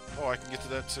 Oh, I can get to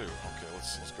that too. Okay,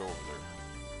 let's go over there.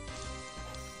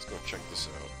 Let's go check this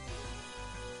out.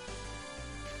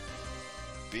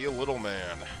 Be a little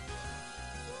man.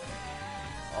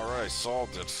 Alright,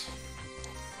 solved it.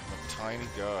 I'm a tiny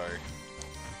guy.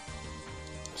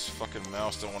 This fucking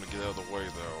mouse don't want to get out of the way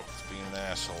though. It's being an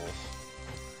asshole.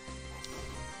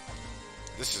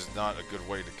 This is not a good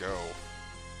way to go.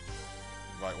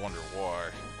 You might wonder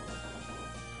why.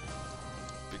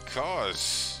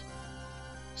 Because...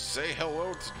 say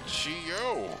hello to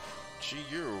Chi-Yo!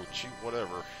 Chi-Yu,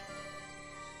 whatever.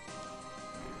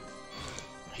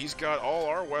 He's got all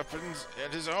our weapons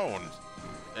and his own.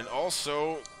 And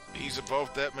also, he's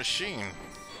above that machine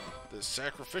that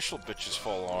sacrificial bitches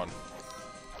fall on.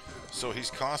 So he's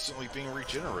constantly being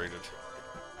regenerated.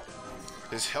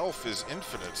 His health is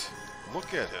infinite.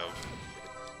 Look at him.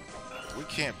 We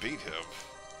can't beat him.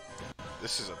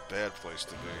 This is a bad place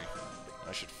to be.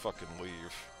 I should fucking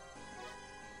leave.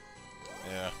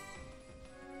 Yeah.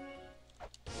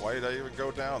 Why did I even go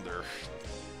down there?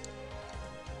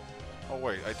 Oh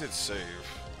wait, I did save.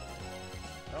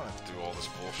 I don't have to do all this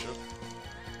bullshit.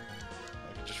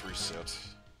 I can just reset.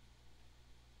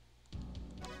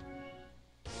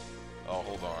 Oh,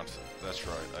 hold on. That's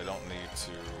right. I don't need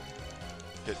to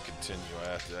hit continue. I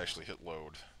have to actually hit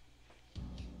load.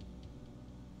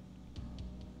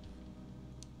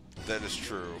 That is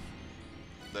true.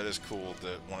 That is cool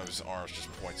that one of his arms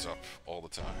just points up all the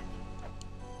time.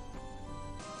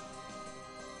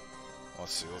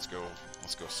 Let's see. Let's go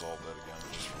solve that again,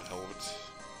 just for the hell of it.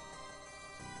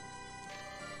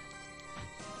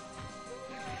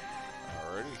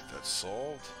 Alrighty, that's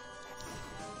solved.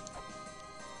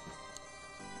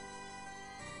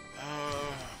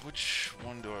 Which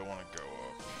one do I want to go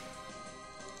up?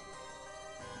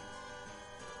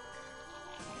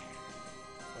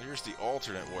 Well, here's the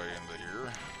alternate way into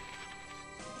here.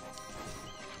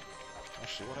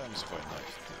 Actually, what happens if I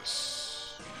knife this?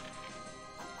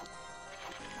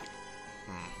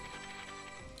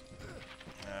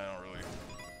 I don't really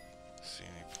see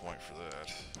any point for that.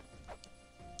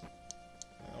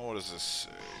 Now, what does this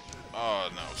say? Oh,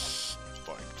 no,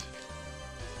 spiked.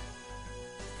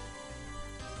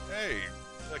 Hey,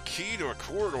 a key to a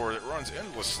corridor that runs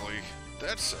endlessly.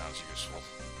 That sounds useful.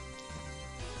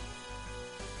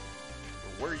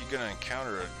 But where are you gonna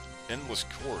encounter an endless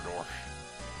corridor?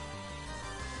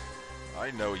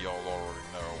 I know y'all already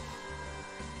know.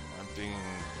 I'm being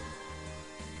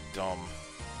dumb.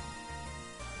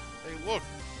 Hey, look!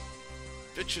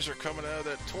 Bitches are coming out of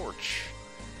that torch.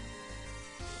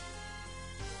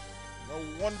 No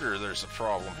wonder there's a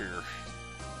problem here.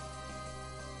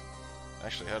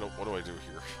 Actually, what do I do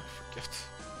here? I forget.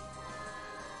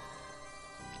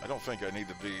 I don't think I need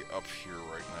to be up here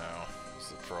right now. That's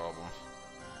the problem.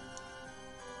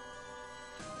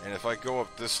 And if I go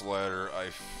up this ladder, I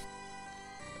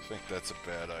think that's a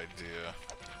bad idea.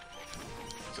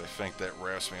 Because I think that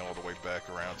wraps me all the way back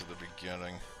around to the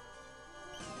beginning.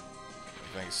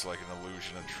 I think it's like an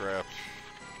illusion and trap.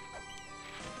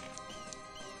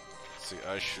 See,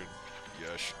 I should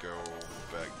go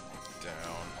back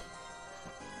down.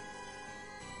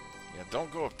 Yeah,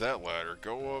 don't go up that ladder.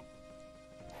 Go up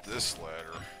this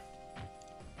ladder.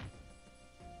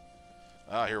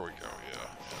 Ah, here we go. Yeah,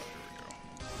 here we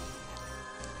go.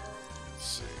 Let's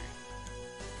see.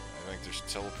 I think there's a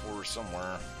teleporter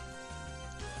somewhere.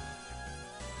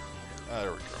 Ah,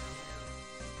 there we go.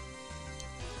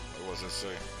 What does it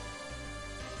say?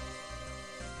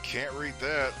 Can't read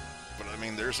that, but I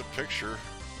mean, there's a picture.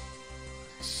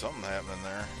 Something happening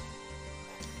there.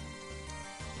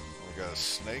 We got a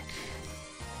snake.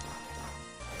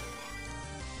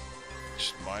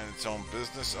 Just mind its own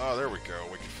business. Ah, there we go.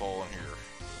 We can fall in here.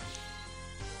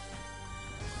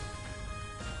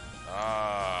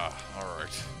 Ah,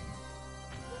 alright.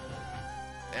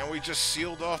 And we just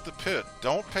sealed off the pit.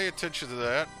 Don't pay attention to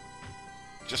that.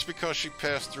 Just because she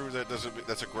passed through that doesn't mean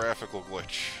that's a graphical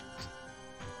glitch.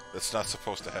 That's not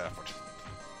supposed to happen.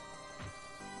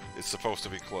 It's supposed to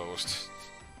be closed.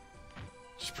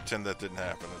 Just pretend that didn't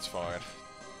happen, it's fine.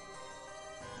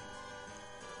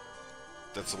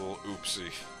 That's a little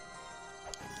oopsie.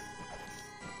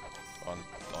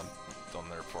 On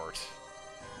their part.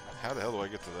 How the hell do I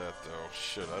get to that though?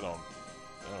 Shit, I don't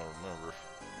remember.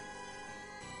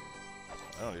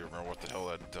 I don't even remember what the hell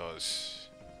that does.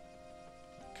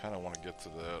 Kinda wanna get to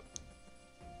that.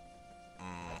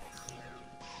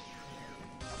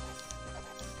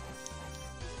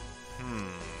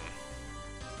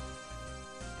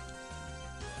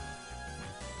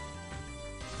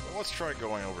 Well, let's try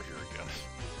going over here again.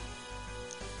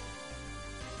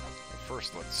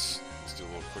 First, let's do a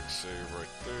little quick save right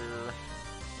there.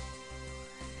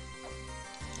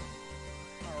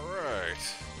 Alright.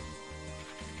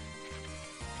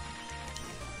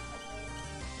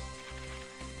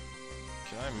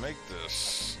 Can I make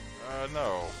this?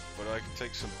 No, but I can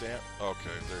take some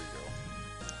okay, there you go.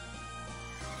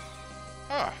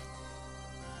 Ah!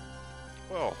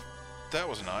 Well, that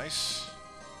was nice.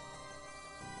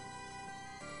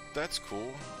 That's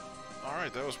cool.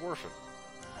 Alright, that was worth it.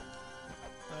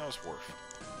 That was worth it.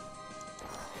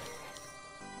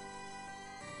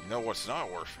 You know what's not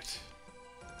worth it?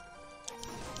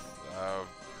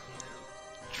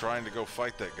 Trying to go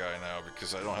fight that guy now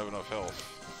because I don't have enough health.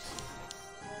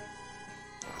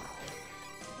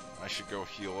 I should go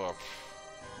heal up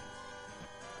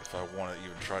if I want to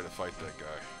even try to fight that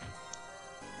guy.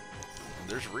 And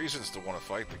there's reasons to want to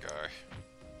fight the guy.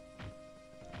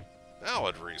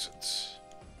 Valid reasons.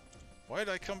 Why did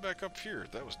I come back up here?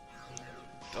 That was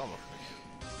dumb of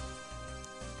me.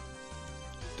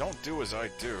 Don't do as I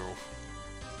do.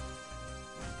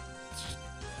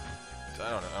 I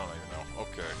don't even know.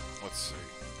 Okay, let's see.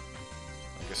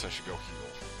 I guess I should go heal.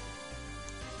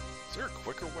 Is there a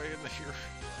quicker way into here?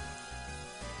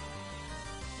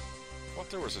 I thought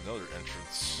there was another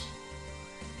entrance.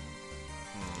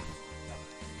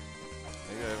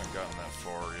 Maybe I haven't gotten that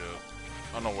far yet.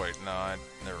 Oh no, wait, nah,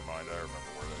 never mind. I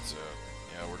remember where that's at.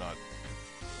 Yeah,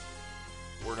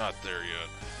 we're not there yet.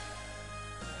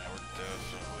 Yeah, we're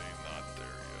definitely not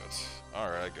there yet.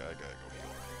 Alright, I gotta go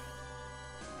heal.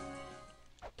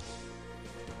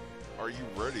 Are you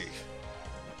ready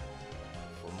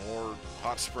for more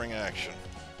hot spring action?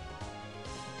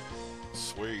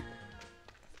 Sweet.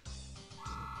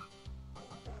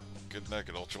 Get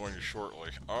naked, I'll join you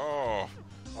shortly. Oh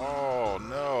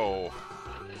no.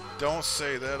 Don't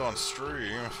say that on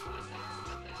stream.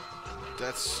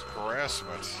 That's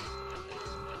harassment.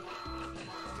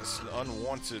 That's an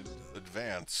unwanted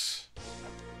advance.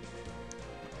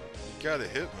 You gotta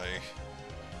hit me.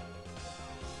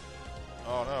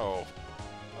 Oh no.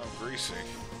 I'm greasy.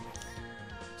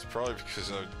 It's probably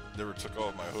because I never took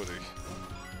off my hoodie.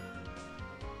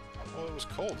 Well, it was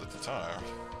cold at the time.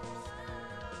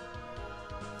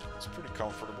 It's pretty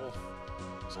comfortable.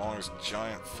 As long as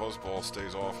giant fuzzball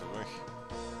stays off of me.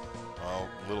 Well,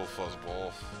 little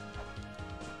fuzzball.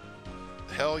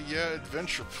 Hell yeah,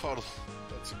 adventure puddle.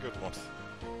 That's a good one.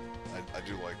 I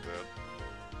do like that.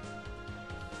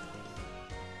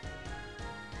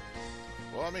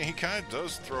 Well, I mean, he kind of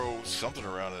does throw something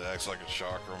around that acts like a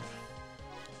chakram.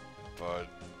 But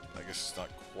I guess it's not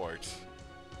quite.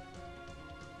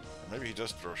 Or maybe he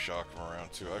does throw chakram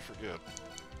around too, I forget.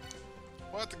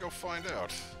 We'll have to go find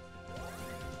out.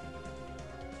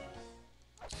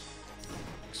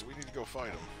 So we need to go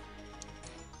fight him.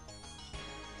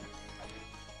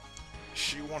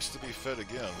 She wants to be fed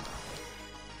again.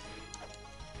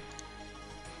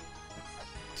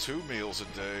 2 meals a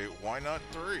day, why not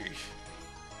 3?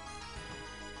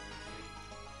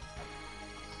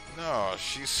 No,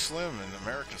 she's slim in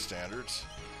American standards.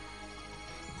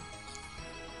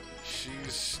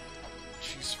 She's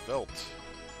svelte.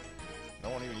 No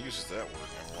one even uses that word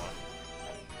anymore.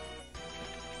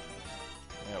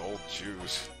 Yeah, old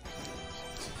Jews.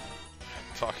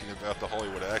 Talking about the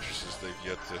Hollywood actresses they've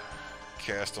yet to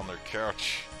cast on their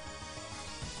couch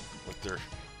with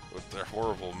their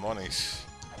horrible monies.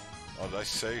 Oh, did I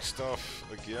say stuff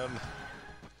again?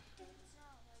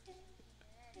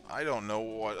 I don't know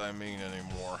what I mean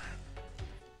anymore.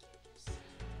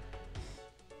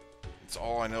 It's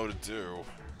all I know to do.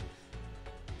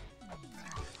 I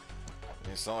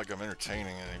mean, it's not like I'm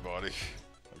entertaining anybody.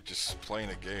 I'm just playing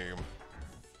a game.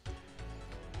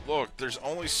 Look, there's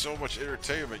only so much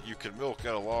entertainment you can milk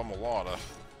out of La Mulana,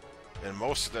 and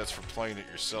most of that's from playing it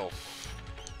yourself.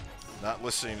 Not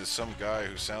listening to some guy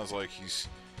who sounds like he's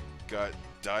got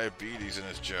diabetes in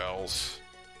his jowls,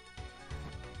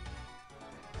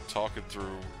 talking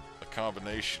through a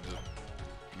combination of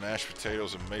mashed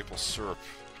potatoes and maple syrup.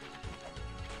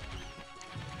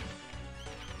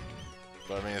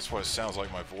 But I mean, that's what it sounds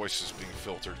like my voice is being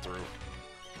filtered through.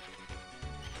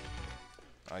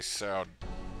 I sound...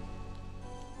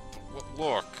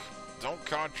 Look, don't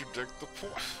contradict the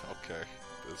point. Okay,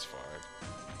 that's fine.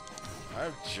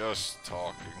 I'm just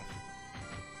talking.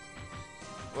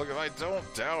 Look, if I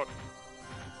don't doubt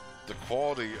the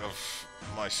quality of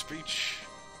my speech,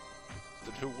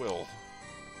 then who will?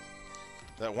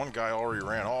 That one guy already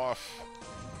ran off.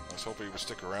 I was hoping he would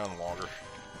stick around longer.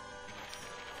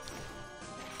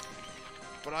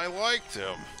 But I liked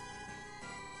him.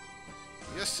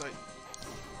 Yes,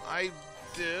 I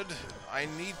did. I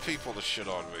need people to shit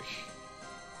on me.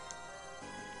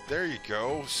 There you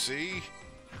go, see?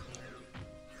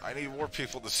 I need more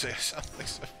people to say I sound like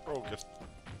Seth Rogen.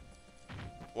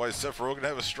 Why, does Seth Rogen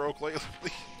have a stroke lately?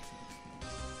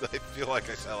 I feel like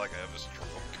I sound like I have a stroke.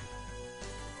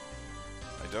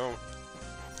 I don't.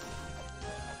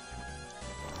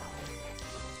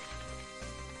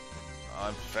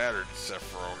 I'm fatter than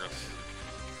Seth Rogen.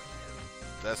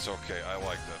 That's okay, I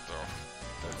like that though.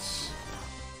 That's...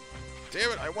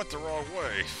 Damn it, I went the wrong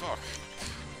way. Fuck.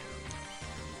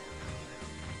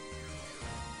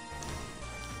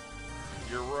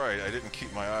 You're right, I didn't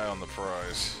keep my eye on the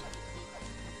prize.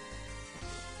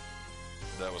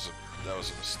 That was a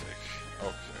mistake.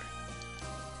 Okay.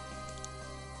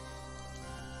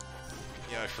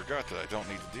 Yeah, I forgot that I don't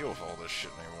need to deal with all this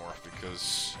shit anymore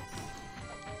because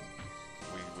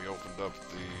we opened up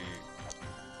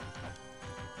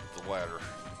the ladder.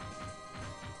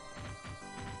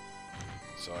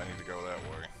 So I need to go that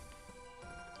way.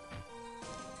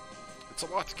 It's a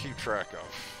lot to keep track of.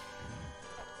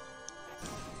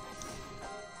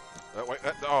 That way,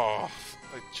 oh,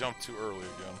 I jumped too early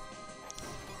again.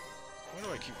 Why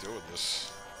do I keep doing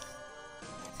this?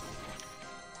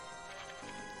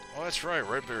 Oh, that's right,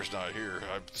 Red Bear's not here.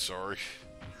 I'm sorry.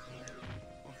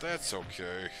 Well, that's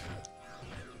okay.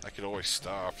 I could always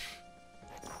stop.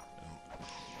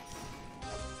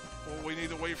 Well, we need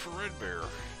to wait for Red Bear.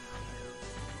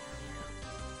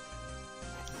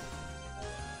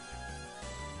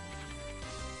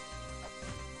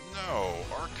 No,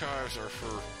 archives are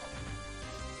for...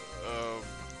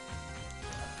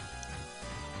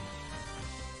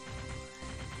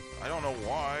 I don't know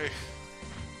why.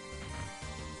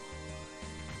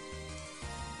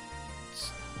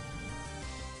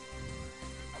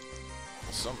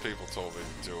 Some people told me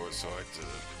to do it, so I did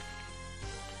it.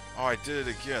 Oh, I did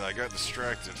it again. I got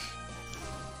distracted.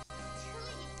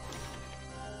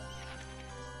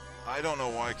 I don't know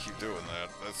why I keep doing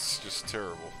that. That's just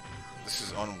terrible. This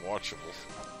is unwatchable.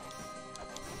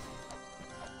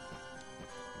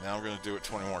 Now I'm going to do it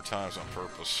 20 more times on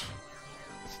purpose.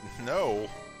 No.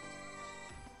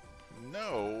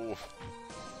 No.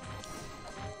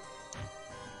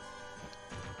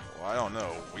 Well, I don't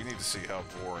know. We need to see how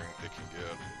boring it can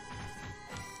get.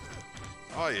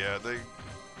 Oh yeah,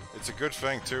 it's a good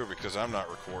thing too because I'm not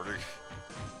recording.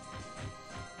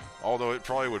 Although it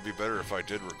probably would be better if I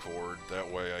did record.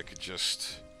 That way I could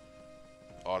just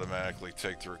automatically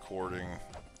take the recording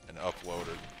and upload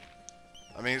it.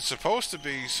 I mean, it's supposed to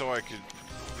be so I could...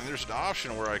 I mean, there's an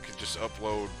option where I could just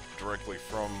upload directly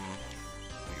from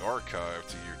the archive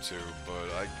to YouTube, but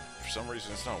for some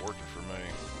reason it's not working for me.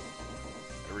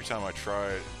 Every time I try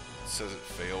it, it says it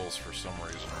fails for some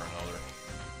reason or another.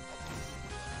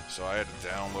 So I had to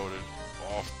download it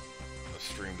off the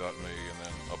stream.me and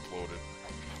then upload it.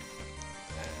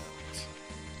 And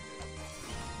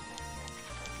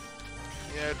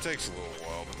yeah, it takes a little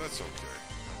while, but that's okay.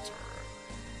 That's alright.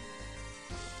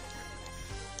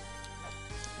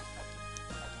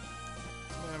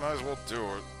 I might as well do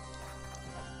it.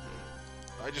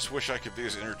 I just wish I could be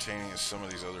as entertaining as some of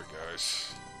these other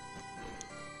guys.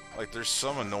 Like, there's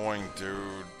some annoying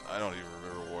dude, I don't even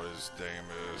remember what his name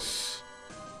is.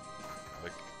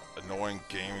 Like, annoying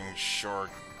gaming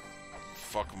shark,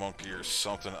 fuck monkey or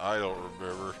something, I don't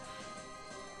remember.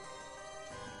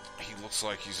 He looks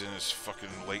like he's in his fucking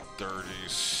late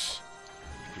 30s.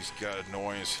 He's got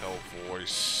annoying as hell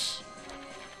voice.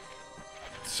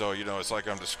 So, you know, it's like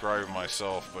I'm describing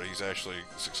myself, but he's actually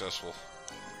successful.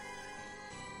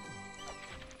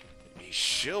 He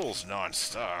shills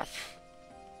non-stop.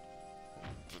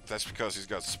 But that's because he's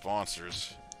got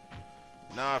sponsors.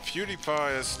 Nah,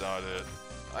 PewDiePie, that's not it.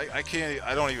 I can't.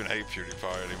 I don't even hate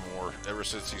PewDiePie anymore. Ever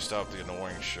since he stopped the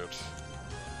annoying shit,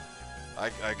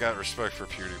 I got respect for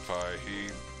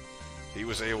PewDiePie. He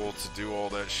was able to do all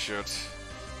that shit,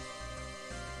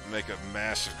 make a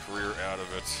massive career out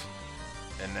of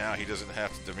it, and now he doesn't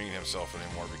have to demean himself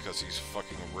anymore because he's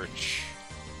fucking rich.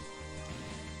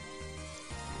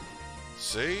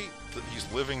 See?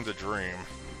 He's living the dream.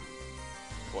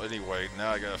 Well, anyway,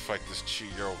 now I gotta fight this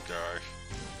Chiyo guy,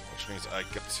 which means I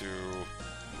get to...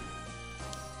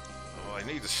 Well, I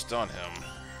need to stun him.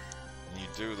 And you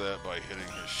do that by hitting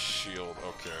his shield.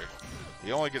 Okay.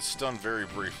 He only gets stunned very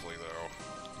briefly, though.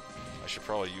 I should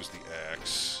probably use the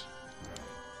axe.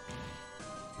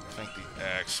 I think the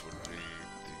axe would be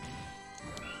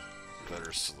the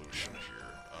better solution here.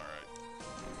 Alright.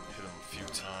 Hit him a few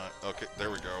times. Okay,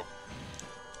 there we go.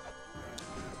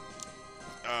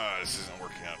 This isn't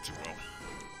working out too well.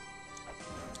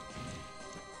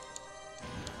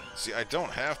 See, I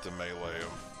don't have to melee him,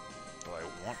 but I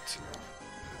want to.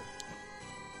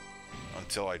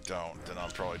 Until I don't, then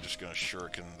I'm probably just gonna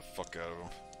shuriken the fuck out of him.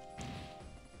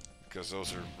 Because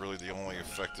those are really the only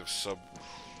effective sub...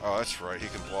 Oh, that's right, he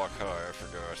can block high, I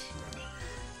forgot.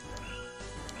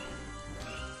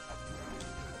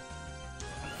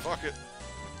 Fuck it.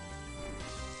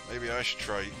 Maybe I should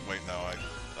try... Wait, no,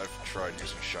 I've tried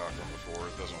using chakra before,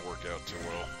 it doesn't work out too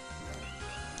well.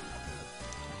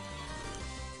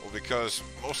 Well, because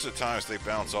most of the times they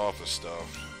bounce off of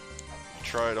stuff. You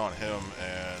try it on him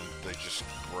and they just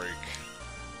break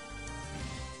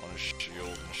on his shield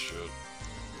and shit.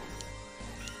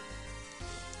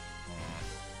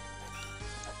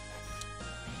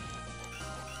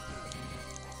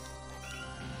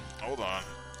 Hold on.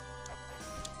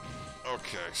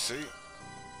 Okay, see?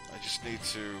 I just need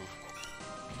to...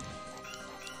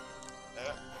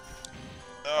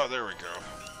 Oh, there we go.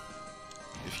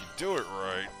 If you do it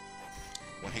right,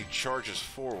 when he charges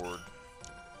forward,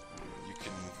 you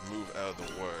can move out of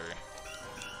the way.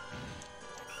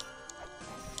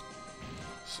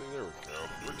 See, there we go.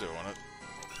 We're doing it.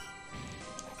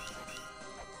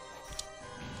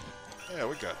 Yeah,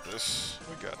 we got this.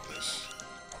 We got this.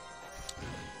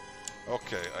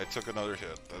 Okay, I took another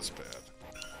hit. That's bad.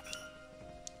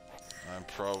 I'm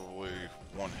probably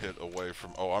one hit away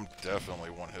from... Oh, I'm definitely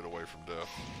one hit away from death.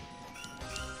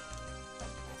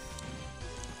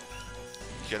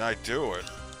 Can I do it?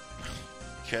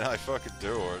 Can I fucking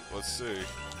do it? Let's see.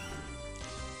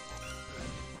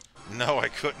 No, I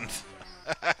couldn't.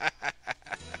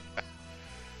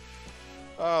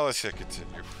 Oh, let's hit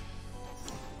continue.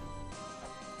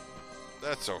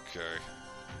 That's okay.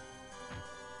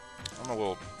 I'm a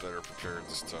little better prepared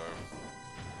this time.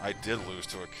 I did lose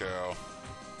to a cow.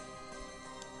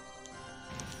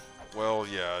 Well,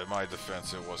 yeah, in my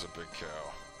defense, it was a big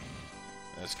cow.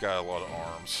 And it's got a lot of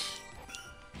arms.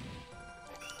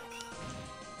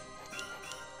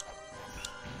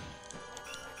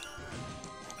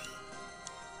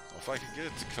 Well, if I could get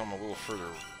it to come a little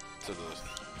further to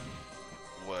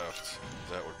the left,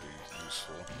 that would be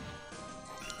useful.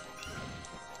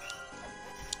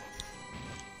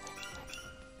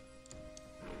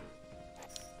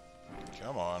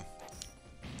 Come on.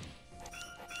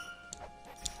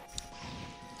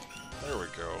 There we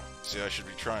go. See, I should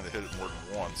be trying to hit it more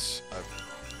than once. I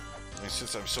mean,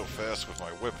 since I'm so fast with my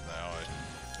whip now,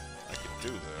 I can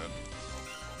do that.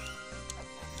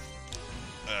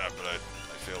 But I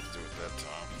failed to do it that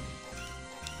time.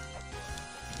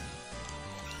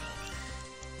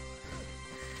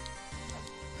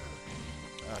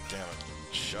 Ah, damn it.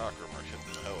 Chakra are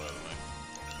hitting the hell out of me.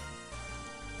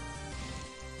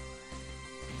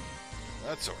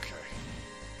 That's okay.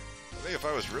 I think if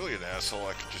I was really an asshole,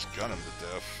 I could just gun him to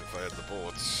death if I had the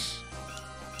bullets.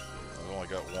 I've only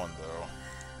got one, though.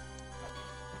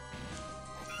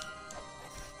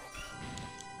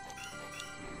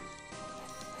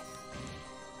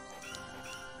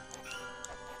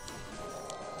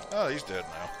 Oh, he's dead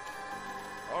now.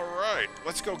 Alright,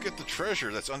 let's go get the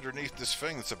treasure that's underneath this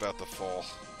thing that's about to fall.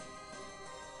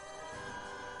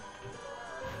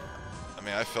 I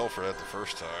mean, I fell for that the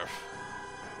first time.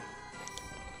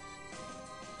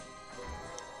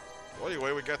 Well,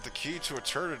 anyway, we got the key to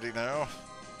eternity now.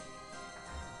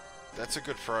 That's a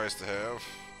good prize to have.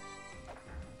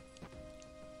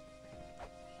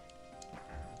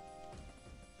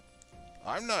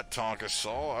 I'm not Tonka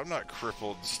Saul. I'm not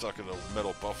crippled and stuck in a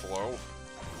metal buffalo.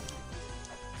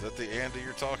 Is that the Andy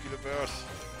you're talking about?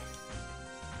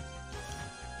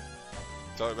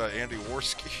 Talking about Andy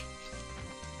Worski?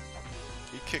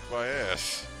 He kicked my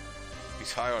ass.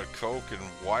 He's high on coke and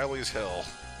wily as hell.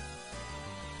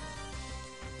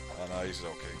 Oh no, he's an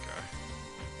okay guy.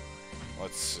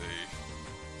 Let's see.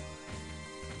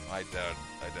 I doubt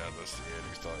that's the Andy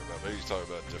he's talking about. Maybe he's talking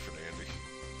about a different Andy.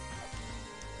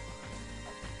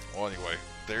 Well, anyway,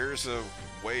 there's a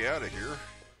way out of here.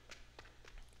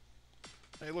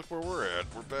 Hey, look where we're at.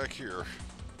 We're back here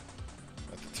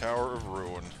at the Tower of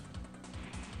Ruin.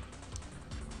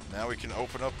 Now we can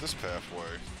open up this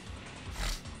pathway.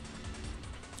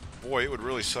 Boy, it would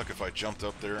really suck if I jumped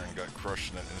up there and got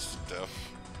crushed in an instant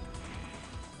death.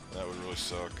 That would really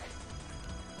suck.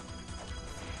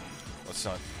 Let's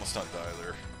not die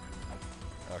there.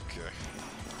 Okay.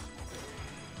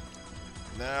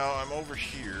 Now I'm over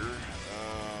here.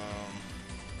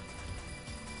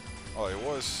 Oh, it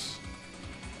was.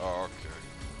 Oh, okay.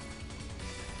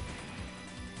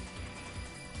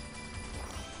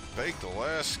 Baked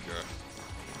Alaska.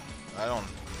 I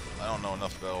don't know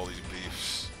enough about all these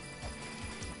beefs.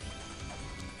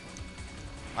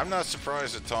 I'm not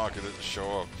surprised that Tonka didn't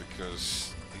show up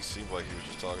because he seemed like he was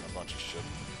just talking a bunch of shit.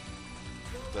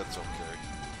 That's okay.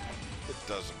 It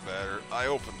doesn't matter. I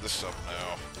opened this up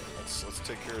now. Let's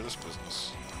take care of this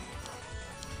business.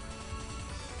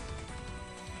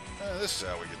 This is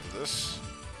how we get to this.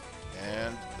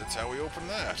 And that's how we open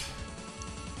that.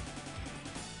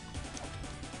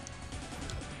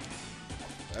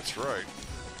 That's right.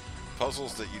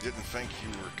 Puzzles that you didn't think you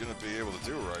were going to be able to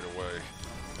do right away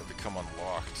have become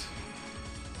unlocked.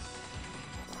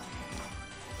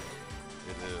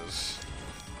 It is.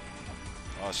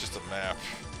 Oh, it's just a map.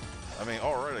 I mean,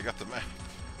 alright, I got the map.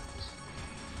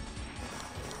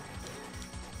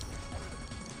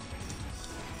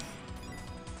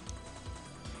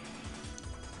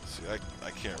 See,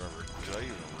 I can't remember. Could I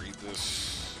even read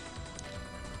this?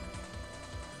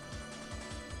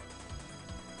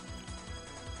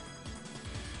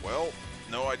 Well,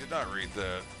 no, I did not read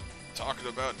that. Talking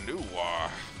about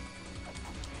Nuwa.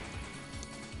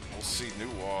 We'll see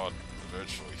Nuwa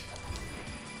eventually.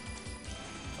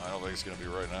 I don't think it's going to be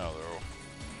right now, though.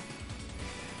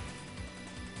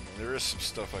 And there is some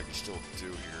stuff I can still do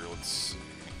here. Let's see.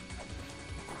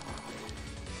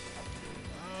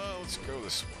 Let's go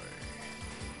this way.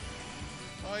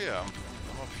 Oh yeah,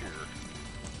 I'm up here.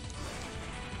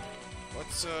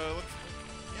 Let's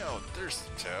you know, there's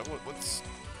the tablet. Let's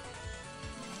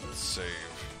save.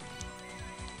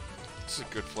 This is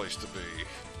a good place to be.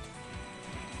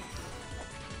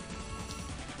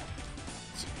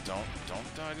 So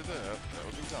don't die to that. That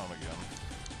would be dumb again.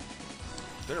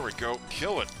 There we go.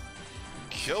 Kill it.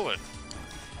 Kill it.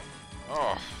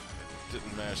 Oh, it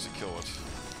didn't manage to kill it.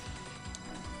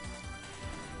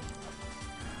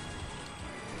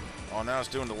 Oh, now it's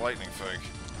doing the lightning thing.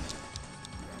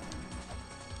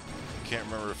 I can't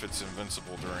remember if it's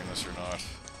invincible during this or not.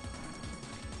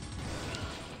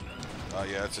 Oh,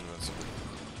 yeah, it's invincible.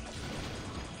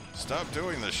 Stop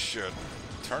doing this shit.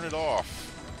 Turn it off.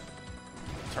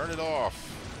 Turn it off.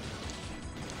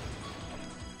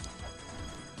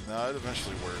 No, it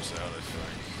eventually wears out, I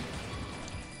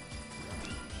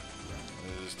think.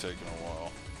 It is taking a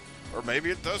while. Or maybe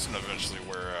it doesn't eventually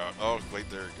wear out. Oh, wait,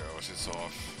 there it goes. It's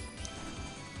off.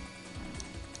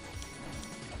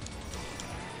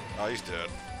 Oh, he's dead.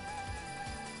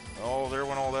 Oh, there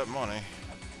went all that money.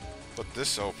 But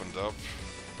this opened up.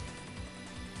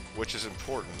 Which is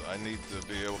important. I need to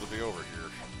be able to be over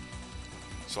here.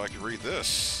 So I can read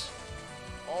this.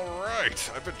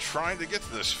 Alright! I've been trying to get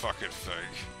to this fucking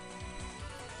thing.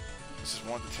 This is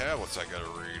one of the tablets I gotta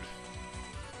read.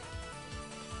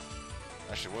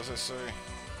 Actually, what does that say?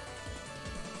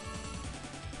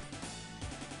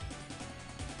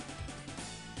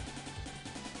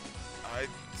 I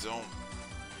don't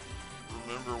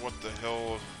remember what the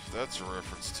hell that's a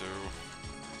reference to.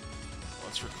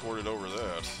 Let's record it over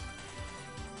that.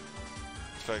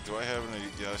 In fact, do I have any?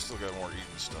 Yeah, I still got more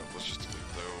eating stuff. Let's just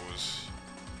delete those.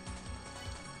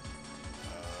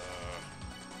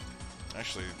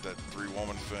 Actually, that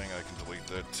 3-woman thing, I can delete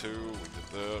that too. We did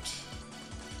that.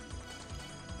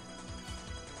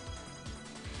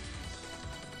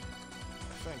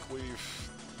 I think we've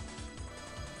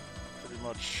pretty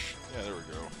much... Yeah, there we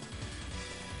go.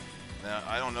 Now,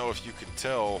 I don't know if you can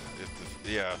tell if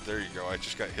the... Yeah, there you go. I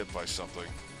just got hit by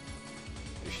something.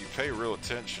 If you pay real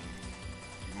attention,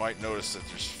 you might notice that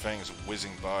there's things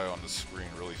whizzing by on the screen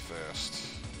really fast.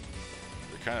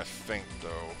 They're kind of faint,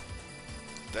 though.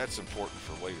 That's important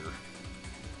for later.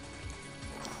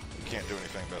 You can't do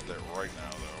anything about that right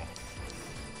now, though.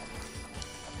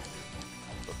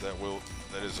 But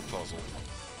that is a puzzle.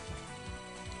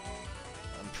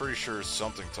 I'm pretty sure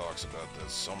something talks about that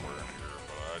somewhere in here,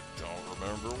 but I don't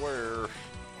remember where.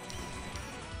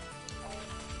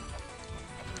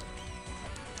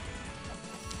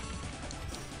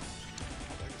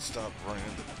 If I could stop running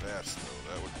into bats, though,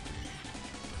 that would be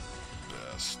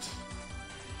missed.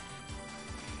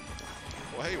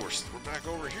 Well, hey, we're back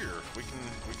over here. We can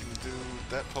do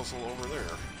that puzzle over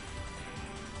there.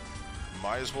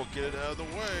 Might as well get it out of the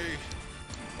way.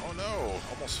 Oh no,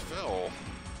 almost fell.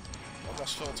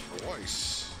 Almost fell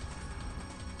twice.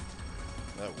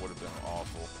 That would have been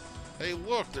awful. Hey,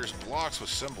 look, there's blocks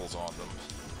with symbols on them.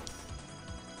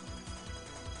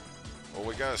 Well,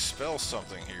 we gotta spell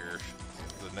something here.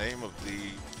 The name of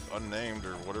the unnamed,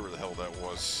 or whatever the hell that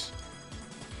was.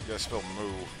 You gotta spell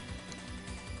moo.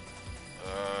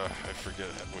 I forget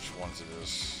which ones it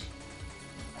is.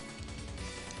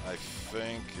 I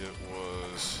think it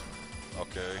was...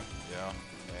 Okay, yeah.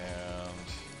 And...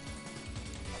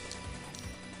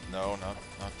 No, not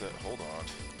that. Hold on.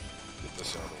 Get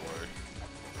this out of the way.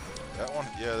 That one?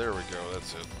 Yeah, there we go.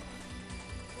 That's it.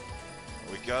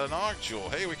 We got an Ocjewel.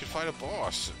 Hey, we could fight a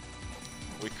boss.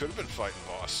 We could have been fighting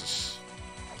bosses.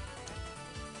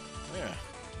 Yeah.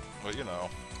 But, you know.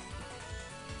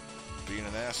 Being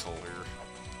an asshole here.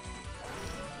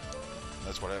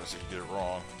 That's what happens if you get it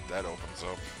wrong. That opens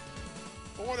up.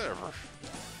 But whatever.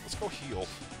 Let's go heal.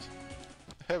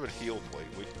 I haven't healed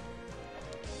lately.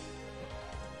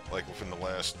 Like within the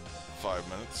last 5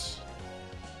 minutes.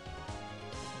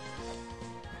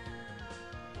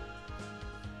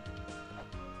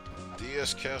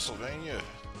 DS Castlevania.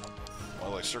 I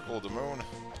like Circle of the Moon.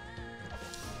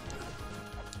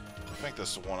 I think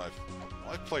that's the one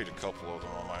I've played a couple of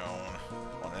them on my own,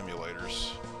 on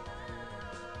emulators.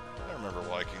 I remember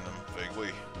liking them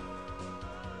vaguely.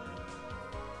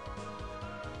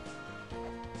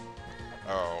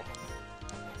 Oh.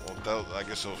 Well, I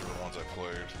guess those are the ones I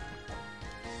played.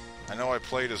 I know I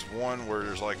played as one where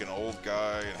there's like an old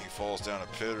guy and he falls down a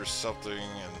pit or something,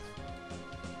 and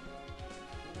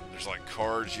there's like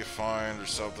cards you find or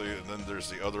something, and then there's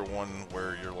the other one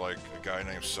where you're like a guy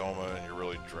named Soma and you're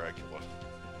really Dracula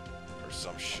or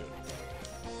some shit.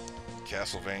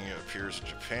 Castlevania appears in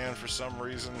Japan for some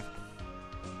reason.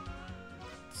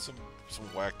 Some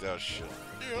whacked out shit.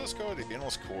 Yeah, let's go to the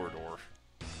Endless Corridor.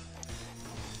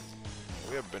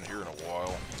 We haven't been here in a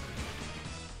while.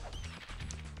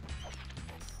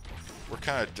 We're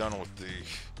kind of done with the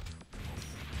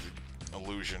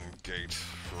illusion gate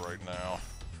for right now.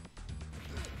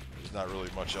 There's not really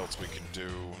much else we can do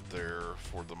there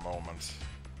for the moment.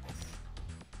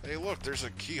 Hey, look, there's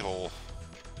a keyhole.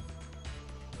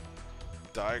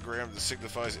 Diagram that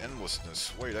signifies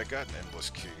endlessness. Wait, I got an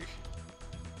endless key.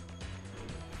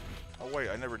 Oh wait,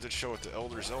 I never did show it to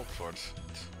Elder's output.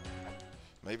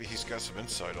 Maybe he's got some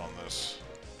insight on this.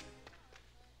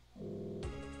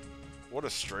 What a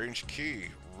strange key.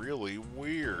 Really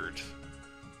weird.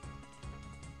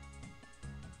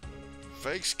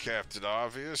 Fakes Captain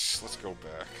Obvious. Let's go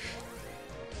back.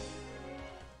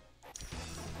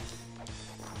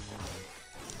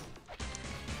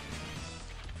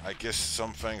 I guess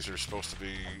some things are supposed to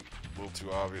be a little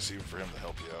too obvious even for him to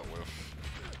help you out with.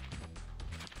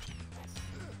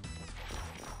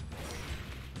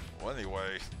 Well,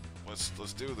 anyway, let's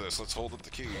do this. Let's hold up the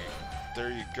key.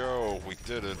 There you go. We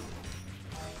did it.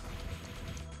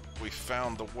 We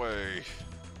found the way.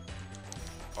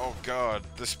 Oh god,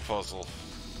 this puzzle.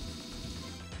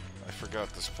 I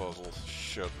forgot this puzzle.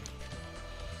 Shit.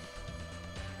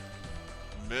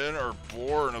 Men are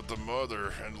born of the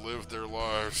mother and live their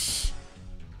lives.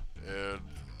 And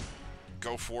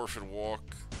go forth and walk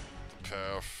the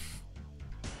path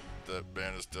that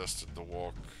man is destined to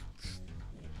walk.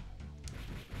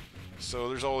 So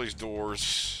there's all these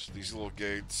doors, these little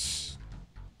gates.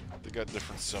 They got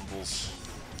different symbols.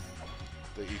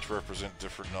 They each represent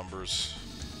different numbers.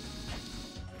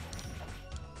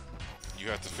 You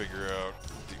have to figure out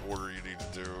the order you need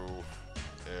to do,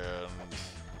 and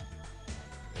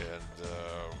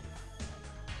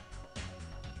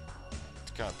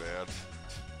it's kind of bad.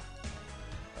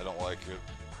 I don't like it.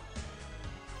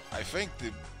 I think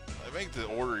the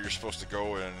order you're supposed to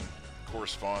go in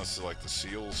corresponds to like the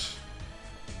seals.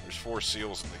 There's 4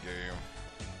 seals in the game,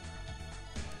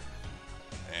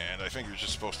 and I think you're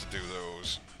just supposed to do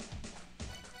those.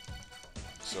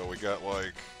 So we got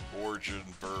like origin,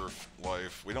 birth,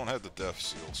 life. We don't have the death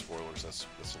seal. Spoilers. That's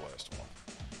the last one.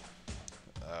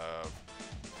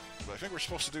 But I think we're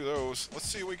supposed to do those. Let's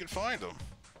see if we can find them.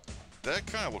 That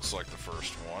kind of looks like the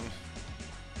first one.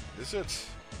 Is it?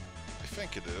 I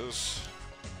think it is.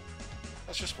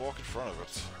 Let's just walk in front of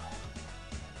it.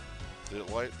 Did it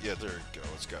light? Yeah, there you go.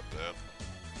 It's got that.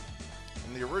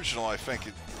 In the original, I think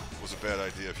it was a bad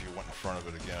idea if you went in front of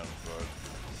it again, but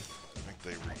I think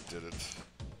they redid it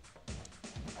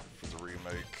for the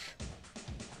remake.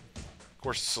 Of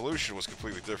course, the solution was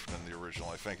completely different in the original.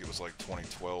 I think it was like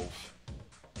 2012.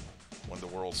 when the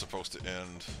world's supposed to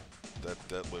end.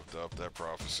 That lived up, that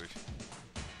prophecy.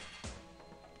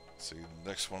 Let's see, the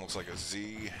next one looks like a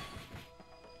Z.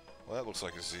 Well, that looks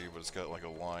like a Z, but it's got like a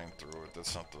line through it.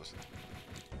 That's not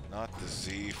the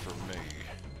Z for me.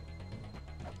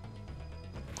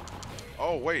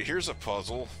 Oh, wait, here's a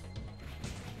puzzle.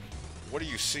 What do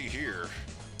you see here?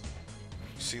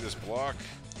 You see this block?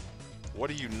 What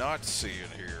do you not see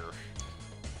in here?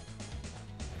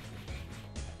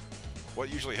 What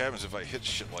usually happens if I hit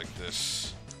shit like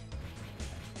this?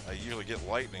 I usually get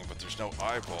lightning, but there's no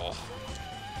eyeball.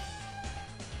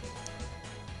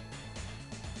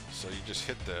 So you just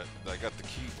hit that. I got the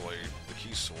key blade, the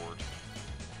key sword.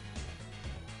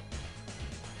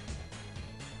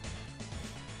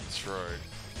 That's right.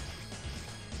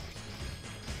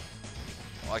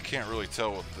 Well, I can't really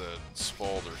tell with the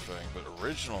Spalder thing, but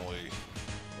originally,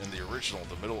 in the original,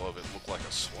 the middle of it looked like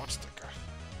a swastika.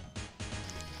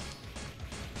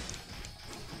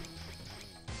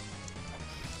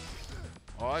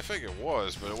 Well, I think it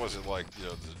was, but it wasn't like, you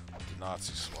know, the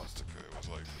Nazi swastika. It was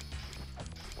like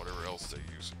whatever else they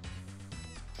use.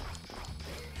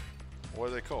 What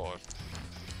do they call it?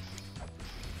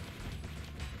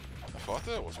 I thought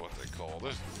that was what they called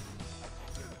it.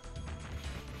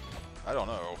 I don't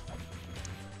know.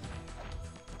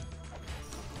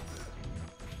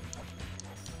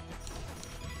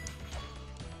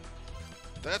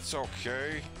 That's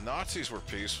okay. Nazis were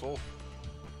peaceful.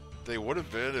 They would have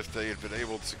been if they had been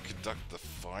able to conduct the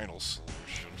final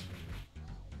solution.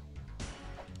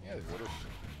 Yeah, they would have.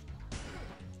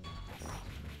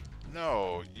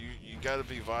 No, you gotta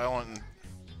be violent and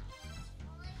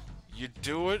you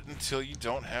do it until you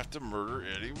don't have to murder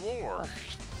anymore.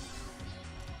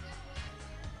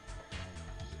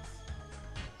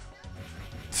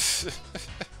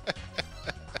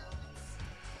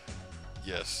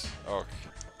 Yes. Okay.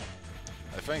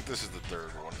 I think this is the third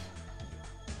one.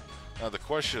 Now the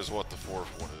question is what the fourth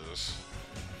one is.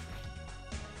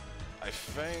 I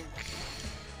think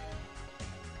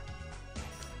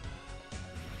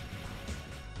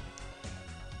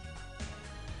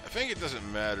it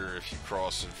doesn't matter if you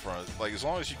cross in front, like as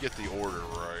long as you get the order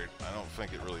right, I don't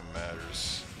think it really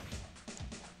matters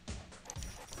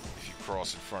if you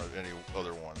cross in front of any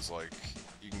other ones. Like,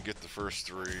 you can get the first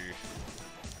three.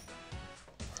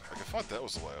 Like, I thought that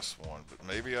was the last one, but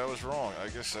maybe I was wrong. I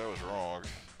guess I was wrong.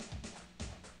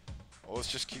 Well,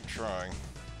 let's just keep trying.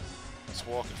 Let's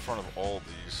walk in front of all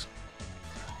these.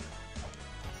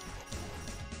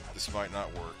 This might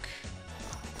not work.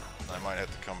 I might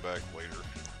have to come back later.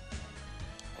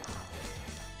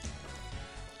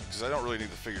 Because I don't really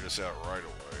need to figure this out right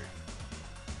away.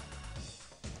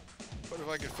 But if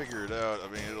I can figure it out, I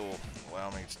mean, it'll allow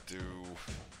me to do,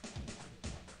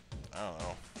 I don't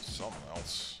know, something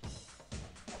else.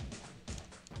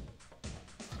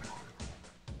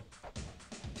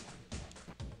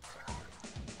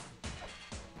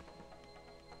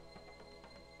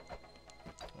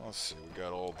 Let's see, we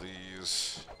got all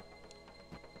these.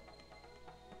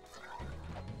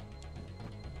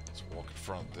 Let's walk in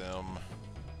front of them.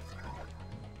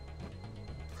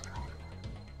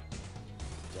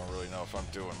 Don't really know if I'm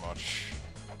doing much.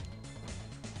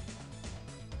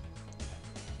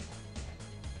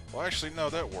 Well, actually, no,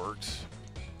 that worked.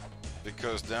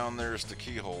 Because down there's the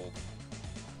keyhole.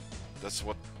 That's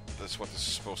what this is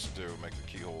supposed to do, make the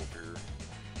keyhole appear.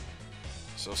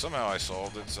 So somehow I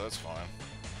solved it, so that's fine.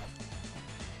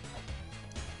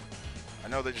 I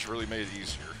know they just really made it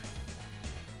easier.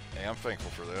 Hey, I'm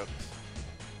thankful for that.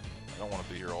 I don't want to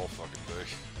be here all fucking day.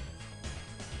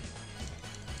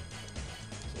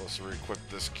 So let's re-equip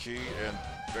this key and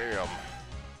bam.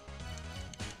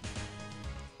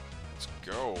 Let's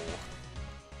go.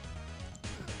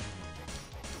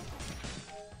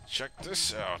 Check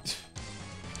this out.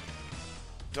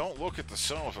 Don't look at the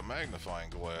sun with a magnifying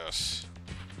glass.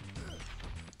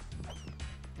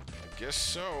 I guess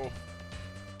so.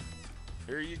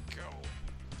 Here you go.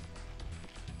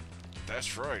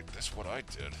 That's right, that's what I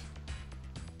did.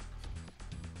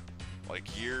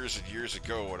 Like years and years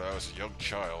ago when I was a young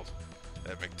child,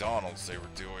 at McDonald's they were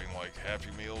doing like Happy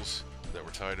Meals that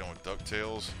were tied in with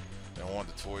DuckTales, and one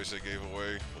of the toys they gave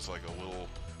away was like a little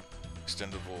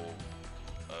extendable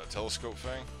telescope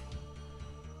thing.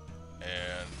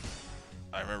 And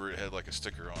I remember it had like a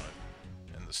sticker on it,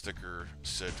 and the sticker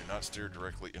said, "Do not stare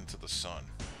directly into the sun."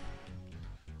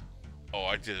 Oh,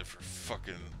 I did it for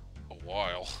fucking a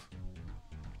while.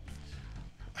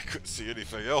 I couldn't see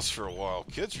anything else for a while.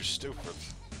 Kids are stupid.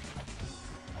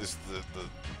 Is the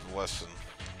lesson.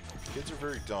 Kids are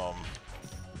very dumb.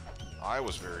 I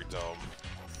was very dumb.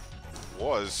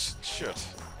 Shit.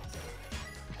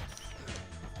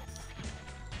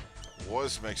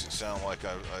 was makes it sound like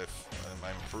I'm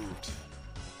improved.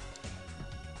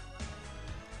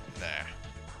 Nah.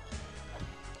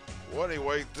 Well,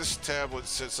 anyway, this tablet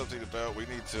said something about we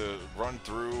need to run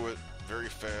through it very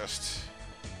fast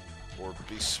or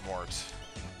be smart.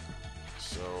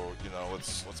 So, you know,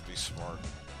 let's be smart.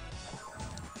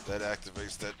 That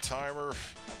activates that timer.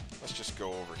 Let's just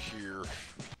go over here.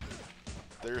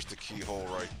 There's the keyhole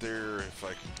right there. If I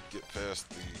can get past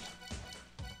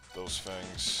those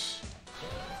things.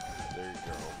 There you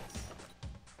go.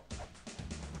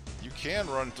 You can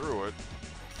run through it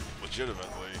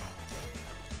legitimately.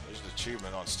 There's an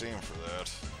achievement on Steam for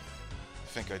that. I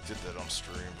think I did that on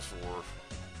stream before.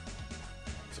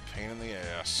 It's a pain in the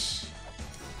ass.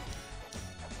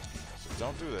 So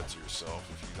don't do that to yourself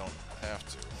if you don't have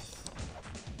to.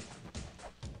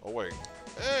 Oh wait.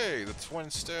 Hey, the twin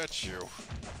statue.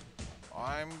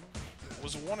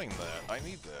 Was wanting that. I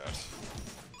need that.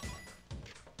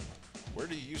 Where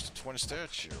do you use the twin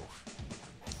statue?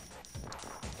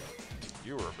 Do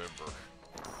you remember?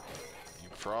 You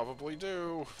probably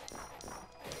do.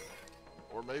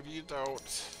 Or maybe you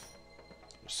don't.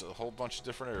 There's a whole bunch of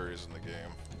different areas in the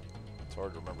game. It's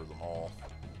hard to remember them all.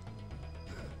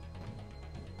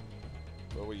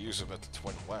 But we use them at the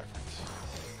Twin Labyrinth.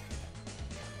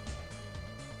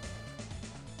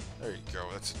 There you go,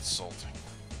 that's insulting.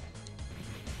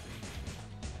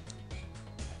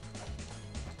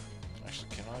 Actually,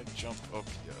 can I jump up?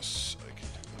 Yes, I can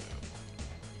do that.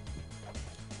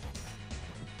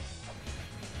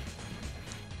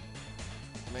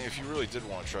 I mean, if you really did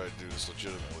want to try to do this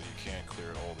legitimately, you can clear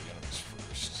all the enemies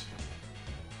first.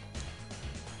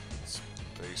 That's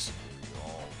basically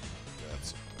all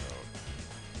that's about.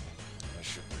 I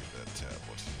should read that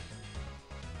tablet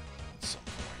at some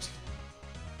point.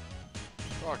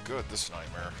 Oh, good, this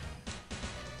nightmare.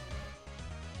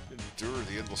 Endure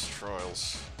the endless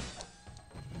trials.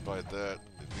 And by that,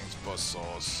 it means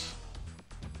buzzsaws.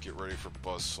 Get ready for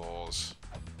buzzsaws.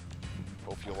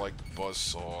 Hope you like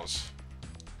buzzsaws.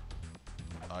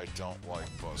 I don't like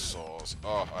buzzsaws.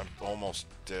 Oh, I'm almost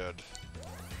dead.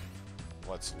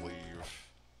 Let's leave.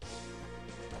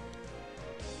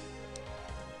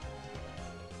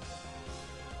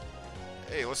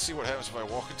 Hey, let's see what happens if I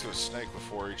walk into a snake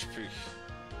before HP.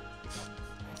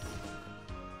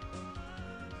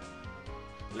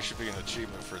 There should be an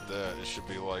achievement for that. It should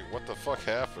be like, what the fuck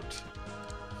happened?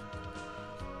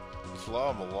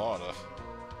 Fla Mulana.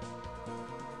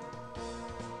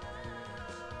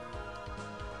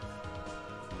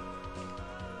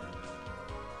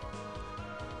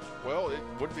 Well, it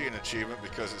would be an achievement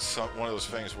because it's one of those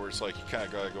things where it's like you kind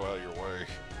of got to go out of your way.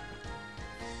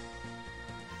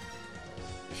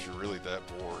 If you're really that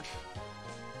bored.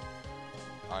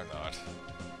 I'm not.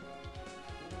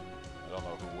 I don't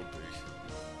know who would be.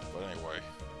 But anyway.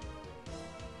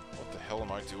 What the hell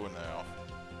am I doing now?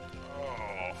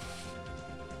 Oh.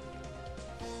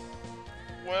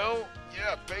 Well,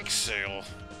 yeah, bake sale.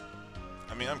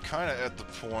 I mean, I'm kind of at the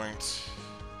point...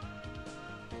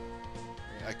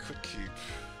 I could keep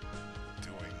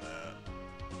doing that.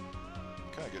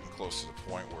 I'm kind of getting close to the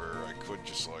point where I could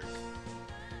just, like,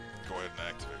 go ahead and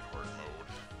activate hard mode.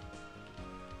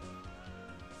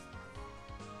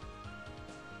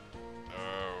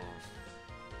 Oh.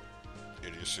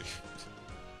 Idiocy.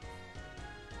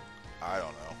 I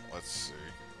don't know. Let's see.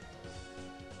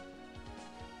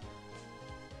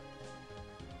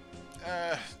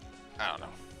 I don't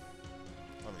know.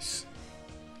 Let me see.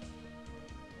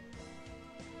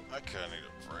 I kinda need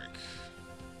a break.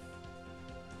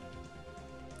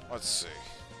 Let's see.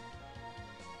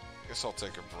 I guess I'll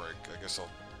take a break. I guess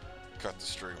I'll cut the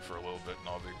stream for a little bit and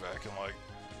I'll be back in like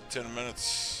 10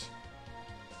 minutes.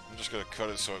 I'm just gonna cut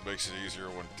it so it makes it easier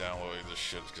when downloading this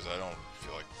shit because I don't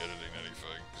feel like editing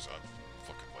anything because I'm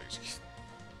fucking lazy.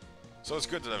 So it's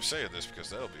good that I'm saying this because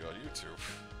that'll be on YouTube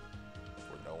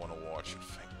where no one will watch it.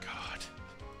 Thank God.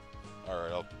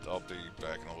 Alright, I'll be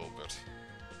back in a little bit.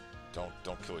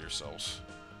 Don't kill yourselves.